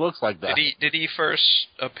outfit that looks like that." Did he first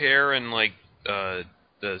appear in like the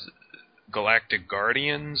Galactic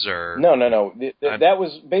Guardians or No. That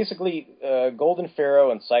was basically Golden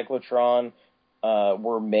Pharaoh and Cyclotron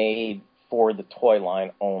were made for the toy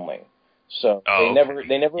line only. So they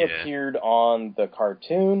never appeared on the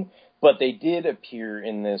cartoon, but they did appear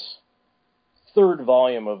in this third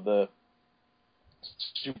volume of the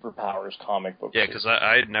Superpowers comic book. Yeah, because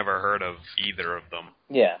I had never heard of either of them.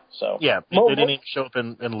 Yeah, so yeah, they didn't even show up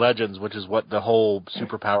in Legends, which is what the whole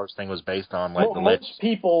Superpowers thing was based on. Like most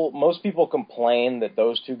people complain that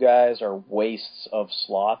those two guys are wastes of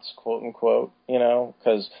slots, quote unquote. You know,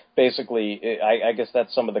 because basically, I guess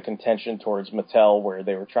that's some of the contention towards Mattel, where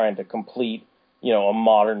they were trying to complete, you know, a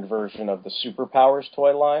modern version of the Superpowers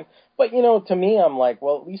toy line. But, you know, to me, I'm like,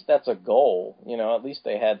 well, at least that's a goal. You know, at least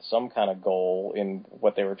they had some kind of goal in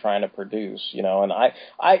what they were trying to produce, you know. And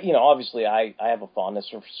I you know, obviously I have a fondness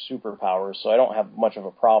for Superpowers, so I don't have much of a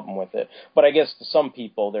problem with it. But I guess to some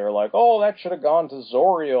people, they're like, oh, that should have gone to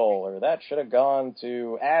Zoriel, or that should have gone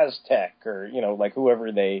to Aztec, or, you know, like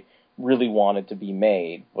whoever they really wanted to be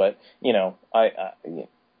made. But, you know,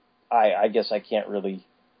 I guess I can't really,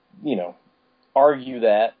 you know, argue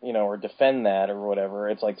that, you know, or defend that or whatever.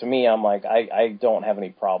 It's like, to me, I'm like, I don't have any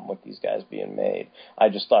problem with these guys being made. I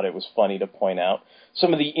just thought it was funny to point out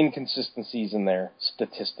some of the inconsistencies in their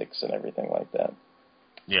statistics and everything like that.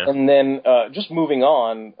 Yeah. And then just moving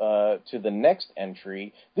on to the next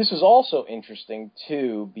entry, this is also interesting,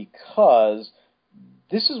 too, because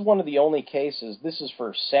this is one of the only cases, this is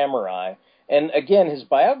for Samurai, and again, his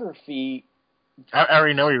biography... I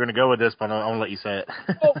already know you're going to go with this, but I won't let you say it.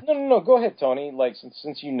 Oh, no. Go ahead, Tony. Like,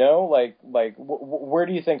 since you know, where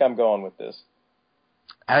do you think I'm going with this?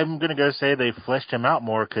 I'm going to go say they fleshed him out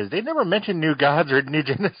more because they never mentioned New Gods or New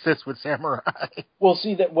Genesis with Samurai. Well,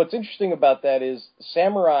 see, that what's interesting about that is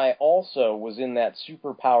Samurai also was in that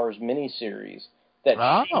Superpowers miniseries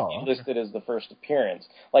that she listed as the first appearance.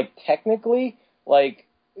 Like, technically, like,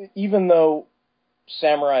 even though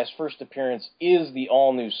Samurai's first appearance is the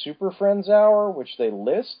all-new Super Friends Hour, which they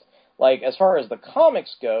list, like, as far as the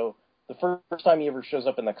comics go, the first time he ever shows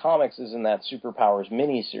up in the comics is in that Superpowers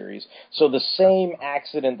miniseries. So the same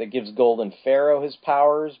accident that gives Golden Pharaoh his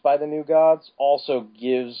powers by the New Gods also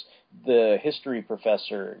gives the history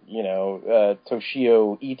professor, you know,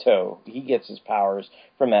 Toshio Ito, he gets his powers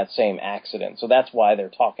from that same accident. So that's why they're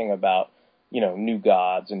talking about, you know, New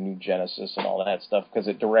Gods and New Genesis and all that stuff, because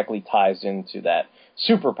it directly ties into that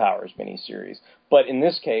Superpowers miniseries. But in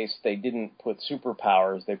this case, they didn't put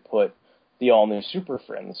Superpowers, they put the all-new Super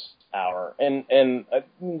Friends Hour. And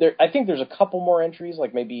I think there's a couple more entries,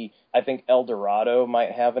 like maybe I think El Dorado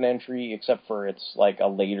might have an entry, except for it's like a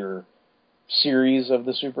later series of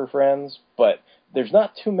the Super Friends. But there's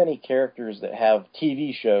not too many characters that have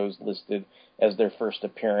TV shows listed as their first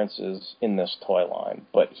appearances in this toy line,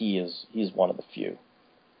 but he's one of the few.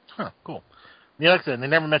 Huh, cool. Yeah, like I said, they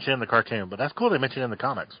never mentioned it in the cartoon, but that's cool they mentioned it in the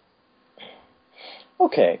comics.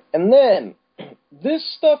 Okay, and then this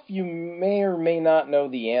stuff you may or may not know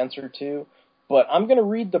the answer to, but I'm going to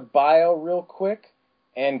read the bio real quick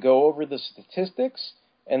and go over the statistics,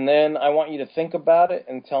 and then I want you to think about it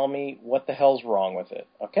and tell me what the hell's wrong with it,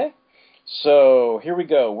 okay? So, here we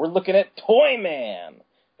go. We're looking at Toyman.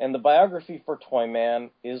 And the biography for Toyman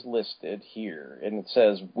is listed here. And it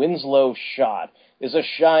says, Winslow Schott is a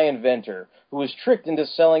shy inventor who was tricked into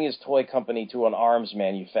selling his toy company to an arms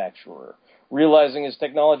manufacturer. Realizing his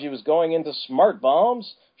technology was going into smart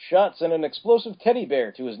bombs, Schott sent an explosive teddy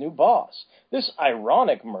bear to his new boss. This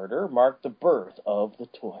ironic murder marked the birth of the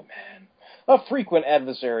Toyman. A frequent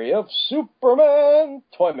adversary of Superman,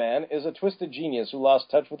 Toyman is a twisted genius who lost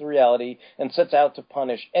touch with reality and sets out to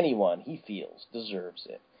punish anyone he feels deserves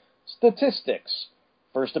it. Statistics.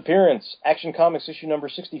 First appearance, Action Comics issue number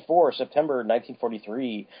 64, September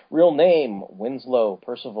 1943. Real name, Winslow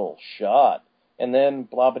Percival Schott. And then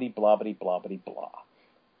blobbity, blobbity, blobbity, blah.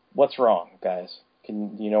 What's wrong, guys?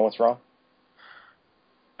 Do you know what's wrong?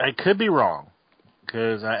 I could be wrong,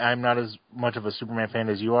 because I'm not as much of a Superman fan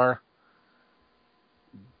as you are.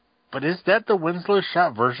 But is that the Winslow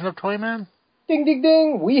Schott version of Toyman? Ding, ding,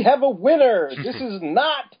 ding! We have a winner! This is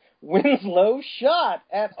not Winslow shot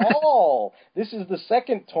at all. This is the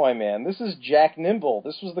second Toyman. This is Jack Nimble.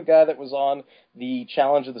 This was the guy that was on the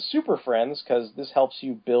Challenge of the Super Friends, because this helps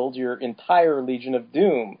you build your entire Legion of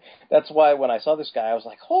Doom. That's why when I saw this guy, I was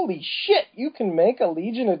like, holy shit, you can make a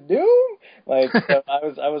Legion of Doom? Like,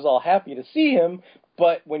 I was all happy to see him.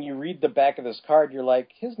 But when you read the back of this card, you're like,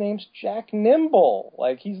 his name's Jack Nimble.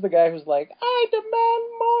 Like, he's the guy who's like, I demand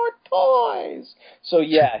more toys. So,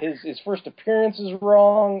 yeah, his first appearance is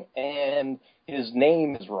wrong, and his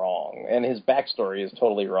name is wrong, and his backstory is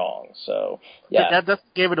totally wrong. So, yeah. That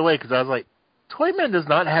gave it away, because I was like, Toyman does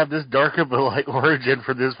not have this dark of a origin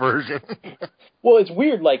for this version. Well, it's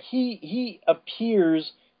weird. Like, he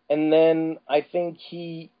appears, and then I think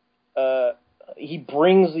he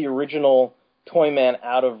brings the original Toyman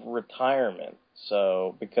out of retirement.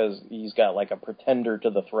 So, because he's got like a pretender to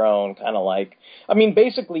the throne, kind of like, I mean,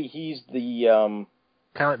 basically he's the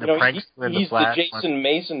kind of like the prankster he's the Jason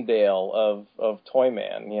Masondale of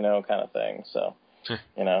Toyman, kind of thing. So,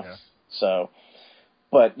 Yeah. So,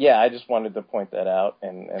 but yeah, I just wanted to point that out.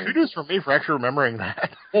 And kudos for me for actually remembering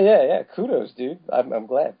that. Yeah. Kudos, dude. I'm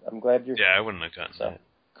glad. I'm glad you're. Yeah, I wouldn't have gotten that.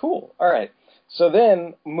 Cool. All right. So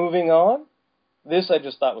then, moving on. This I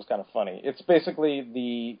just thought was kind of funny. It's basically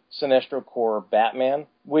the Sinestro Corps Batman,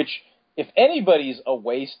 which, if anybody's a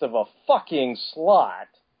waste of a fucking slot,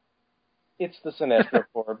 it's the Sinestro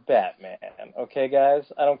Corps Batman. Okay,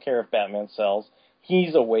 guys? I don't care if Batman sells.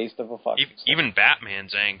 He's a waste of a fucking slot. Even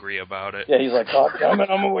Batman's angry about it. Yeah, he's like, God damn it,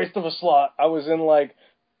 I'm a waste of a slot. I was in, like,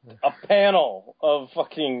 a panel of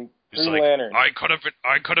fucking Green Lantern. I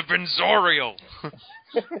could have been Zoriel.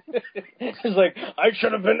 He's like, I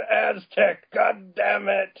should have been Aztec, god damn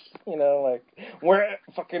it. Like, where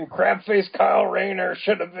fucking crabface Kyle Rayner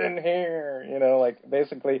should have been here. Like,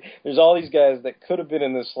 basically, there's all these guys that could have been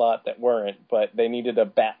in this slot that weren't, but they needed a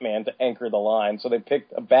Batman to anchor the line, so they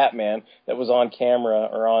picked a Batman that was on camera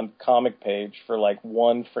or on comic page for, like,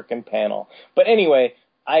 one frickin' panel. But anyway,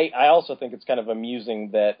 I also think it's kind of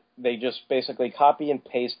amusing that they just basically copy and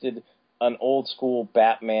pasted an old school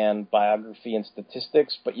Batman biography and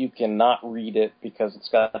statistics, but you cannot read it because it's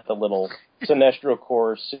got the little Sinestro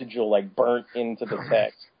Corps sigil like burnt into the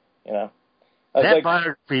text. That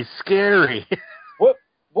biography's scary.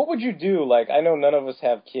 What would you do? Like, I know none of us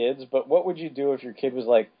have kids, but what would you do if your kid was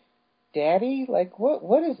like, Daddy, like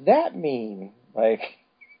what does that mean? Like,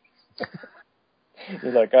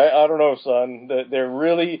 you're like, I don't know, son. They're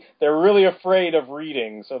really afraid of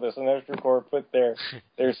reading, so the Sinestro Corps put their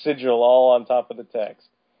sigil all on top of the text.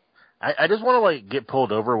 I just want to like get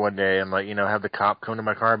pulled over one day and like have the cop come to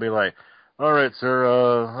my car and be like, all right,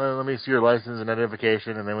 sir, let me see your license and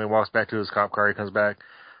identification. And then when he walks back to his cop car, he comes back.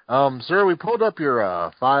 Sir, we pulled up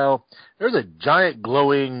your file. There's a giant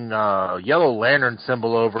glowing yellow lantern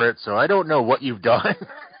symbol over it, so I don't know what you've done.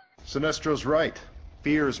 Sinestro's right.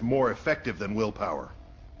 Fear is more effective than willpower.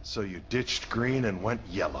 So you ditched green and went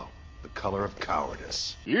yellow, the color of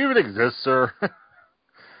cowardice. You even exist, sir.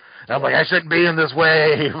 I'm like, I shouldn't be in this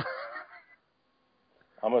wave.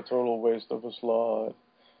 I'm a total waste of a slot.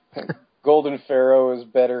 Golden Pharaoh is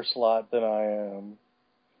better slot than I am.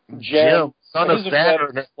 Gem, son of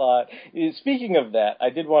Saturn. Slot. Speaking of that, I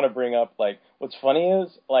did want to bring up, like, what's funny is,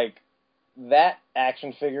 like, that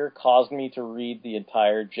action figure caused me to read the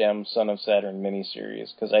entire Gem Son of Saturn miniseries,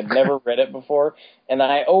 because I'd never read it before, and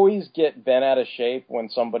I always get bent out of shape when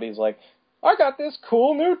somebody's like, I got this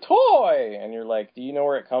cool new toy! And you're like, do you know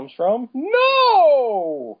where it comes from?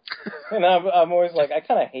 No! And I'm always like, I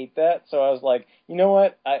kind of hate that, so I was like, you know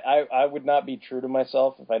what, I would not be true to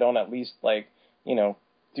myself if I don't at least, like,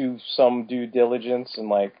 do some due diligence, and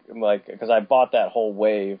like, because I bought that whole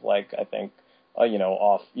wave, like, I think,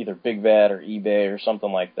 off either Big Bad or eBay or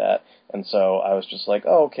something like that. And so I was just like,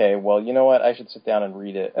 oh, okay, well, you know what? I should sit down and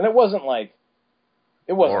read it. And it wasn't a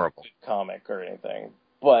good comic or anything,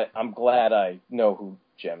 but I'm glad I know who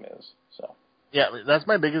Gem is. So yeah, that's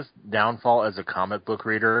my biggest downfall as a comic book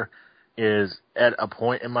reader, is at a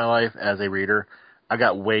point in my life as a reader, I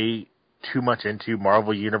got way too much into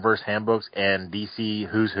Marvel Universe handbooks and DC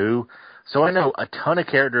Who's Who. So I know a ton of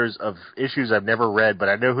characters of issues I've never read, but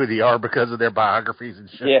I know who they are because of their biographies and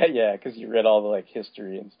shit. Yeah, because you read all the, like,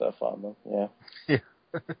 history and stuff on them. Yeah.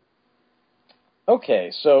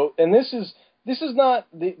 Okay, so, and this is not,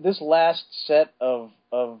 this last set of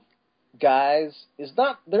guys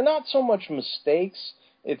they're not so much mistakes,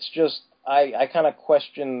 it's just, I kind of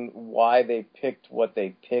question why they picked what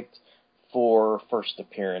they picked for first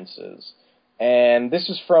appearances. And this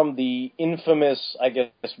is from the infamous, I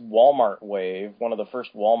guess, Walmart wave, one of the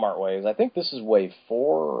first Walmart waves. I think this is wave 4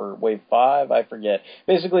 or wave 5, I forget.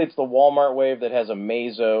 Basically, it's the Walmart wave that has a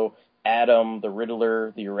Mazo Atom, the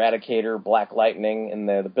Riddler, the Eradicator, Black Lightning, and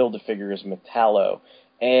the Build-A-Figure is Metallo.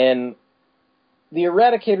 And the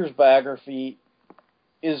Eradicator's biography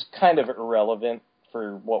is kind of irrelevant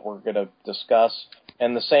for what we're going to discuss,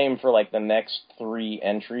 and the same for like the next 3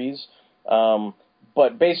 entries.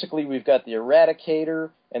 But basically we've got the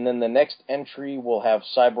Eradicator, and then the next entry will have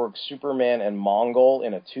Cyborg, Superman, and Mongol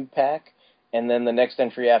in a 2-pack, and then the next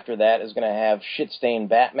entry after that is going to have Shit-Stained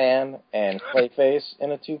Batman and Clayface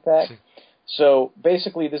in a 2-pack. So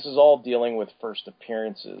basically this is all dealing with first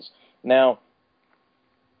appearances. Now,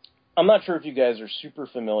 I'm not sure if you guys are super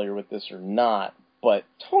familiar with this or not, but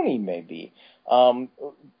Tony may be.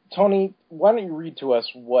 Tony, why don't you read to us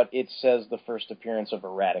what it says the first appearance of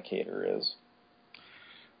Eradicator is?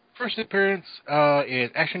 First appearance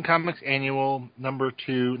is Action Comics Annual number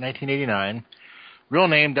 2, 1989. Real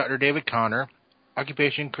name, Dr. David Connor.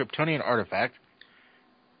 Occupation, Kryptonian Artifact.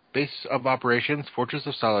 Base of operations, Fortress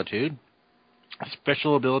of Solitude.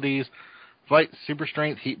 Special abilities, Flight, Super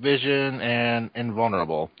Strength, Heat Vision, and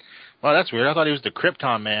Invulnerable. Wow, that's weird. I thought he was the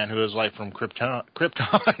Krypton man who was like from Krypton.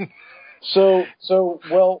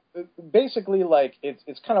 Well, basically, like,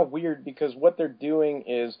 it's kind of weird because what they're doing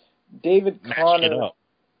is David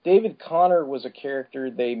Connor was a character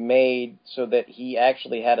they made so that he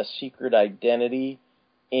actually had a secret identity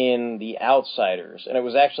in the Outsiders, and it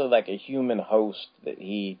was actually like a human host that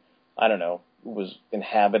he, I don't know, was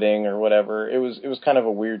inhabiting or whatever. It was kind of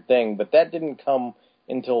a weird thing, but that didn't come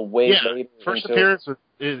until way later. First appearance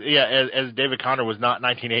as David Connor was not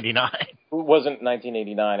 1989. It wasn't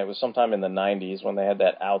 1989. It was sometime in the 90s when they had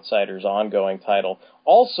that Outsiders ongoing title.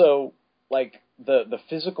 Also, like, the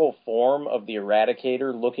physical form of the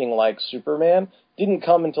Eradicator looking like Superman didn't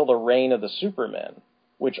come until the reign of the Supermen,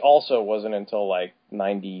 which also wasn't until like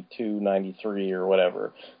 92, 93 or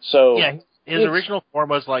whatever. So yeah, his original form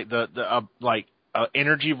was like the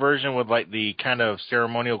energy version with like the kind of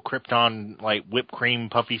ceremonial Krypton like whipped cream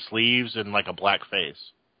puffy sleeves and like a black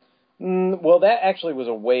face. Well, that actually was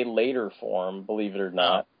a way later form, believe it or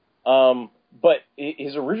not. But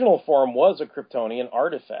his original form was a Kryptonian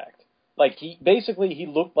artifact. Like, he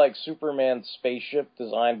looked like Superman's spaceship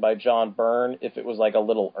designed by John Byrne if it was like a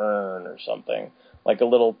little urn or something. Like a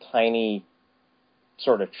little tiny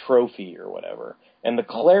sort of trophy or whatever. And the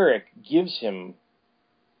cleric gives him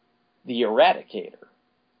the Eradicator.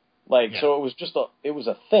 Like, so it was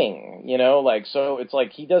a thing, you know? Like, so it's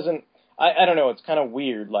like he doesn't, I don't know, it's kind of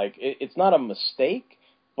weird. Like, it's not a mistake,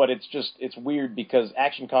 but it's weird because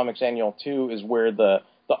Action Comics Annual 2 is where the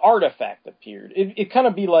artifact appeared. It kind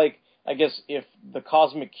of be like, I guess, if the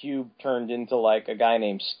Cosmic Cube turned into, like, a guy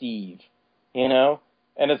named Steve, you know?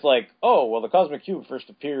 And it's like, oh, well, the Cosmic Cube first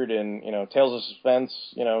appeared in, you know, Tales of Suspense,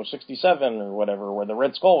 you know, 67 or whatever, where the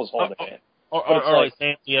Red Skull was holding it. Or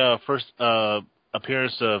the first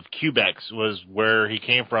appearance of Cubex was where he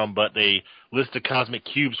came from, but they listed Cosmic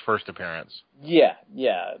Cube's first appearance. Yeah.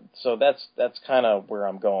 So that's kind of where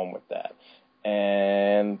I'm going with that.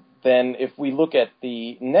 And then if we look at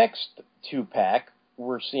the next 2-pack,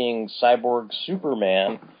 we're seeing Cyborg,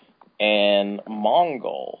 Superman, and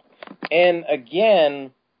Mongol. And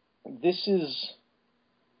again, this is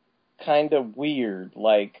kind of weird.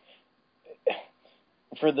 Like,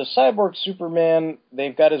 for the Cyborg Superman,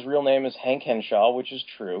 they've got his real name as Hank Henshaw, which is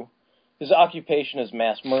true. His occupation is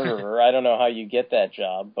mass murderer. I don't know how you get that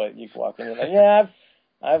job, but you can walk in and like, yeah,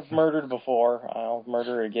 I've murdered before. I'll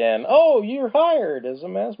murder again. Oh, you're hired as a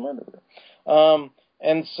mass murderer.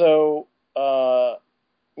 And so,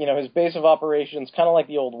 you know, his base of operations, kind of like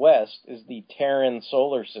the Old West, is the Terran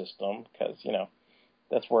solar system, because, you know,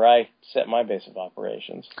 that's where I set my base of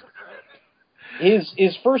operations.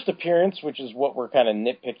 His first appearance, which is what we're kind of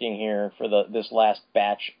nitpicking here for this last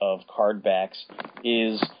batch of card backs,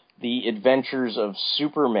 is The Adventures of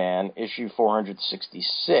Superman, issue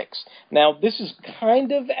 466. Now, this is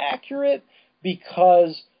kind of accurate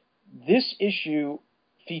because this issue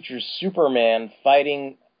features Superman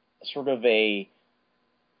fighting sort of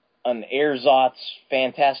an ersatz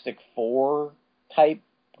Fantastic Four type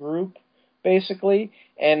group, basically,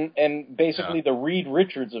 and basically the Reed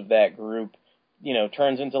Richards of that group, you know,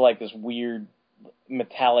 turns into like this weird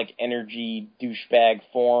metallic energy douchebag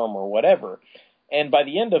form or whatever. And by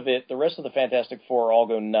the end of it, the rest of the Fantastic Four all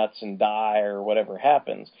go nuts and die or whatever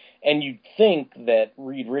happens. And you'd think that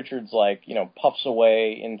Reed Richards, like, you know, puffs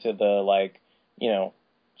away into the, like, you know,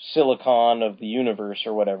 silicon of the universe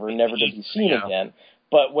or whatever, never to be seen again.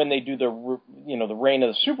 But when they do the Reign of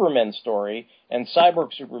the Supermen story, and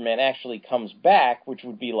Cyborg Superman actually comes back, which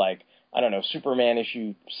would be like, I don't know, Superman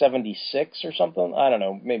issue 76 or something, I don't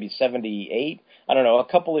know, maybe 78, I don't know, a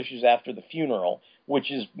couple issues after the funeral,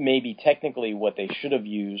 which is maybe technically what they should have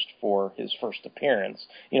used for his first appearance,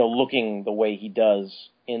 looking the way he does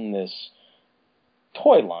in this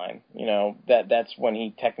toy line. That's when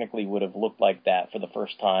he technically would have looked like that for the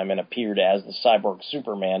first time and appeared as the cyborg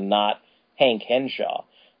Superman, not Hank Henshaw.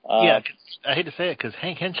 Yeah, 'cause I hate to say it, because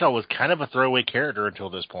Hank Henshaw was kind of a throwaway character until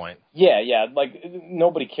this point. Yeah, like,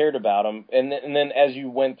 nobody cared about him. And then as you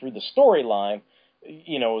went through the storyline,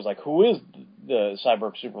 it was like, who is the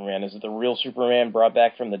cyborg Superman? Is it the real Superman brought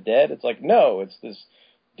back from the dead? It's like, no, it's this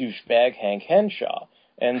douchebag Hank Henshaw.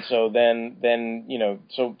 And so then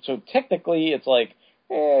so technically it's like,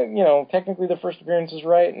 technically the first appearance is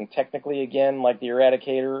right, and technically, again, like the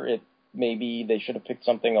Eradicator, maybe they should have picked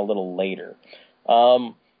something a little later.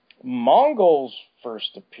 Mongol's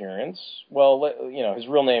first appearance, his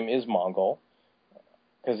real name is Mongol,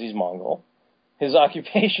 because he's Mongol. His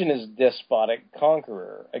occupation is despotic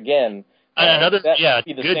conqueror. Again, that must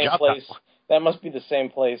be the good same job. place. That must be the same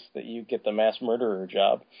place that you get the mass murderer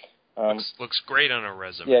job. Looks great on a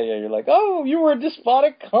resume. Yeah, you're like, oh, you were a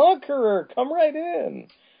despotic conqueror. Come right in.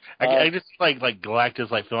 I just like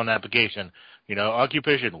Galactus, like filling an application.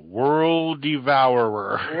 Occupation, world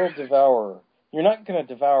devourer. World devourer. You're not going to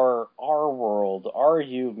devour our world, are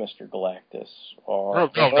you, Mr. Galactus? No.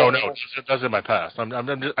 That's in my past.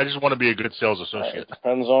 I just want to be a good sales associate.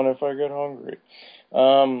 Depends on if I get hungry.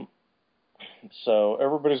 So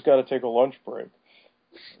everybody's got to take a lunch break.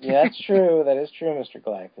 Yeah, that's true. That is true, Mr.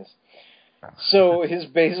 Galactus. So his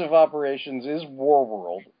base of operations is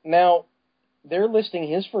Warworld. Now, they're listing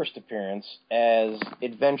his first appearance as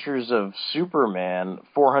Adventures of Superman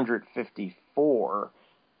 454.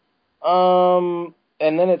 And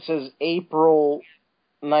then it says April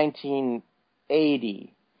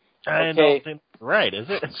 1980. I don't think that's right, is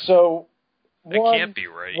it? So, that can't be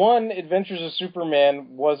right. One, Adventures of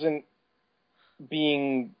Superman wasn't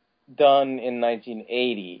being done in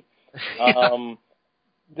 1980.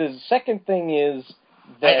 The second thing is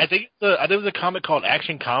that I think it was a comic called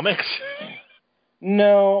Action Comics.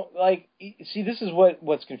 No, see, this is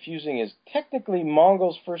what's confusing is technically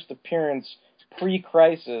Mongol's first appearance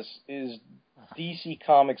pre-Crisis is DC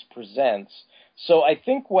Comics Presents. So I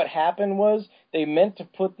think what happened was they meant to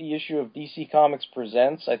put the issue of DC Comics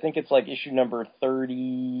Presents. I think it's like issue number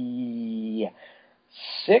 36.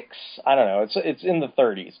 I don't know. It's in the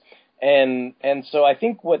 30s. And so I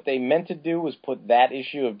think what they meant to do was put that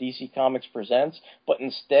issue of DC Comics Presents, but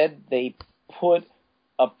instead they put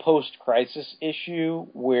a post-Crisis issue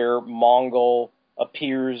where Mongol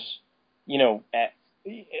appears,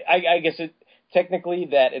 I guess technically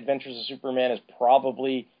that Adventures of Superman is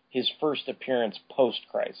probably his first appearance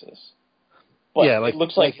post-Crisis. But yeah, it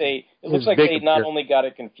looks like they not only got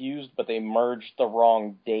it confused, but they merged the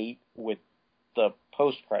wrong date with the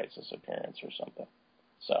post-Crisis appearance or something.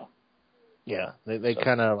 So. Yeah, they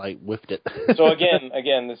kind of whiffed it. So again,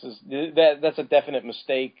 that's a definite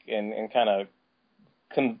mistake and kind of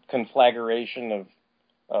conflagration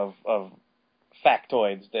of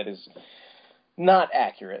factoids that is not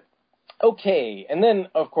accurate. Okay, and then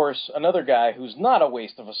of course another guy who's not a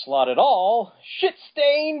waste of a slot at all,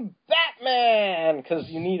 Shit-Stain Batman, because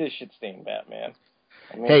you need a Shit-Stain Batman.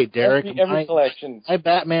 I mean, hey, Derek, every collection. My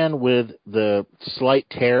Batman with the slight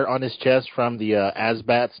tear on his chest from the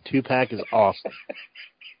Asbats 2-pack is awesome.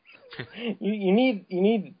 You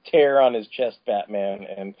need tear on his chest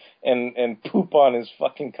Batman and poop on his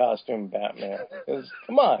fucking costume Batman. 'Cause,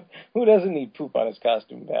 come on, who doesn't need poop on his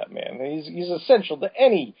costume Batman? He's essential to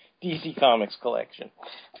any DC Comics collection.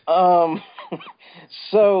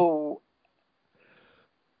 So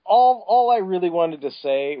all I really wanted to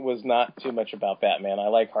say was not too much about Batman. I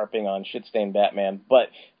like harping on Shit-Stain Batman, but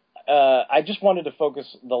I just wanted to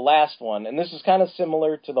focus the last one, and this is kind of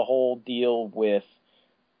similar to the whole deal with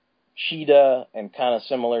Cheetah and kind of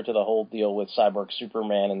similar to the whole deal with Cyborg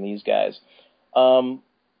Superman and these guys. I'll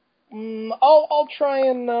try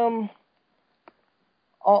and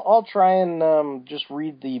just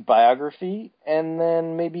read the biography, and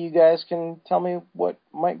then maybe you guys can tell me what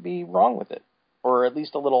might be wrong with it, or at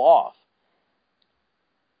least a little off.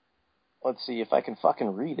 Let's see if I can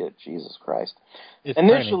fucking read it. Jesus Christ!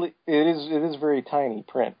 Initially, tiny. It is very tiny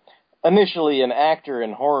print. Initially an actor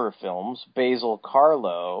in horror films, Basil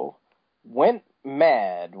Carlo went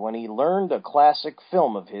mad when he learned a classic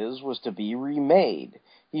film of his was to be remade.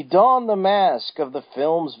 He donned the mask of the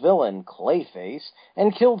film's villain, Clayface,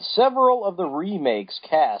 and killed several of the remake's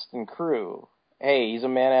cast and crew. Hey, he's a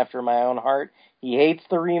man after my own heart. He hates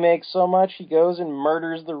the remake so much, he goes and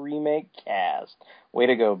murders the remake cast. Way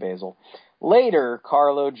to go, Basil. Later,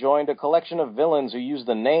 Carlo joined a collection of villains who used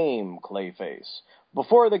the name Clayface.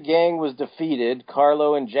 Before the gang was defeated,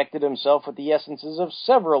 Carlo injected himself with the essences of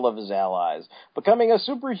several of his allies, becoming a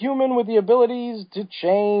superhuman with the abilities to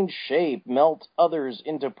change shape, melt others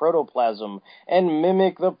into protoplasm, and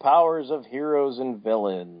mimic the powers of heroes and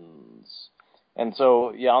villains. And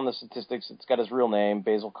so, yeah, on the statistics, it's got his real name,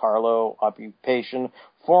 Basil Carlo, occupation,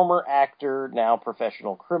 former actor, now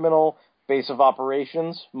professional criminal, base of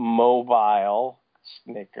operations, mobile,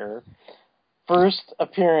 snicker. First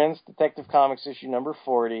appearance, Detective Comics issue number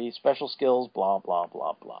 40, special skills, blah, blah,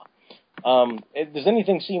 blah, blah. Does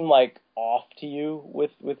anything seem, like, off to you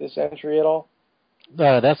with this entry at all?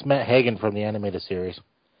 That's Matt Hagen from the animated series.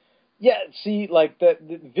 Yeah, see, like,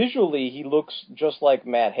 visually, he looks just like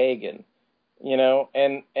Matt Hagen, you know?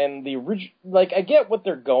 And the original, like, I get what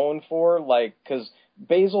they're going for, like, because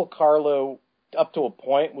Basil Carlo, up to a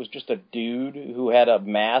point, was just a dude who had a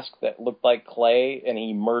mask that looked like clay, and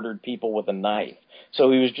he murdered people with a knife. So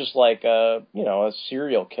he was just like a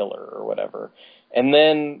serial killer or whatever. And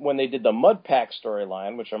then when they did the Mud Pack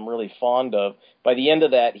storyline, which I'm really fond of, by the end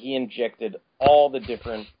of that, he injected all the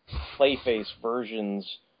different Clayface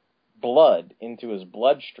versions' blood into his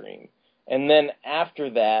bloodstream. And then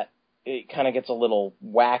after that, it kind of gets a little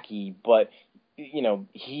wacky, but, you know,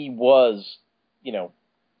 he was, you know,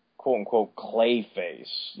 quote-unquote Clayface,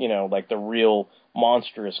 you know, like the real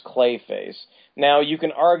monstrous Clayface. Now, you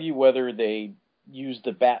can argue whether they used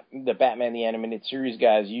the Batman the Animated Series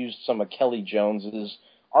guys used some of Kelly Jones's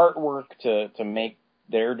artwork to make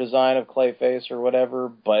their design of Clayface or whatever,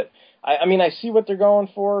 but, I mean, I see what they're going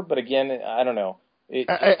for, but again, I don't know. It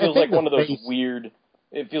feels like one of those weird...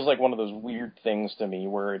 It feels like one of those weird things to me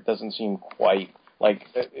where it doesn't seem quite... Like,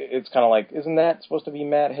 it's kind of like, isn't that supposed to be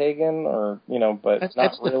Matt Hagen? Or, you know, but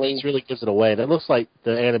not really. The face really gives it away. That looks like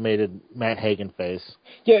the animated Matt Hagen face.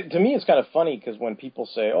 Yeah, to me it's kind of funny, because when people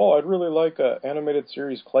say, oh, I'd really like an animated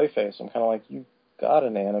series Clayface, I'm kind of like, you've got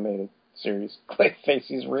an animated series Clayface.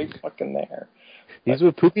 He's right fucking there. He's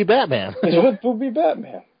with Poopy Batman. He's with Poopy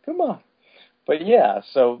Batman. Come on. But yeah,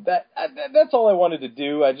 so that's all I wanted to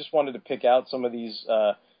do. I just wanted to pick out some of these,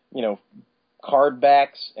 you know, card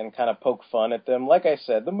backs and kind of poke fun at them. Like I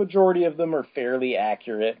said, the majority of them are fairly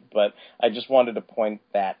accurate, but I just wanted to point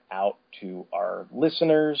that out to our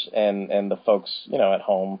listeners and the folks, you know, at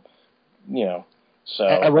home, you know. So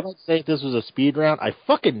I would like to say if this was a speed round, I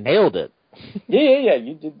fucking nailed it. Yeah,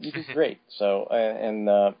 you did great. So,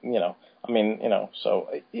 you know, I mean, you know, so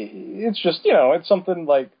it's just, you know, it's something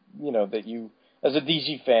like, you know, that you, as a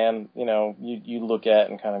DC fan, you know, you look at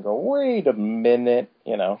and kind of go, wait a minute,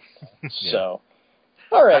 you know. Yeah. So,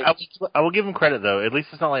 all right. I will give him credit though. At least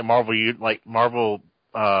it's not like Marvel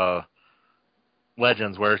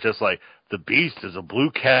Legends, where it's just like the Beast is a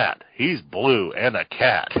blue cat. He's blue and a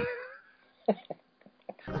cat.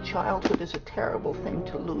 A childhood is a terrible thing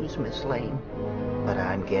to lose, Miss Lane, but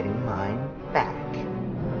I'm getting mine back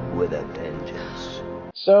with a vengeance.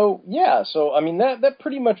 So, yeah, I mean, that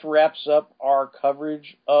pretty much wraps up our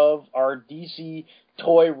coverage of our DC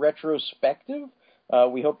toy retrospective.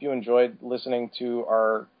 We hope you enjoyed listening to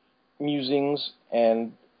our musings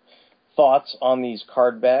and thoughts on these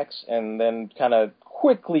card backs, and then kind of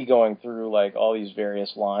quickly going through, like, all these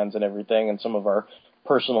various lines and everything, and some of our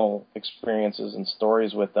personal experiences and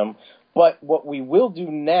stories with them. But what we will do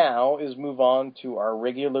now is move on to our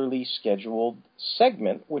regularly scheduled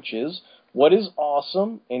segment, which is what is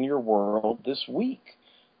awesome in your world this week?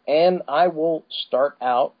 And I will start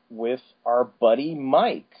out with our buddy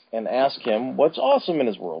Mike and ask him what's awesome in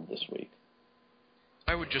his world this week.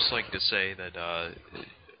 I would just like to say that,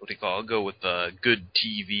 I'll go with good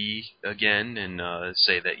TV again and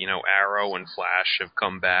say that, you know, Arrow and Flash have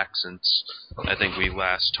come back since I think we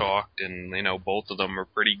last talked, and, you know, both of them are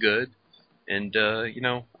pretty good. And, you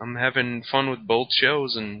know, I'm having fun with both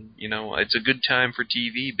shows, and, you know, it's a good time for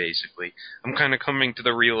TV, basically. I'm kind of coming to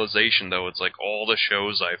the realization, though, it's like all the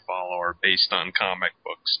shows I follow are based on comic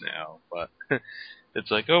books now. But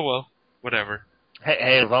it's like, oh, well, whatever.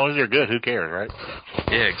 Hey, as long as you're good, who cares, right?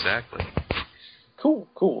 Yeah, exactly.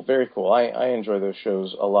 Cool, very cool. I enjoy those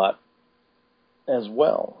shows a lot as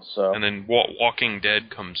well. So. And then Walking Dead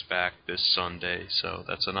comes back this Sunday, so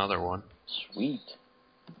that's another one. Sweet.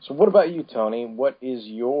 So what about you, Tony? What is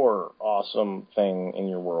your awesome thing in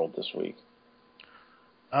your world this week?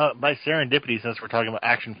 By serendipity, since we're talking about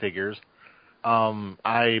action figures,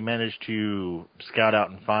 I managed to scout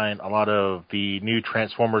out and find a lot of the new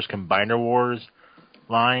Transformers Combiner Wars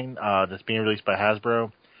line that's being released by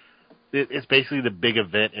Hasbro. It's basically the big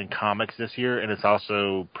event in comics this year, and it's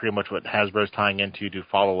also pretty much what Hasbro's tying into to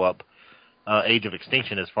follow up Age of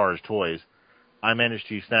Extinction as far as toys. I managed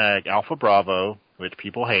to snag Alpha Bravo, which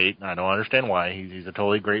people hate. I don't understand why. He's a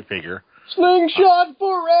totally great figure. Slingshot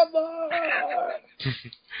forever!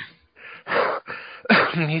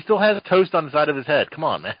 He still has toast on the side of his head. Come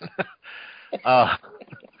on, man.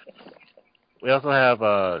 We also have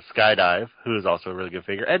Skydive, who is also a really good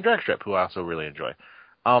figure, and Dragstrip, who I also really enjoy.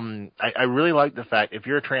 I really like the fact, if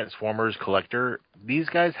you're a Transformers collector, these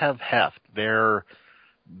guys have heft. They're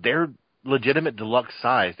legitimate deluxe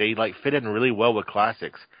size. They like fit in really well with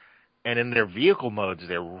classics. And in their vehicle modes,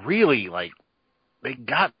 they're really they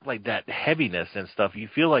got like that heaviness and stuff. You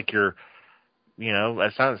feel like you're,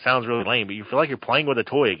 that sounds really lame, but you feel like you're playing with a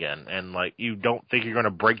toy again, and like you don't think you're going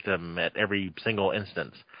to break them at every single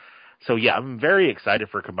instance. So yeah, I'm very excited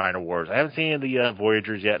for Combiner Wars. I haven't seen the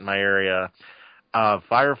Voyagers yet in my area.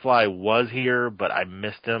 Firefly was here, but I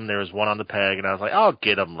missed him. There was one on the peg, and I was like, I'll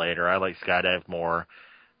get him later. I like Skydive more.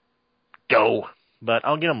 But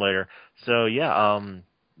I'll get him later. So yeah,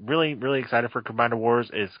 really, really excited for Combiner Wars.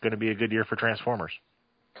 It's going to be a good year for Transformers.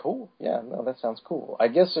 Cool. Yeah, no, that sounds cool. I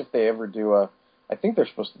guess if they ever do I think they're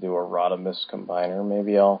supposed to do a Rodimus Combiner.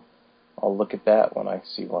 Maybe I'll look at that when I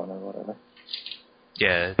see one or whatever.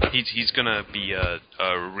 Yeah, he's gonna be a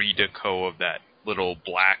redeco of that little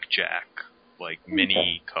Blackjack,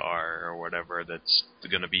 mini car or whatever that's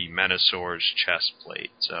gonna be Menassor's chest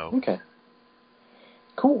plate. So okay,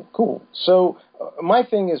 cool. So my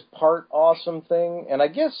thing is part awesome thing, and I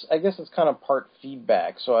guess it's kind of part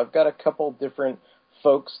feedback. So I've got a couple different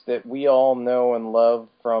folks that we all know and love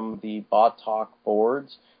from the Bot Talk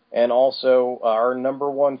boards, and also our number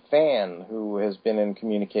one fan who has been in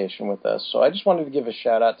communication with us. So I just wanted to give a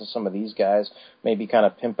shout out to some of these guys, maybe kind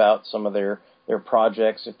of pimp out some of their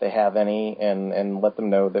projects if they have any, and let them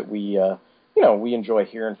know that we enjoy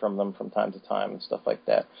hearing from them from time to time and stuff like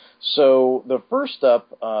that. So the first up,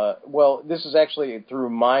 this is actually through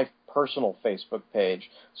my personal Facebook page.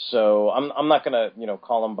 So I'm not gonna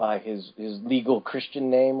call him by his legal Christian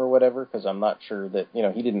name or whatever, because I'm not sure that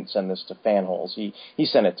he didn't send this to Fanholes. He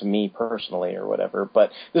sent it to me personally or whatever.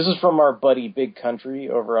 But this is from our buddy Big Country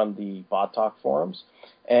over on the Bot Talk forums.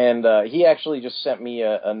 And he actually just sent me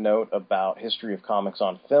a note about History of Comics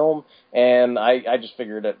on Film, and I just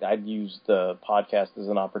figured that I'd use the podcast as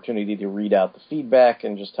an opportunity to read out the feedback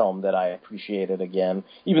and just tell him that I appreciate it again,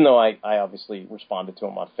 even though I obviously responded to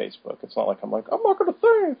him on Facebook. It's not like I'm not going to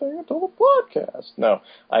say anything until the podcast. No,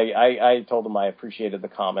 I told him I appreciated the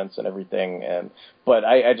comments and everything, but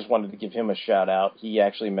I just wanted to give him a shout out. He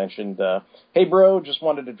actually mentioned, hey bro, just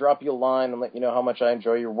wanted to drop you a line and let you know how much I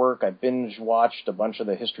enjoy your work. I binge watched a bunch of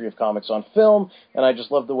the History of Comics on Film, and I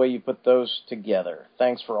just love the way you put those together.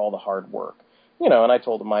 Thanks for all the hard work. And I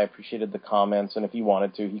told him I appreciated the comments, and if he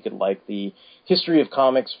wanted to, he could like the History of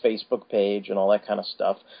Comics Facebook page and all that kind of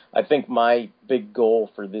stuff. I think my big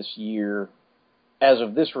goal for this year, as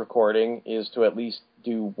of this recording, is to at least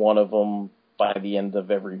do one of them by the end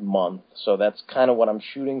of every month. So that's kind of what I'm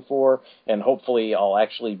shooting for, and hopefully I'll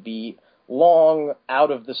actually be long out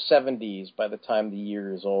of the 70s by the time the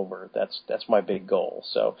year is over. That's my big goal.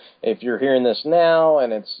 So if you're hearing this now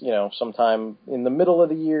and it's sometime in the middle of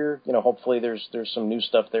the year, hopefully there's some new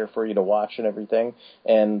stuff there for you to watch and everything.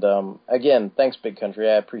 And again, thanks Big Country.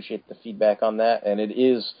 I appreciate the feedback on that, and it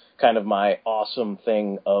is kind of my awesome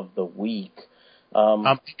thing of the week.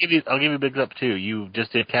 I'll give you a big up too. You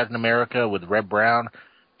just did Captain America with Red Brown.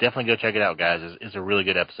 Definitely go check it out, guys. It's a really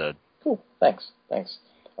good episode. Cool. Thanks.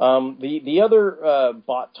 The other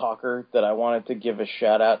bot talker that I wanted to give a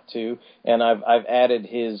shout out to, and I've added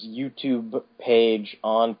his YouTube page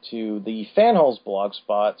onto the Fanholes blog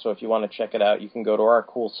spot, so if you want to check it out, you can go to our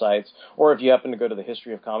cool sites, or if you happen to go to the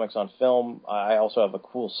History of Comics on Film, I also have a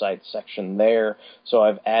cool sites section there, so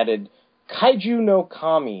I've added Kaiju no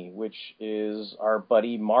Kami, which is our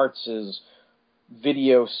buddy Martz's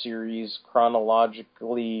video series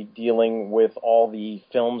chronologically dealing with all the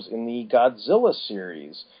films in the Godzilla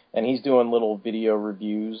series. And he's doing little video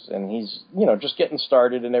reviews, and he's, just getting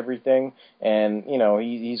started and everything. And,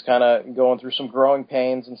 he's kind of going through some growing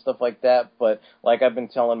pains and stuff like that. But like I've been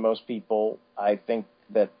telling most people, I think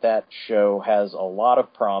that show has a lot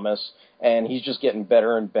of promise, and he's just getting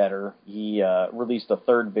better and better. He released a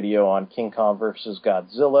third video on King Kong vs.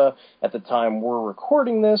 Godzilla at the time we're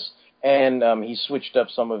recording this. And he switched up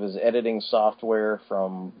some of his editing software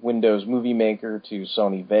from Windows Movie Maker to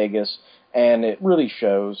Sony Vegas, and it really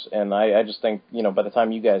shows. And I just think, by the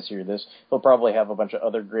time you guys hear this, he'll probably have a bunch of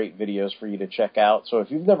other great videos for you to check out. So if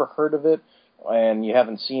you've never heard of it and you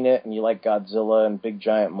haven't seen it and you like Godzilla and big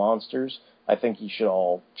giant monsters, I think you should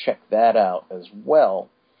all check that out as well.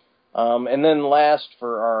 And then last,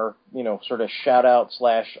 for our, sort of shout out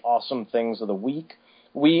 / awesome things of the week,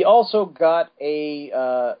 we also got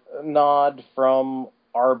a nod from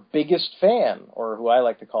our biggest fan, or who I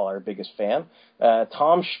like to call our biggest fan,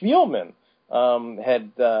 Tom Spielman,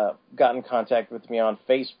 had gotten in contact with me on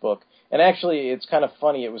Facebook. And actually, it's kind of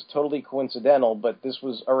funny, it was totally coincidental, but this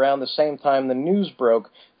was around the same time the news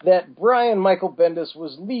broke that Brian Michael Bendis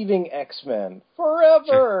was leaving X-Men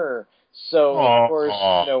forever. So, of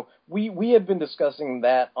course, we had been discussing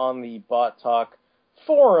that on the Bot Talk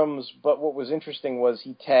forums, but what was interesting was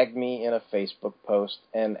he tagged me in a Facebook post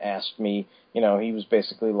and asked me, he was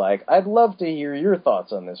basically like, I'd love to hear your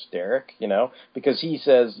thoughts on this, Derek, because he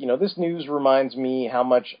says, this news reminds me how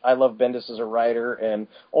much I love Bendis as a writer, and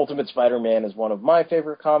Ultimate Spider-Man is one of my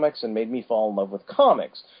favorite comics and made me fall in love with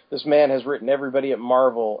comics. This man has written everybody at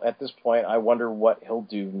Marvel. At this point, I wonder what he'll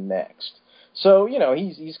do next. So,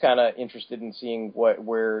 he's kind of interested in seeing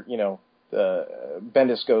where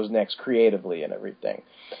Bendis goes next creatively and everything.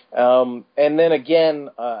 And then again,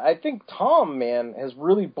 I think Tom, man, has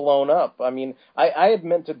really blown up. I mean, I had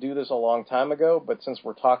meant to do this a long time ago, but since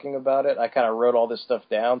we're talking about it, I kind of wrote all this stuff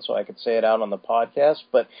down so I could say it out on the podcast.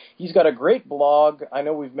 But he's got a great blog. I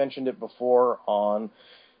know we've mentioned it before on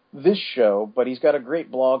this show, but he's got a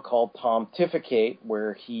great blog called Tomtificate,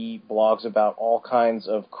 where he blogs about all kinds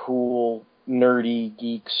of cool, nerdy,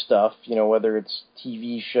 geek stuff, whether it's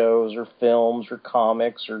TV shows or films or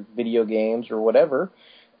comics or video games or whatever.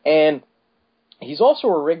 And he's also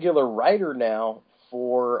a regular writer now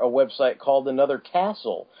for a website called Another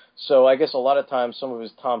Castle. So I guess a lot of times some of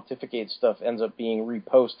his Tomtificate stuff ends up being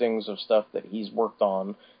repostings of stuff that he's worked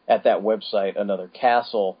on at that website, Another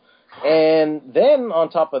Castle. And then on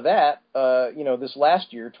top of that, this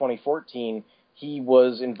last year, 2014, he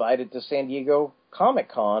was invited to San Diego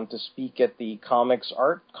Comic-Con to speak at the Comics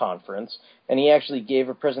Art Conference, and he actually gave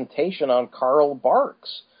a presentation on Karl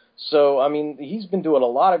Barks. So, I mean, he's been doing a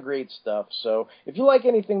lot of great stuff. So, if you like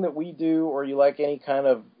anything that we do, or you like any kind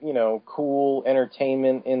of, cool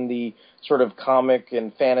entertainment in the sort of comic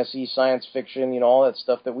and fantasy, science fiction, all that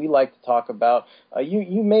stuff that we like to talk about,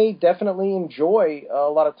 you may definitely enjoy a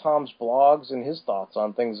lot of Tom's blogs and his thoughts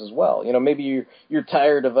on things as well. Maybe you're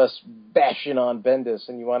tired of us bashing on Bendis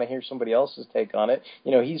and you want to hear somebody else's take on it.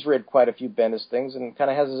 He's read quite a few Bendis things and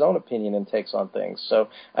kind of has his own opinion and takes on things. So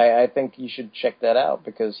I think you should check that out,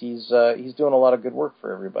 because he's doing a lot of good work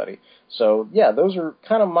for everybody. So yeah, those are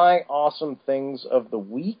kind of my awesome things of the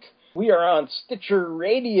week. We are on Stitcher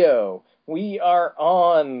Radio. We are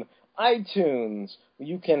on iTunes.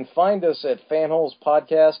 You can find us at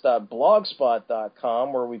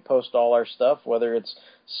fanholespodcast.blogspot.com, where we post all our stuff, whether it's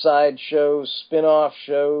side shows, spin-off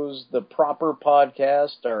shows, the proper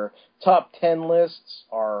podcast, our top 10 lists,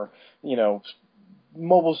 our,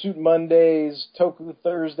 Mobile Suit Mondays, Toku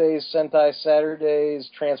Thursdays, Sentai Saturdays,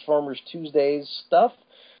 Transformers Tuesdays stuff.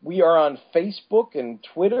 We are on Facebook and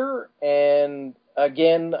Twitter, and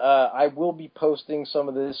again, I will be posting some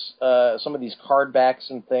of these card backs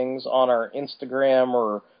and things on our Instagram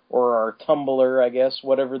or our Tumblr, I guess,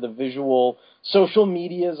 whatever the visual social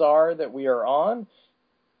medias are that we are on.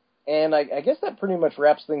 And I guess that pretty much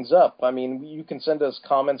wraps things up. I mean, you can send us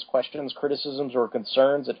comments, questions, criticisms, or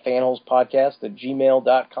concerns at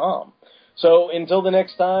fanholespodcast@gmail.com. So until the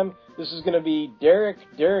next time, this is going to be Derek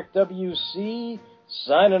WC,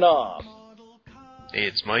 signing off. Hey,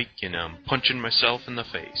 it's Mike, and I'm punching myself in the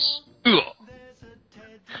face. Ugh.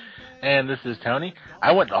 And this is Tony.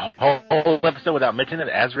 I went the whole episode without mentioning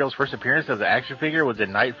that Azrael's first appearance as an action figure was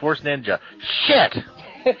in Night Force Ninja. Shit!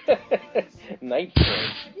 Night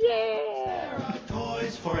Force. Yeah!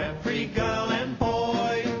 Toys for every girl and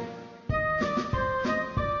boy.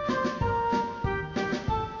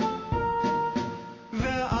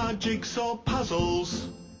 There are jigsaw puzzles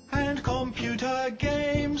and computer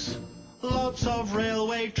games. Lots of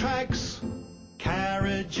railway tracks,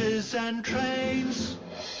 carriages and trains.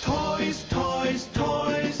 Toys, toys,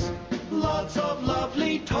 toys. Lots of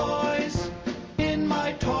lovely toys. In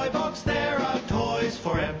my toy box there are toys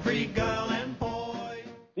for every girl and boy.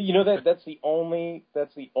 That's the only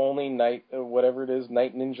Night, whatever it is,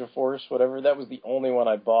 Night Ninja Force, whatever. That was the only one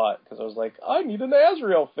I bought, because I was like, I need an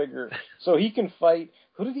Azrael figure so he can fight.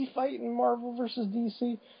 Who did he fight in Marvel versus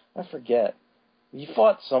DC? I forget. He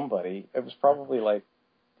fought somebody. It was probably like...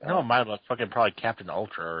 No, mine was fucking probably Captain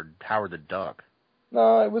Ultra or Howard the Duck.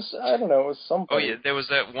 No, it was, I don't know, it was somebody. Oh, yeah, there was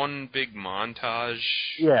that one big montage.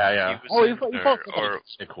 Yeah. He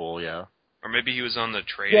cool, yeah. Or maybe he was on the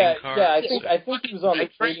trading card. Yeah, I think he was on the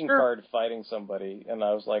trading card fighting somebody, and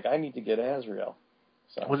I was like, I need to get Azrael.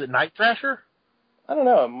 So. Was it Night Thrasher? I don't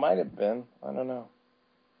know, it might have been. I don't know.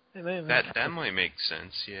 That might make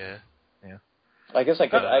sense, yeah. Yeah. I guess I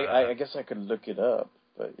could I look it up,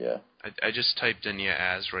 but yeah. I just typed in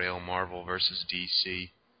Azrael Marvel versus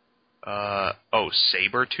DC.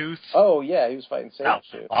 Sabretooth? Oh, yeah, he was fighting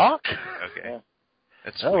Sabretooth. Fuck? Okay. Yeah.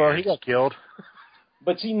 That's Oh, weird. well, he got killed.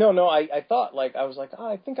 But see, no, I thought, like, I was like,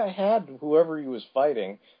 I think I had whoever he was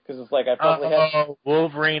fighting, because it's like I probably had...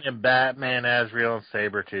 Wolverine and Batman, Azrael, and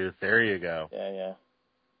Sabretooth. There you go. Yeah.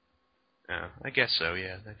 Yeah, I guess so,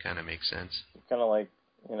 yeah. That kind of makes sense. Kind of like,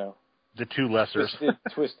 you know... The two lessers.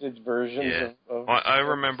 Twisted versions of well, I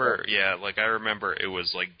remember it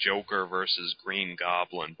was like Joker versus Green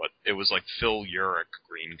Goblin, but it was like Phil Urich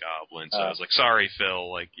Green Goblin. So I was like, sorry,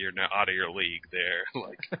 Phil, like you're not out of your league there.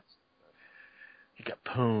 Like, he got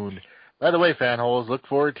pooned. By the way, Fanholes, look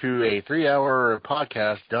forward to a 3-hour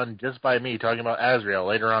podcast done just by me talking about Azrael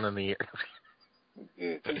later on in the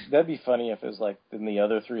year. That'd be funny if it was like in the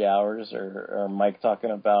other 3 hours, or Mike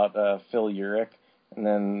talking about Phil Urich. And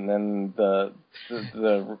then the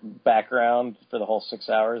background for the whole 6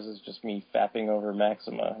 hours is just me fapping over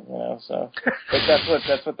Maxima, you know. So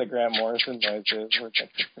that's what the Grant Morrison noise is.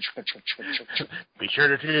 Be sure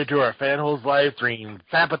to tune into our Fanholes live stream,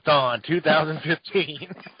 Fapathon 2015.